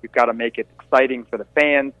standpoint. We've got to make it exciting for the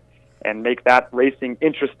fans and make that racing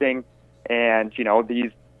interesting. And,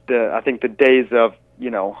 I think the days of,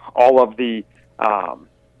 all of the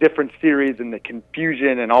different series and the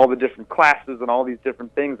confusion and all the different classes and all these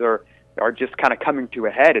different things are just kind of coming to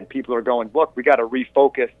a head, and people are going, look, we got to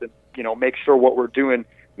refocus and, make sure what we're doing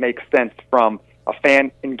makes sense from a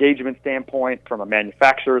fan engagement standpoint, from a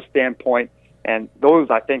manufacturer standpoint. And those,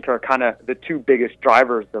 I think, are kind of the two biggest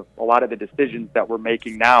drivers of a lot of the decisions that we're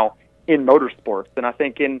making now in motorsports. And I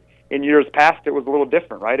think in years past, it was a little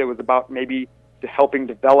different, right? It was about maybe helping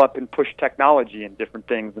develop and push technology and different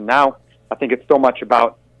things. And now I think it's so much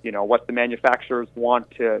about, what the manufacturers want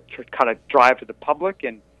to kind of drive to the public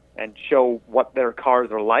and show what their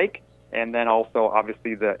cars are like. And then also,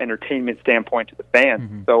 obviously, the entertainment standpoint to the fans.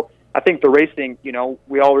 Mm-hmm. So I think the racing,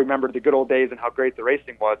 we all remember the good old days and how great the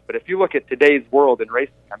racing was. But if you look at today's world in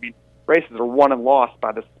racing, I mean, races are won and lost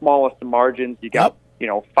by the smallest of margins. You got,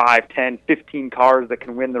 5, 10, 15 cars that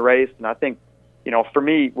can win the race. And I think, for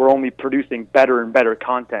me, we're only producing better and better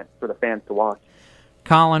content for the fans to watch.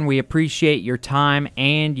 Colin, we appreciate your time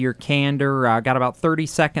and your candor. Got about 30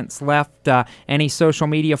 seconds left. Any social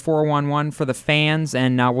media 411 for the fans,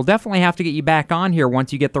 and we'll definitely have to get you back on here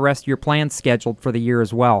once you get the rest of your plans scheduled for the year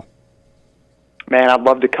as well. Man, I'd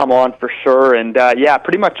love to come on for sure. And, yeah,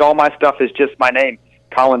 pretty much all my stuff is just my name,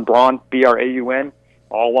 Colin Braun, B-R-A-U-N,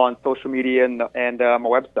 all on social media and my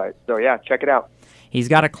website. So, yeah, check it out. He's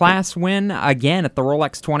got a class win again at the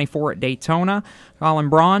Rolex 24 at Daytona. Colin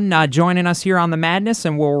Braun joining us here on the Madness,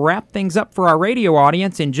 and we'll wrap things up for our radio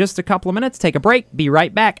audience in just a couple of minutes. Take a break. Be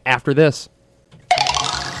right back after this.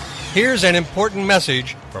 Here's an important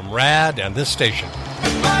message from RAD and this station.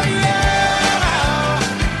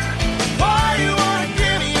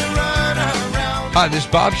 Hi, this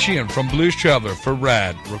is Bob Sheehan from Blues Traveler for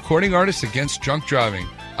RAD, recording artists against drunk driving.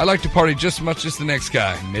 I like to party just as much as the next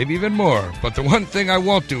guy, maybe even more. But the one thing I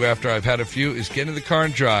won't do after I've had a few is get in the car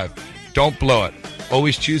and drive. Don't blow it.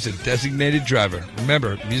 Always choose a designated driver.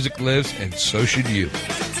 Remember, music lives, and so should you.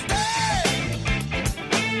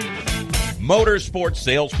 Motorsports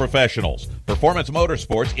Sales Professionals. Performance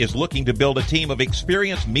Motorsports is looking to build a team of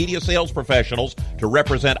experienced media sales professionals to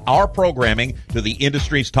represent our programming to the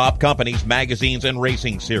industry's top companies, magazines, and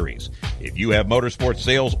racing series. If you have motorsports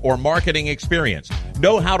sales or marketing experience,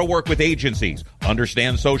 know how to work with agencies,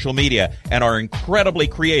 understand social media, and are incredibly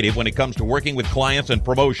creative when it comes to working with clients and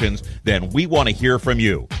promotions, then we want to hear from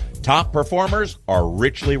you. Top performers are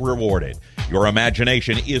richly rewarded. Your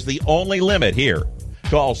imagination is the only limit here.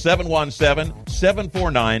 Call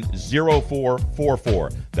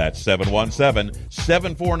 717-749-0444. That's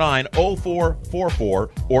 717-749-0444,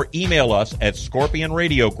 or email us at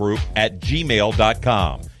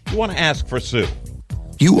scorpionradiogroup@gmail.com. You want to ask for Sue.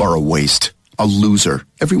 You are a waste. A loser.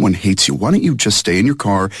 Everyone hates you. Why don't you just stay in your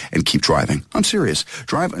car and keep driving? I'm serious.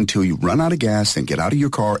 Drive until you run out of gas, then get out of your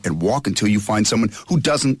car and walk until you find someone who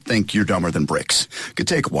doesn't think you're dumber than bricks. Could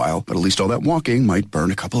take a while, but at least all that walking might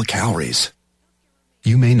burn a couple of calories.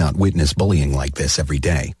 You may not witness bullying like this every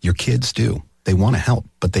day. Your kids do. They want to help,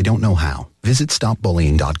 but they don't know how. Visit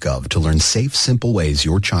stopbullying.gov to learn safe, simple ways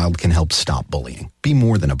your child can help stop bullying. Be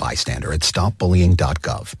more than a bystander at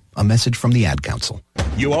stopbullying.gov. A message from the Ad Council.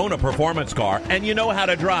 You own a performance car and you know how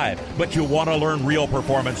to drive, but you want to learn real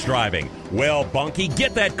performance driving. Well, Bunky,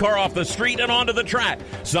 get that car off the street and onto the track.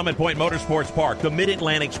 Summit Point Motorsports Park, the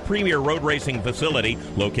Mid-Atlantic's premier road racing facility,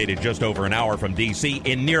 located just over an hour from D.C.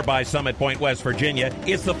 in nearby Summit Point, West Virginia,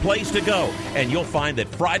 is the place to go. And you'll find that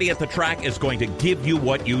Friday at the Track is going to give you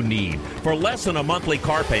what you need. For less than a monthly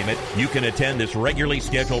car payment, you can attend this regularly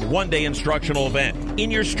scheduled one-day instructional event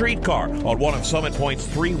in your street car on one of Summit Point's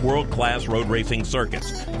 3 world-class road racing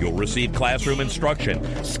circuits. You'll receive classroom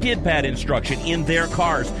instruction, skid pad instruction in their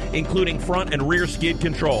cars, including front and rear skid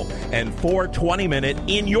control, and 4 20-minute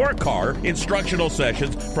in-your-car instructional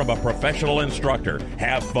sessions from a professional instructor.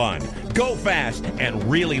 Have fun, go fast, and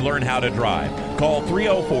really learn how to drive. Call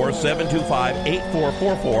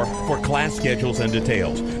 304-725-8444 for class schedules and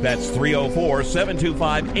details. That's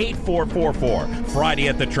 304-725-8444. Friday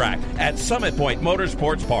at the Track at Summit Point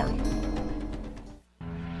Motorsports Park.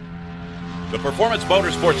 The Performance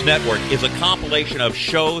Motorsports Network is a compilation of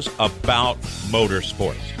shows about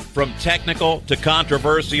motorsports. From technical to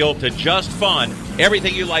controversial to just fun,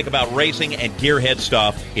 everything you like about racing and gearhead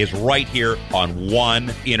stuff is right here on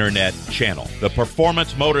one internet channel. The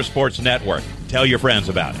Performance Motorsports Network. Tell your friends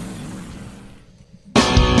about it.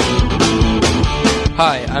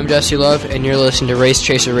 Hi, I'm Jesse Love, and you're listening to Race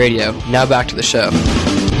Chaser Radio. Now back to the show.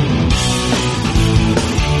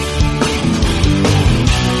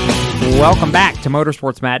 Welcome back to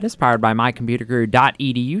Motorsports Madness, powered by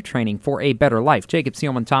mycomputerguru.edu, training for a better life. Jacob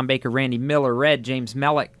Seelman, Tom Baker, Randy Miller, Red, James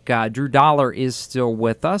Mellick, Drew Dollar is still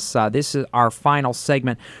with us. This is our final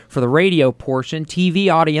segment for the radio portion.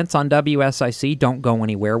 TV audience on WSIC, don't go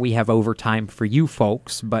anywhere. We have overtime for you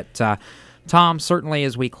folks. But, Tom, certainly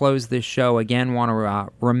as we close this show, again, want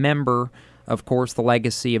to remember, of course, the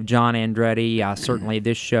legacy of John Andretti. Certainly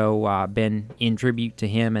this show been in tribute to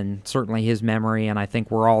him and certainly his memory, and I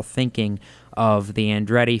think we're all thinking of the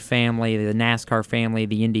Andretti family, the NASCAR family,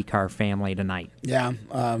 the IndyCar family tonight. Yeah,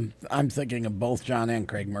 I'm thinking of both John and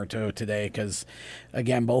Craig Murtaugh today because,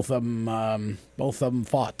 again, both of them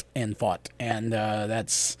fought, and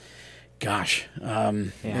that's... Gosh,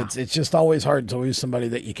 it's just always hard to lose somebody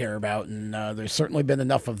that you care about, and there's certainly been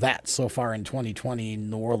enough of that so far in 2020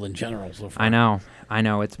 in the world in general so far. I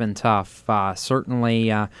know, it's been tough.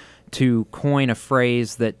 Certainly, to coin a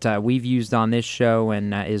phrase that we've used on this show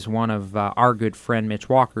and is one of our good friend Mitch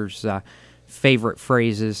Walker's favorite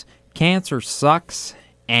phrases, cancer sucks,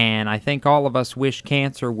 and I think all of us wish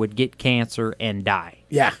cancer would get cancer and die.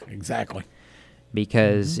 Yeah, exactly.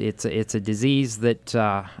 because it's a disease that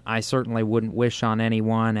I certainly wouldn't wish on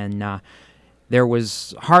anyone, and there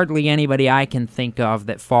was hardly anybody I can think of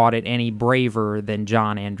that fought it any braver than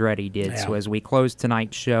John Andretti did. Yeah. So as we close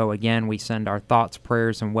tonight's show, again, we send our thoughts,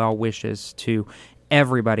 prayers, and well wishes to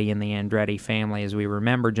everybody in the Andretti family as we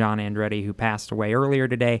remember John Andretti, who passed away earlier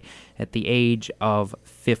today at the age of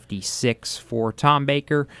 56. For Tom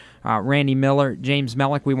Baker, Randy Miller, James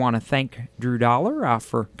Mellick, we want to thank Drew Dollar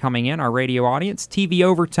for coming in, our radio audience. TV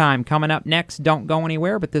Overtime coming up next. Don't go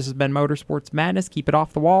anywhere, but this has been Motorsports Madness. Keep it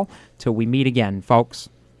off the wall till we meet again, folks.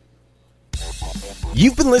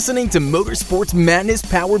 You've been listening to Motorsports Madness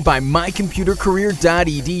powered by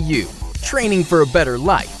mycomputercareer.edu. Training for a better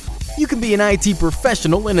life. You can be an IT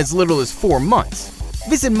professional in as little as 4 months.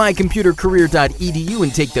 Visit mycomputercareer.edu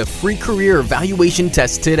and take the free career evaluation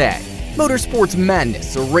test today. Motorsports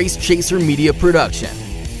Madness, a Race Chaser Media production.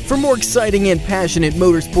 For more exciting and passionate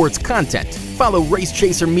motorsports content, follow Race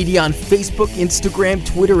Chaser Media on Facebook, Instagram,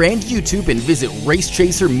 Twitter, and YouTube, and visit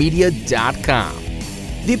racechasermedia.com.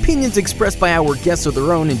 The opinions expressed by our guests are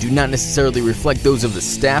their own and do not necessarily reflect those of the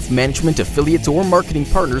staff, management, affiliates, or marketing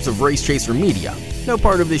partners of Race Chaser Media. No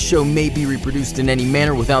part of this show may be reproduced in any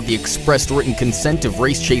manner without the expressed written consent of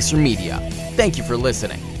Race Chaser Media. Thank you for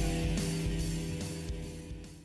listening.